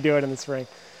like redo it in the spring,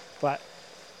 but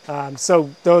so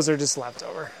those are just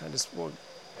leftover.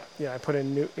 I put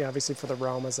in new. Obviously for the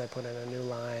aromas, I put in a new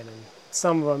line and.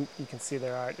 Some of them, you can see they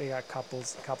got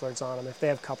couplers on them. If they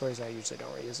have couplers, I usually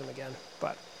don't reuse them again.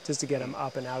 But just to get them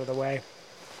up and out of the way,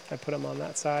 I put them on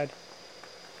that side.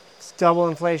 It's double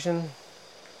inflation,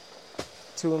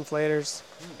 2 inflators.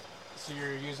 So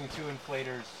you're using 2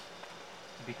 inflators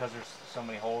because there's so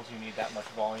many holes, you need that much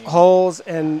volume. Holes,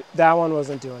 and that one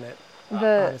wasn't doing it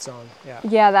on its own.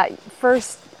 Yeah,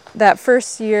 that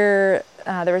first year,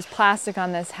 there was plastic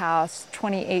on this house,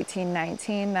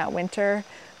 2018-19, that winter.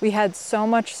 We had so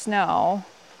much snow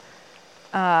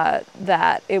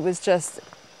that it was just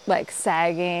like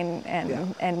sagging,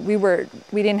 and we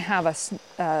didn't have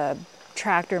a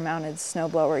tractor mounted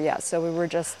snowblower yet, so we were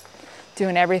just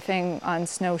doing everything on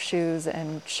snowshoes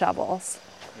and shovels.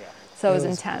 Yeah. So it was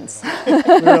intense.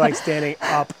 We were like standing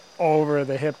up over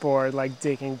the hip board, like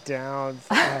digging down.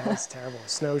 Oh, it was terrible.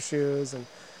 Snowshoes. And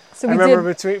So I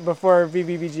remember before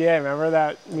BBBGA, remember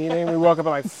that meeting? We woke up at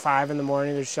like 5 a.m.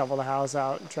 to shovel the house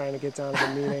out and trying to get down to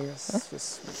the meeting. It's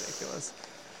just ridiculous.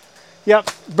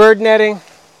 Yep, bird netting.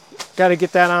 Got to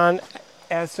get that on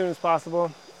as soon as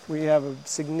possible. We have a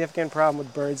significant problem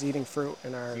with birds eating fruit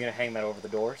in our... You're going to hang that over the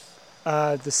doors?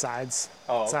 The sides.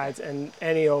 Oh, okay. Sides and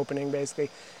any opening, basically.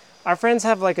 Our friends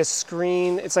have like a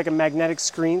screen. It's like a magnetic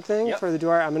screen thing for the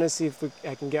door. I'm going to see if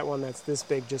I can get one that's this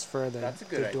big just for the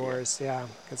doors. Yeah,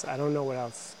 because I don't know what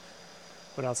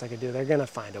else I could do. They're going to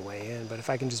find a way in, but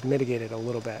if I can just mitigate it a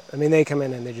little bit. I mean, they come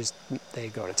in and they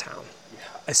go to town,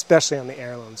 especially on the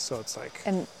heirlooms. So it's like...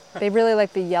 And they really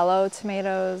like the yellow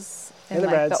tomatoes. And the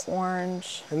like reds. the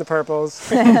orange. And the purples.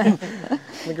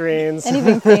 The greens.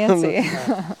 Anything fancy. I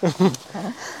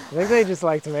think they just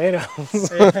like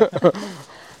tomatoes.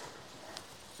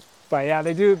 But yeah,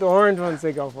 they do. The orange ones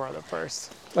they go for the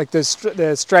first. Like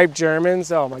the striped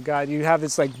Germans. Oh my God, you have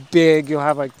this like big. You'll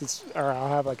have like this, or I'll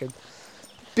have like a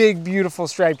big, beautiful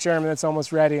striped German that's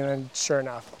almost ready, and then sure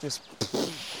enough, just.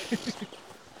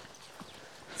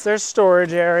 It's their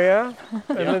storage area.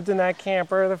 I lived in that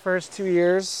camper the first 2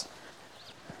 years.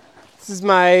 This is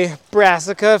my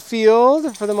brassica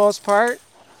field for the most part.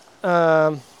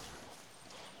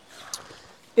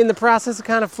 In the process of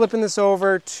kind of flipping this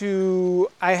over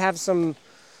to, I have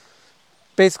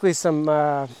basically some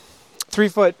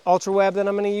 3-foot ultra web that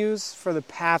I'm going to use for the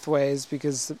pathways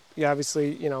because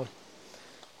obviously,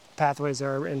 pathways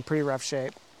are in pretty rough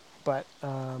shape. But,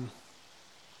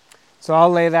 so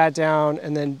I'll lay that down,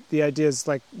 and then the idea is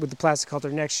like with the plastic culture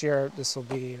next year, this will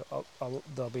be,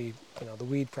 there'll be, the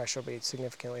weed pressure will be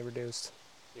significantly reduced.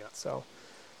 Yeah. So,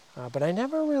 but I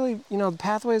never really, the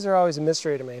pathways are always a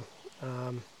mystery to me.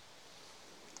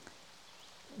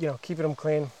 Keeping them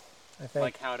clean, I think.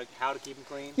 Like how to keep them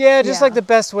clean? Yeah, just like the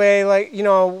best way. Like,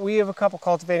 we have a couple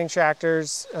cultivating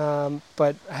tractors,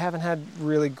 but I haven't had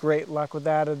really great luck with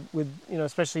that.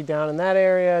 Especially down in that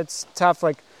area, it's tough.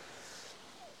 Like,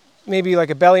 maybe like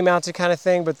a belly mounted kind of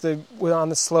thing, but on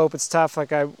the slope it's tough.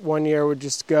 Like one year would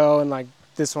just go and like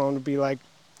this one would be like,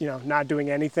 not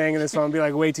doing anything, and this one would be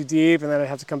like way too deep, and then I'd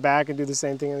have to come back and do the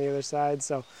same thing on the other side.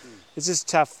 So it's just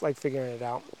tough like figuring it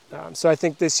out. So I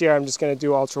think this year I'm just going to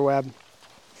do ultra web.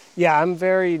 Yeah, I'm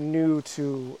very new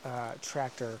to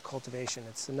tractor cultivation.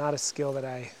 It's not a skill that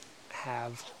I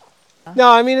have.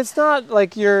 No, I mean it's not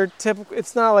like your typical.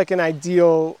 It's not like an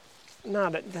ideal.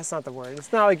 That's not the word.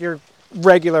 It's not like your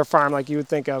regular farm like you would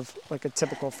think of like a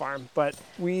typical farm, but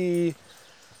we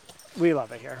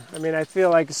love it here. I mean, I feel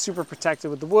like it's super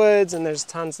protected with the woods, and there's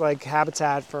tons like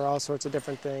habitat for all sorts of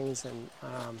different things, and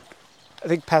I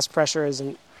think pest pressure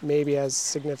isn't maybe as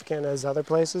significant as other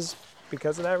places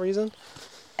because of that reason.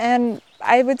 And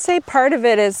I would say part of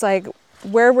it is like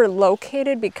where we're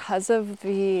located because of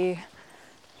the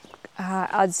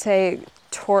I'd say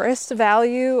tourist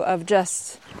value of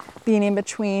just being in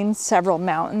between several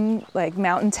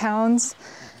mountain towns.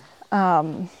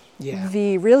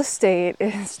 The real estate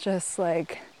is just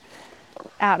like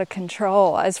out of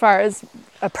control as far as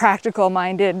a practical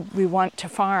minded we want to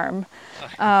farm.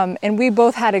 And we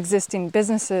both had existing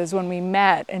businesses when we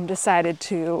met and decided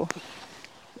to,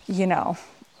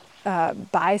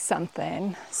 buy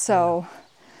something. So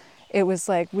it was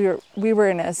like we were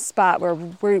in a spot where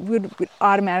we would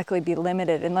automatically be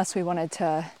limited unless we wanted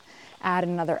to add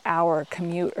another hour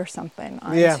commute or something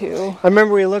onto. Yeah, I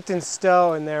remember we looked in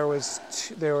Stowe, and there was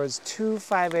 2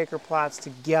 5-acre plots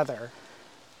together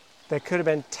that could have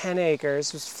been 10 acres.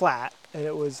 It was flat, and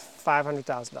it was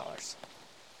 $500,000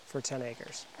 for 10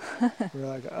 acres. We were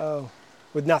like, oh,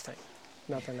 with nothing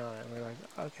on it. We were like,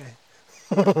 okay.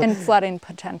 And flooding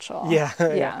potential.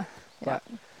 Yeah.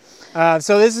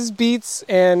 So this is beets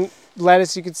and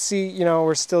lettuce. You can see,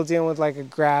 we're still dealing with like a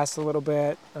grass a little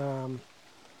bit.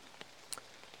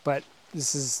 But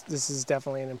this is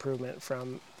definitely an improvement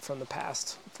from the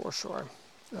past for sure.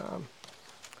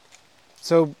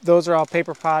 So those are all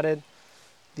paper potted.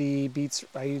 The beets,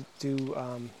 I do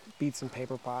beets in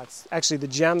paper pots. Actually, the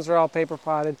gems are all paper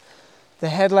potted. The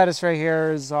head lettuce right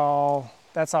here that's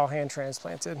all hand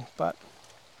transplanted. But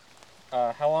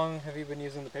How long have you been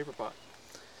using the paper pot?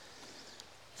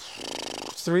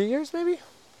 3 years maybe.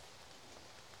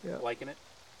 Yeah. Liking it?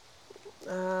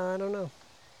 I don't know.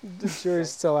 The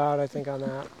jury's still out, I think, on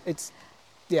that. It's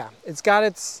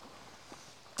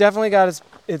definitely got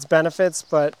its benefits,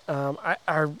 but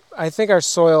I think our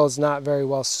soil is not very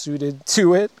well suited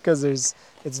to it because it's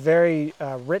very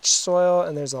rich soil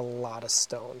and there's a lot of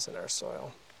stones in our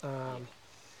soil,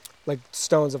 like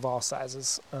stones of all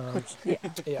sizes.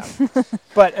 Yeah.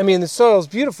 But I mean, the soil is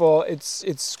beautiful.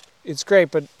 It's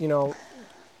great, but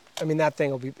I mean, that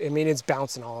thing it's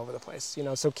bouncing all over the place,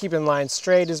 so keeping lines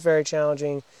straight is very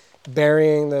challenging.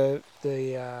 Burying the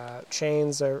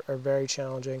chains are very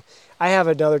challenging. I have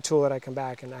another tool that I come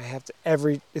back and I have to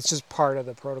it's just part of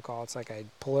the protocol. It's like I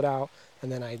pull it out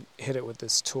and then I hit it with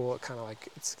this tool. It's kind of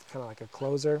like a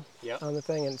closer on the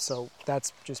thing. And so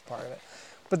that's just part of it.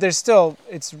 But there's still,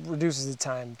 it reduces the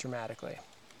time dramatically,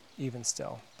 even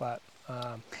still. But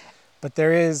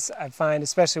there is, I find,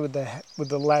 especially with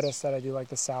the lettuce that I do, like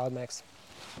the salad mix,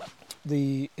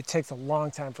 it takes a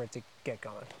long time for it to get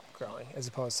growing, as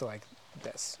opposed to like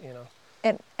this,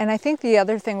 And I think the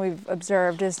other thing we've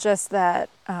observed is just that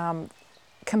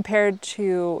compared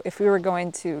to if we were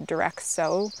going to direct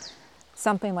sow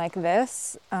something like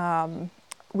this,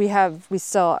 we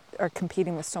still are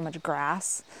competing with so much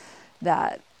grass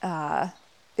that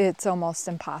it's almost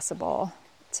impossible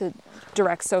to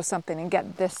direct sow something and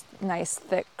get this nice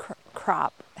thick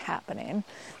crop happening.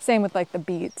 Same with like the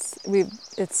beets.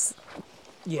 It's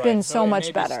been so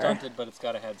much better. It may be stunted, but it's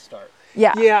got a head start.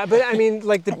 Yeah. Yeah, but I mean,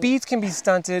 like the beets can be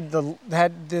stunted.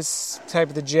 This type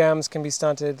of the gems can be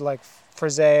stunted. Like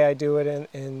frisee, I do it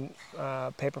in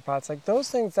paper pots. Like those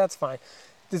things, that's fine.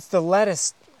 It's the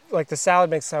lettuce, like the salad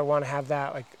mix. I want to have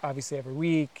that like obviously every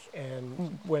week,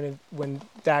 and when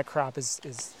that crop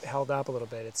is held up a little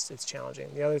bit, it's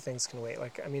challenging. The other things can wait.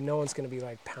 Like I mean, no one's going to be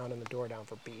like pounding the door down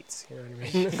for beets. You know what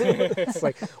I mean? It's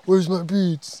like, where's my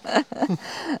beets?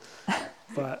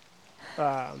 But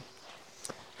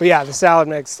yeah, the salad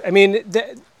mix. I mean,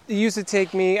 it used to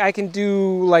take me. I can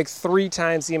do like 3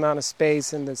 times the amount of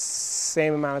space in the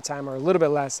same amount of time, or a little bit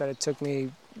less, that it took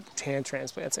me hand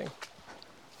transplanting.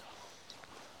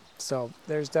 So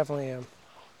there's definitely a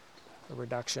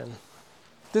reduction.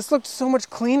 This looked so much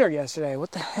cleaner yesterday.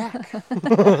 What the heck?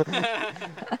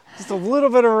 Just a little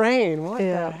bit of rain. What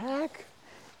the heck?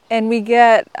 And we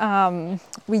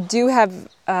do have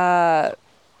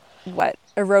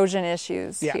erosion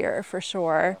issues here for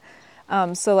sure.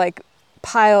 So like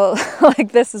pile,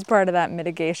 like this is part of that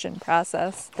mitigation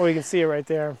process. Oh, you can see it right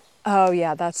there. Oh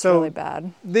yeah, that's really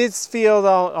bad. This field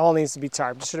all needs to be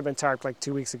tarped. It should have been tarped like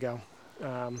 2 weeks ago.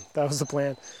 That was the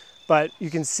plan. But you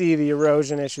can see the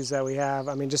erosion issues that we have.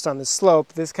 I mean, just on the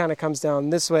slope, this kind of comes down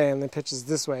this way and then pitches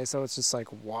this way, so it's just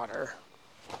like water.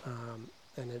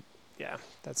 And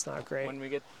that's not great. When we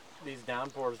get these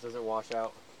downpours, does it wash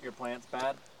out your plants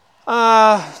bad?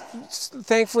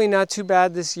 Thankfully not too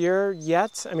bad this year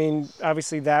yet. I mean,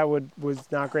 obviously that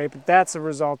was not great, but that's a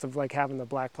result of like having the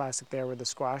black plastic there with the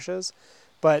squashes.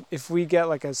 But if we get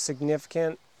like a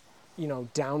significant,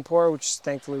 downpour, which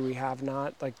thankfully we have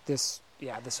not, like this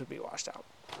would be washed out.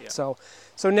 Yeah. So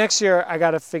next year I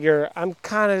got to figure, I'm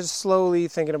kind of slowly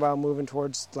thinking about moving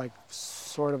towards like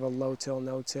sort of a low till,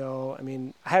 no till. I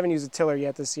mean, I haven't used a tiller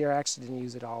yet this year. I actually didn't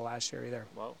use it all last year either.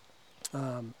 Wow.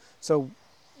 So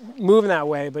moving that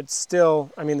way, but still,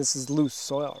 I mean, this is loose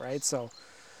soil, right? So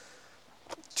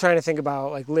trying to think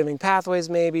about like living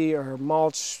pathways maybe, or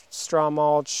mulch, straw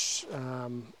mulch,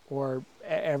 or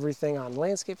everything on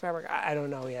landscape fabric. I don't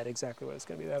know yet exactly what it's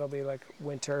going to be. That'll be like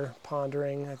winter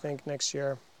pondering, I think, next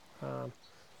year, and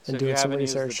so doing some research. If you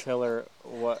haven't used the tiller,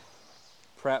 what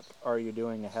prep are you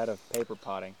doing ahead of paper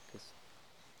potting?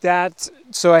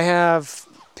 So I have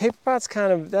paper pots.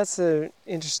 That's a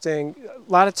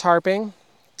lot of tarping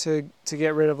to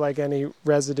get rid of like any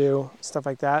residue, stuff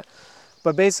like that.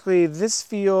 But basically this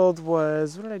field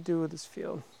was, what did I do with this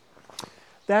field?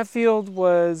 That field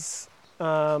was,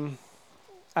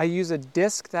 I used a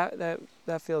disc, that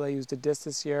field I used a disc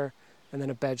this year, and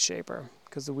then a bed shaper,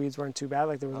 because the weeds weren't too bad,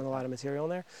 like there wasn't a lot of material in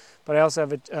there. But I also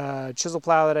have a chisel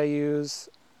plow that I use,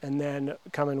 and then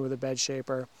come in with a bed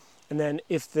shaper. And then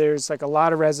if there's like a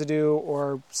lot of residue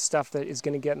or stuff that is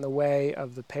going to get in the way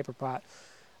of the paper pot,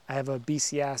 I have a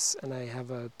BCS and I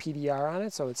have a PDR on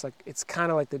it. So it's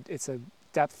kind of like it's a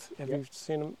depth. Have you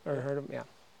seen them or heard of them? Yeah.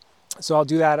 So I'll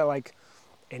do that at like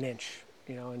an inch,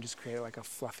 and just create like a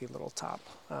fluffy little top.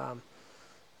 And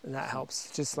that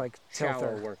helps. Just like tilther.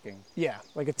 Shallow working. Yeah,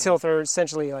 like a tilther,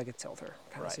 essentially like a tilther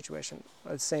kind of situation.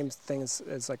 The same thing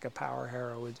as like a power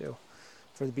harrow would do.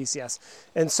 for the BCS.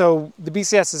 And so the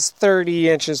BCS is 30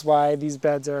 inches wide. These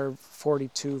beds are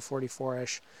 42,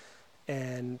 44-ish.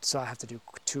 And so I have to do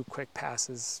 2 quick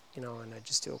passes, and I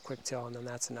just do a quick till, and then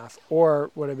that's enough.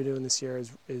 Or what I've been doing this year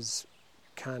is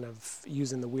kind of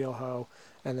using the wheel hoe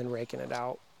and then raking it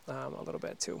out a little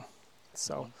bit too.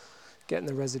 So getting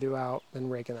the residue out, then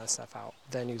raking that stuff out,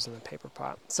 then using the paper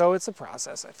pot. So it's a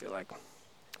process, I feel like.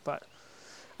 But,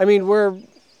 I mean,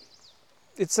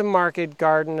 it's a market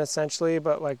garden essentially,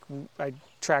 but like I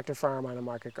tractor farm on a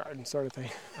market garden sort of thing.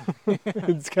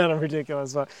 It's kind of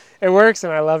ridiculous, but it works,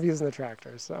 and I love using the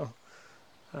tractor. So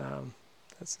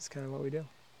that's just kind of what we do.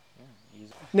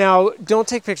 Now, don't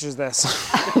take pictures of this,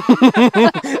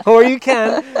 or you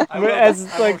can.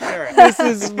 This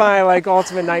is my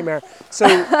ultimate nightmare. So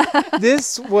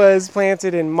this was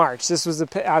planted in March. This was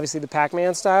obviously the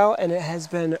Pac-Man style, and it has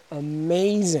been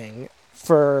amazing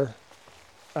for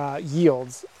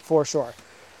yields for sure.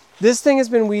 This thing has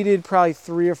been weeded probably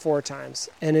 3 or 4 times,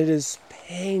 and it is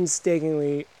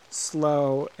painstakingly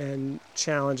slow and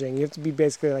challenging. You have to be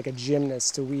basically like a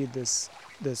gymnast to weed these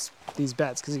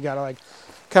beds, because you got to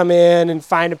come in and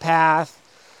find a path,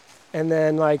 and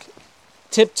then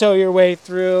tiptoe your way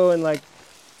through, and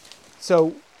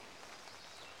so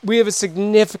we have a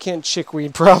significant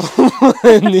chickweed problem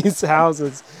in these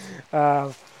houses.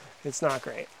 It's not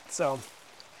great. So,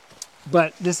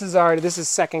 but this is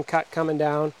second cut coming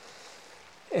down,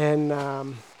 and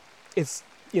it's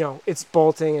it's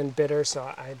bolting and bitter, so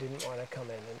I didn't want to come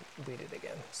in and weed it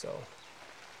again. So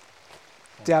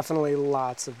definitely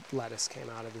lots of lettuce came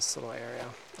out of this little area,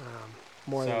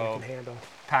 more than we can handle.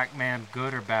 Pac-Man,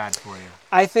 good or bad for you?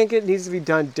 I think it needs to be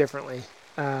done differently.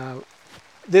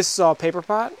 This is all paper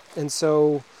pot, and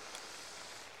so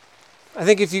I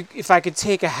think if I could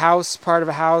take part of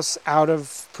a house out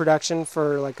of production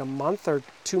for a month or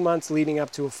 2 months leading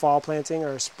up to a fall planting or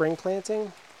a spring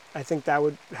planting, I think that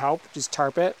would help, just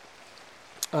tarp it.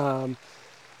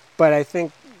 But I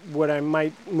think what I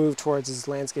might move towards is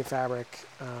landscape fabric,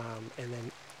 and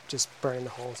then just burning the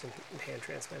holes and hand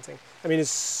transplanting. I mean, it's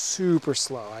super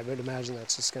slow. I would imagine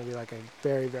that's just going to be a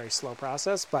very, very slow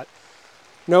process, but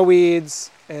no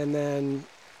weeds, and then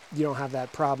you don't have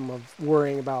that problem of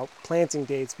worrying about planting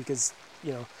dates because,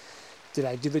 did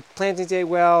I do the planting date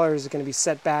well, or is it going to be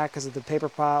set back because of the paper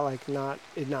pot, not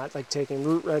taking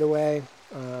root right away?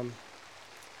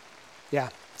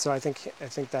 So I think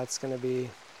that's going to be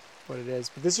what it is.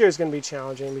 But this year is going to be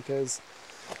challenging because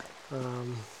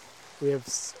we have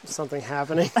something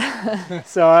happening.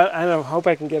 So I don't know, hope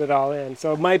I can get it all in.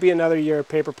 So it might be another year of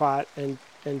paper pot and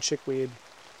chickweed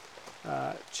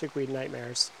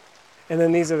nightmares. And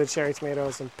then these are the cherry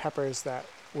tomatoes and peppers that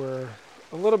were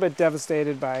a little bit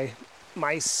devastated by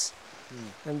mice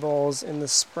and voles in the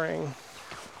spring.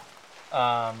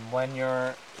 Are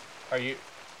you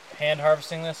hand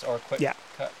harvesting this or quick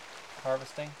cut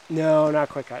harvesting? No, not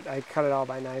quick cut. I cut it all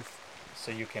by knife.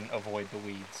 So you can avoid the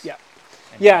weeds. Yeah.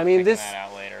 And I mean this. That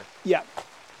out later. Yeah,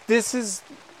 this is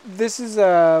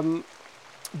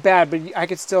bad, but I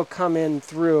could still come in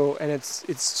through, and it's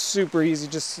super easy.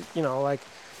 Just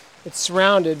it's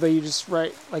surrounded, but you just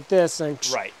write like this, and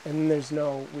and there's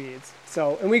no weeds.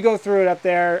 So, and we go through it up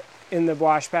there in the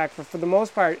wash pack. For the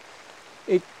most part,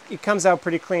 it comes out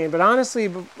pretty clean. But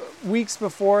honestly, weeks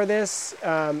before this,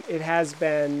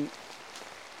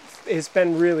 it's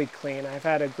been really clean. I've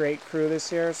had a great crew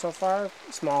this year so far.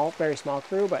 Very small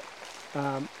crew, but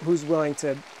who's willing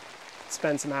to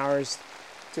spend some hours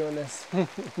doing this.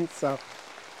 So,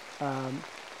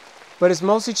 but it's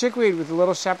mostly chickweed with a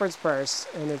little shepherd's purse,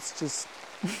 and it's just,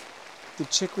 the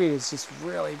chickweed is just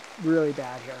really, really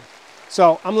bad here.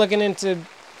 So I'm looking into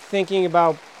thinking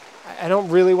about, I don't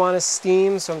really want to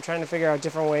steam, so I'm trying to figure out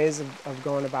different ways of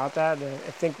going about that. And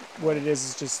I think what it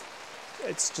is just,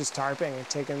 it's just tarping and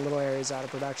taking little areas out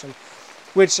of production,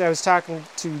 which I was talking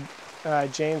to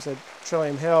James at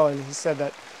Trillium Hill, and he said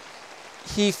that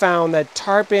he found that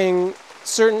tarping,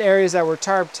 certain areas that were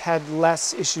tarped had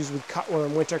less issues with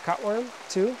cutworm, winter cutworm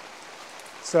too.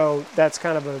 So that's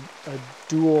kind of a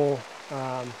dual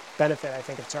benefit, I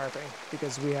think, of tarping,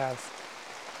 because we have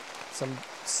some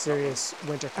serious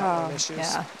winter cutworm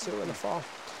issues too in the fall.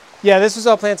 Yeah, this was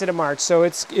all planted in March, so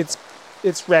it's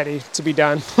ready to be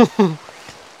done.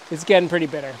 It's getting pretty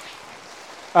bitter.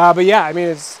 But yeah, I mean,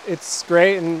 it's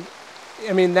great. And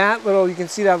I mean, you can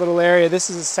see that little area.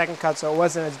 This is a second cut, so it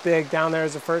wasn't as big down there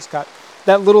as the first cut.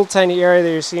 That little tiny area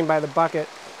that you're seeing by the bucket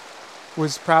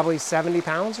was probably 70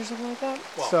 pounds or something like that.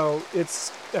 Wow. So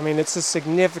it's a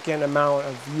significant amount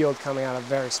of yield coming out of a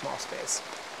very small space.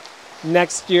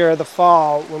 Next year, the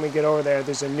fall, when we get over there,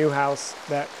 there's a new house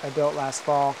that I built last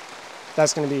fall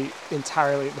that's going to be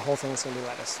entirely, the whole thing is going to be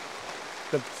lettuce.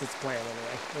 That's the plan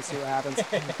anyway. Let's see what happens.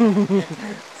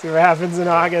 See what happens in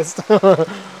August.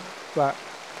 But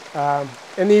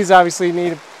and these obviously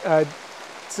need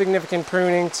significant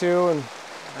pruning too, and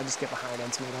I just get behind on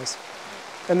tomatoes.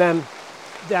 And then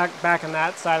back on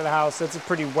that side of the house, it's a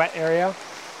pretty wet area.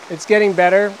 It's getting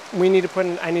better. I need to put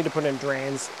in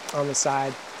drains on the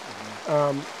side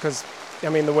because I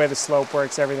mean the way the slope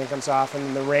works, everything comes off, and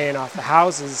then the rain off the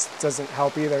houses doesn't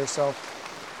help either. So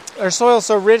our soil's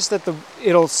so rich that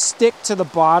it'll stick to the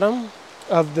bottom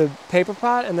of the paper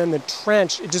pot, and then the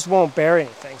trench, it just won't bear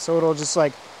anything. So it'll just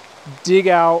like dig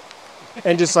out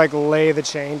and just like lay the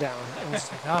chain down. And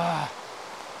it's like,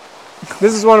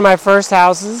 This is one of my first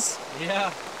houses.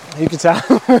 Yeah. You can tell.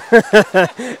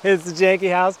 It's the janky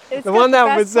house. The one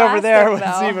that was over there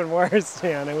was even worse,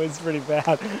 man. It was pretty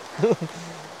bad.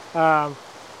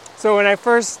 So when I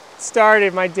first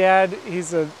started, my dad,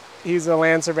 he's a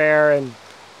land surveyor, and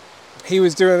he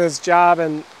was doing this job,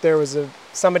 and there was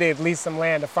somebody had leased some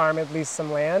land, a farm had leased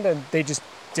some land, and they just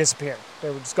disappeared. They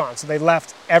were just gone. So they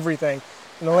left everything.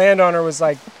 And the landowner was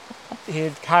like, he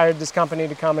had hired this company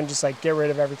to come and just like get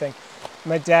rid of everything.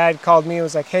 My dad called me and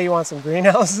was like, hey, you want some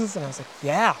greenhouses? And I was like,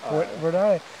 yeah, what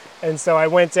are they? And so I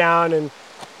went down, and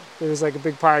there was like a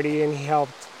big party, and he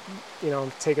helped,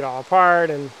 take it all apart.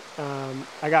 And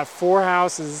I got 4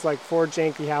 houses, like 4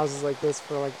 janky houses like this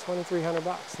for like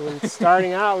 $2,300. So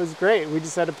starting out was great. We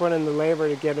just had to put in the labor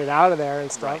to get it out of there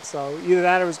and stuff. Right. So either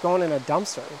that or it was going in a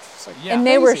dumpster. Like, and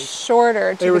they were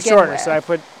shorter. They were shorter, so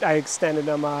I extended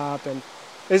them up, and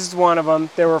this is one of them.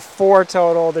 There were 4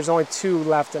 total. There's only 2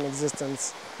 left in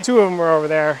existence. 2 of them were over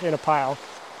there in a pile.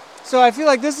 So I feel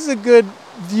like this is a good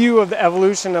view of the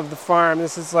evolution of the farm.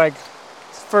 This is like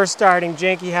first starting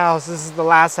janky house. This is the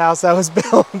last house that was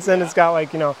built, and it's got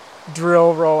like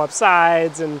drill roll up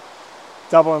sides and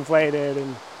double inflated,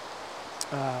 and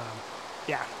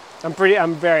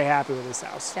I'm very happy with this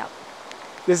house. Yeah.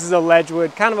 This is a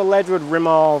kind of a ledgewood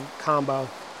rimall combo.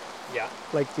 Yeah.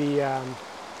 Like the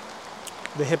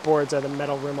hip boards are the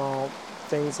metal rimall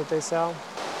things that they sell.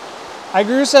 I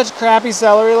grew such crappy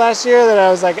celery last year that I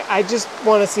was like, I just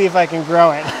want to see if I can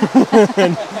grow it.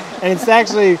 and it's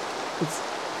actually,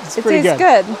 it's pretty good. It tastes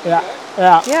good.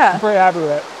 Yeah. I'm pretty happy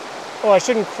with it. Oh, I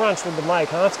shouldn't crunch with the mic,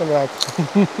 huh? It's going to be like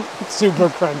super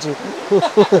crunchy.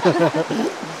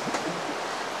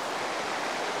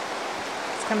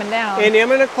 It's coming down. Andy, I'm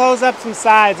going to close up some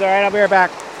sides, all right? I'll be right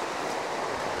back.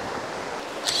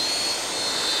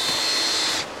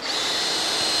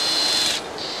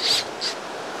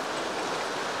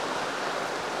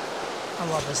 I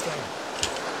love this thing.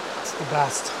 It's the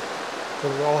best. The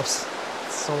roll-ups,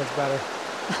 it's so much better.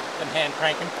 Than hand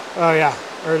cranking? Oh yeah,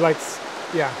 or like,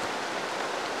 yeah.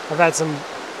 I've had some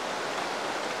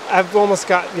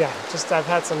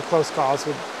close calls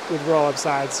with roll-up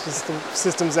sides. Just the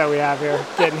systems that we have here,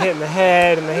 getting hit in the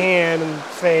head and the hand and the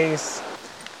face.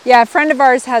 Yeah, a friend of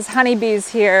ours has honeybees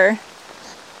here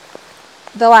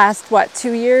the last,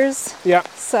 2 years? Yeah.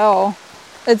 So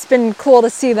it's been cool to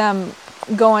see them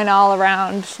going all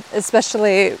around,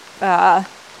 especially to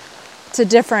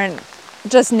different,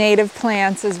 just native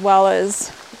plants as well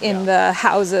as in the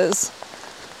houses.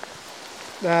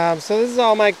 So this is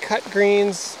all my cut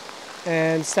greens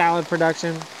and salad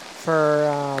production for,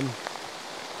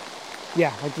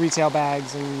 like retail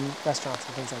bags and restaurants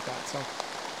and things like that. So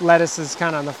lettuce is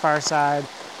kind of on the far side.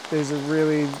 There's a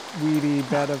really weedy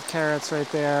bed of carrots right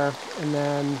there. And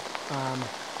then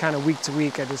kind of week to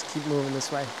week, I just keep moving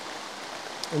this way.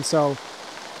 And so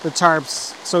the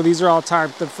tarps, so these are all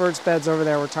tarped. The first beds over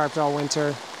there were tarped all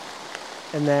winter.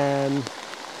 And then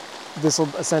this will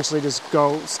essentially just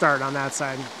start on that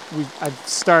side. I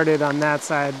started on that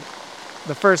side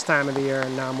the first time of the year,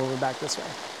 and now I'm moving back this way.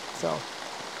 So,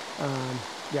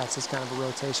 it's just kind of a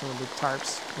rotation with the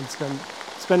tarps. It's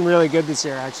been really good this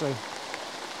year, actually.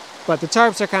 But the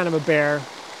tarps are kind of a bear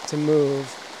to move,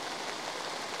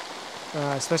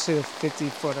 especially the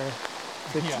 50-footer.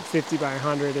 50 by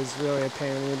 100 is really a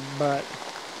pain in the butt,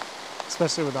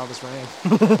 especially with all this rain.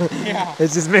 Yeah. It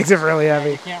just makes it really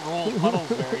heavy. You can't roll puddles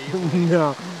very easily.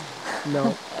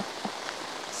 No.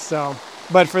 So,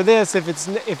 but for this, if it's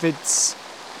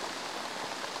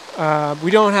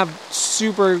we don't have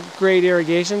super great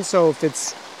irrigation, so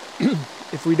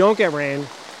if we don't get rain,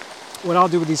 what I'll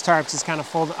do with these tarps is kind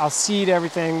of I'll seed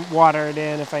everything, water it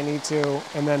in if I need to,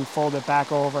 and then fold it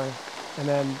back over, and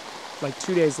then like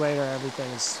 2 days later, everything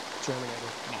is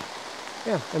germinated.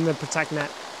 Yeah, and the protect net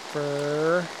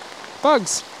for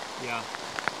bugs. Yeah.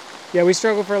 Yeah, we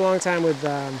struggled for a long time with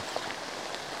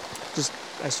just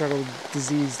I struggle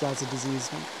with lots of disease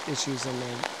issues in the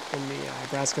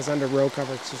brassicas under row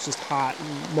cover because it's just hot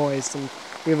and moist, and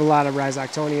we have a lot of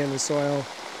rhizoctonia in the soil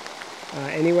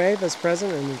anyway that's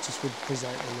present, and it just would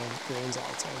present in the greens all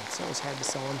the time, so it was hard to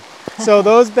sell them. So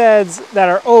those beds that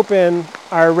are open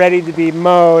are ready to be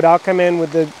mowed. I'll come in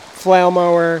with the flail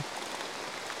mow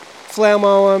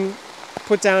them,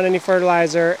 put down any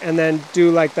fertilizer, and then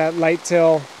do like that light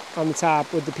till on the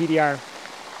top with the PDR.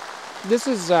 This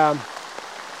is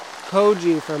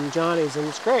koji from Johnny's, and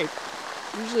it's great.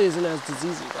 Usually isn't as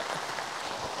diseasey, but.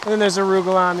 And then there's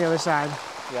arugula on the other side.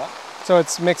 Yeah. So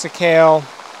it's a mix of kale,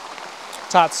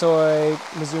 tatsoi,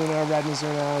 mizuna, red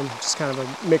mizuna, and just kind of a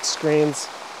mixed greens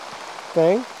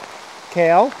thing.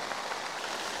 Kale.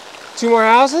 2 more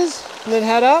houses, and then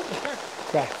head up. Sure.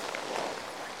 Okay.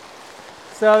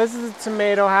 So this is a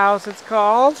tomato house, it's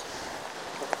called.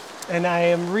 And I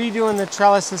am redoing the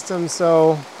trellis system,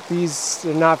 so these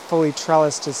are not fully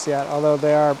trellised just yet, although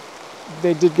they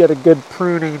did get a good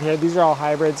pruning here. These are all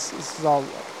hybrids. This is all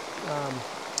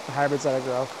hybrids that I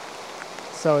grow.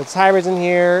 So it's hybrids in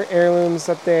here, heirlooms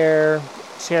up there,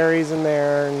 cherries in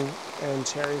there, and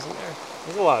cherries in there.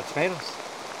 There's a lot of tomatoes.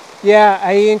 Yeah,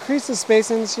 I increased the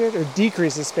spacing this year, or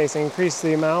decreased the spacing, increased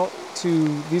the amount to,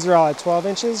 these are all at 12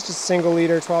 inches, just single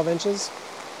liter 12 inches.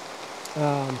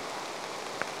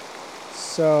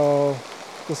 So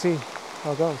we'll see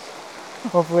how it goes.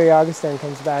 Hopefully Augustine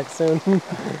comes back soon.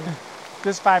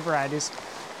 Just 5 varieties.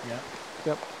 Yeah.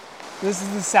 Yep. This is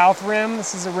the south rim.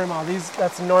 This is a rimall.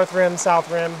 That's the north rim, south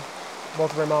rim,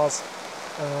 both rimmalls.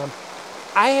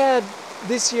 I had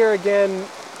this year again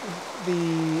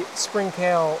the spring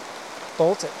kale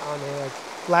bolted on me. Like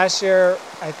last year,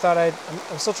 I thought I'm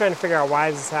still trying to figure out why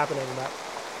this is happening. But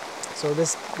so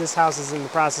this house is in the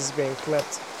process of being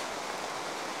flipped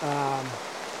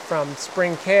from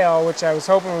spring kale, which I was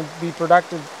hoping would be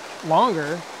productive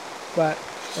longer, but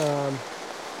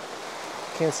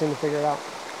can't seem to figure it out.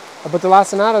 But the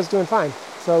lacinato is doing fine.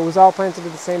 So it was all planted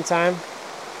at the same time.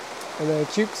 And then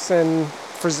cukes and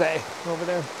frisee over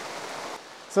there.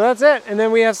 So that's it. And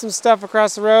then we have some stuff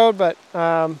across the road, but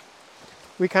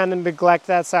we kind of neglect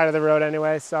that side of the road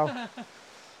anyway. So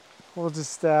we'll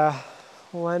just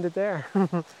we'll end it there.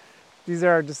 These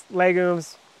are just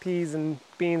legumes, peas, and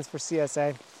beans for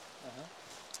CSA.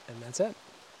 And that's it.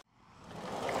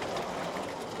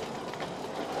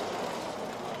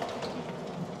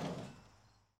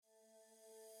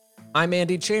 I'm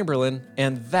Andy Chamberlain,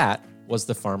 and that was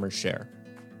The Farmer's Share.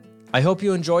 I hope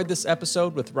you enjoyed this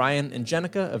episode with Ryan and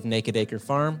Genica of Naked Acre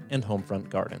Farm and HomeFront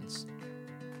Gardens.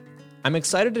 I'm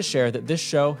excited to share that this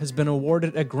show has been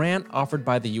awarded a grant offered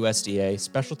by the USDA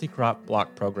Specialty Crop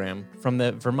Block Program from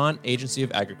the Vermont Agency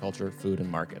of Agriculture, Food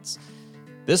and Markets.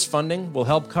 This funding will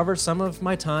help cover some of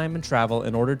my time and travel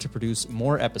in order to produce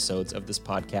more episodes of this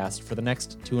podcast for the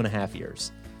next 2.5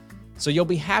 years. So you'll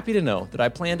be happy to know that I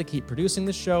plan to keep producing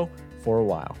this show for a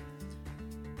while.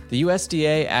 The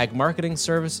USDA Ag Marketing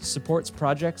Service supports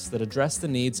projects that address the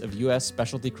needs of U.S.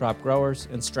 specialty crop growers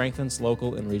and strengthens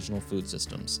local and regional food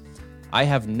systems. I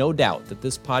have no doubt that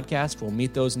this podcast will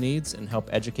meet those needs and help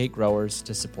educate growers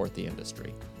to support the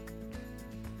industry.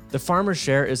 The Farmer's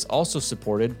Share is also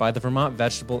supported by the Vermont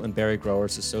Vegetable and Berry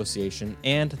Growers Association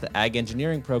and the Ag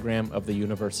Engineering Program of the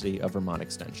University of Vermont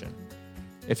Extension.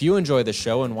 If you enjoy the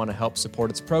show and want to help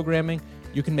support its programming,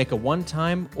 you can make a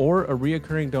one-time or a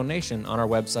reoccurring donation on our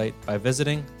website by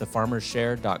visiting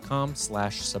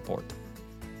thefarmershare.com/support.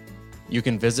 You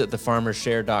can visit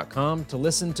thefarmershare.com to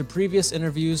listen to previous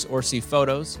interviews or see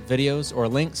photos, videos, or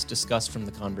links discussed from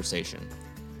the conversation.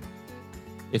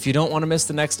 If you don't want to miss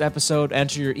the next episode,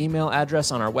 enter your email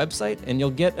address on our website and you'll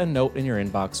get a note in your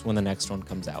inbox when the next one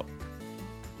comes out.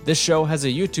 This show has a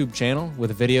YouTube channel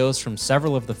with videos from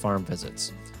several of the farm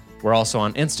visits. We're also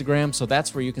on Instagram, so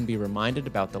that's where you can be reminded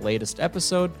about the latest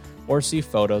episode or see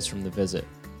photos from the visit.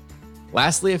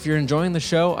 Lastly, if you're enjoying the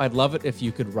show, I'd love it if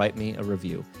you could write me a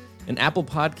review. In Apple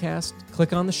Podcast,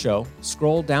 click on the show,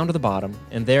 scroll down to the bottom,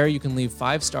 and there you can leave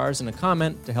 5 stars and a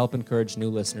comment to help encourage new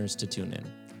listeners to tune in.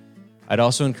 I'd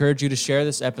also encourage you to share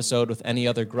this episode with any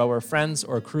other grower friends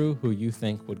or crew who you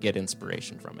think would get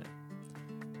inspiration from it.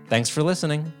 Thanks for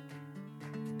listening.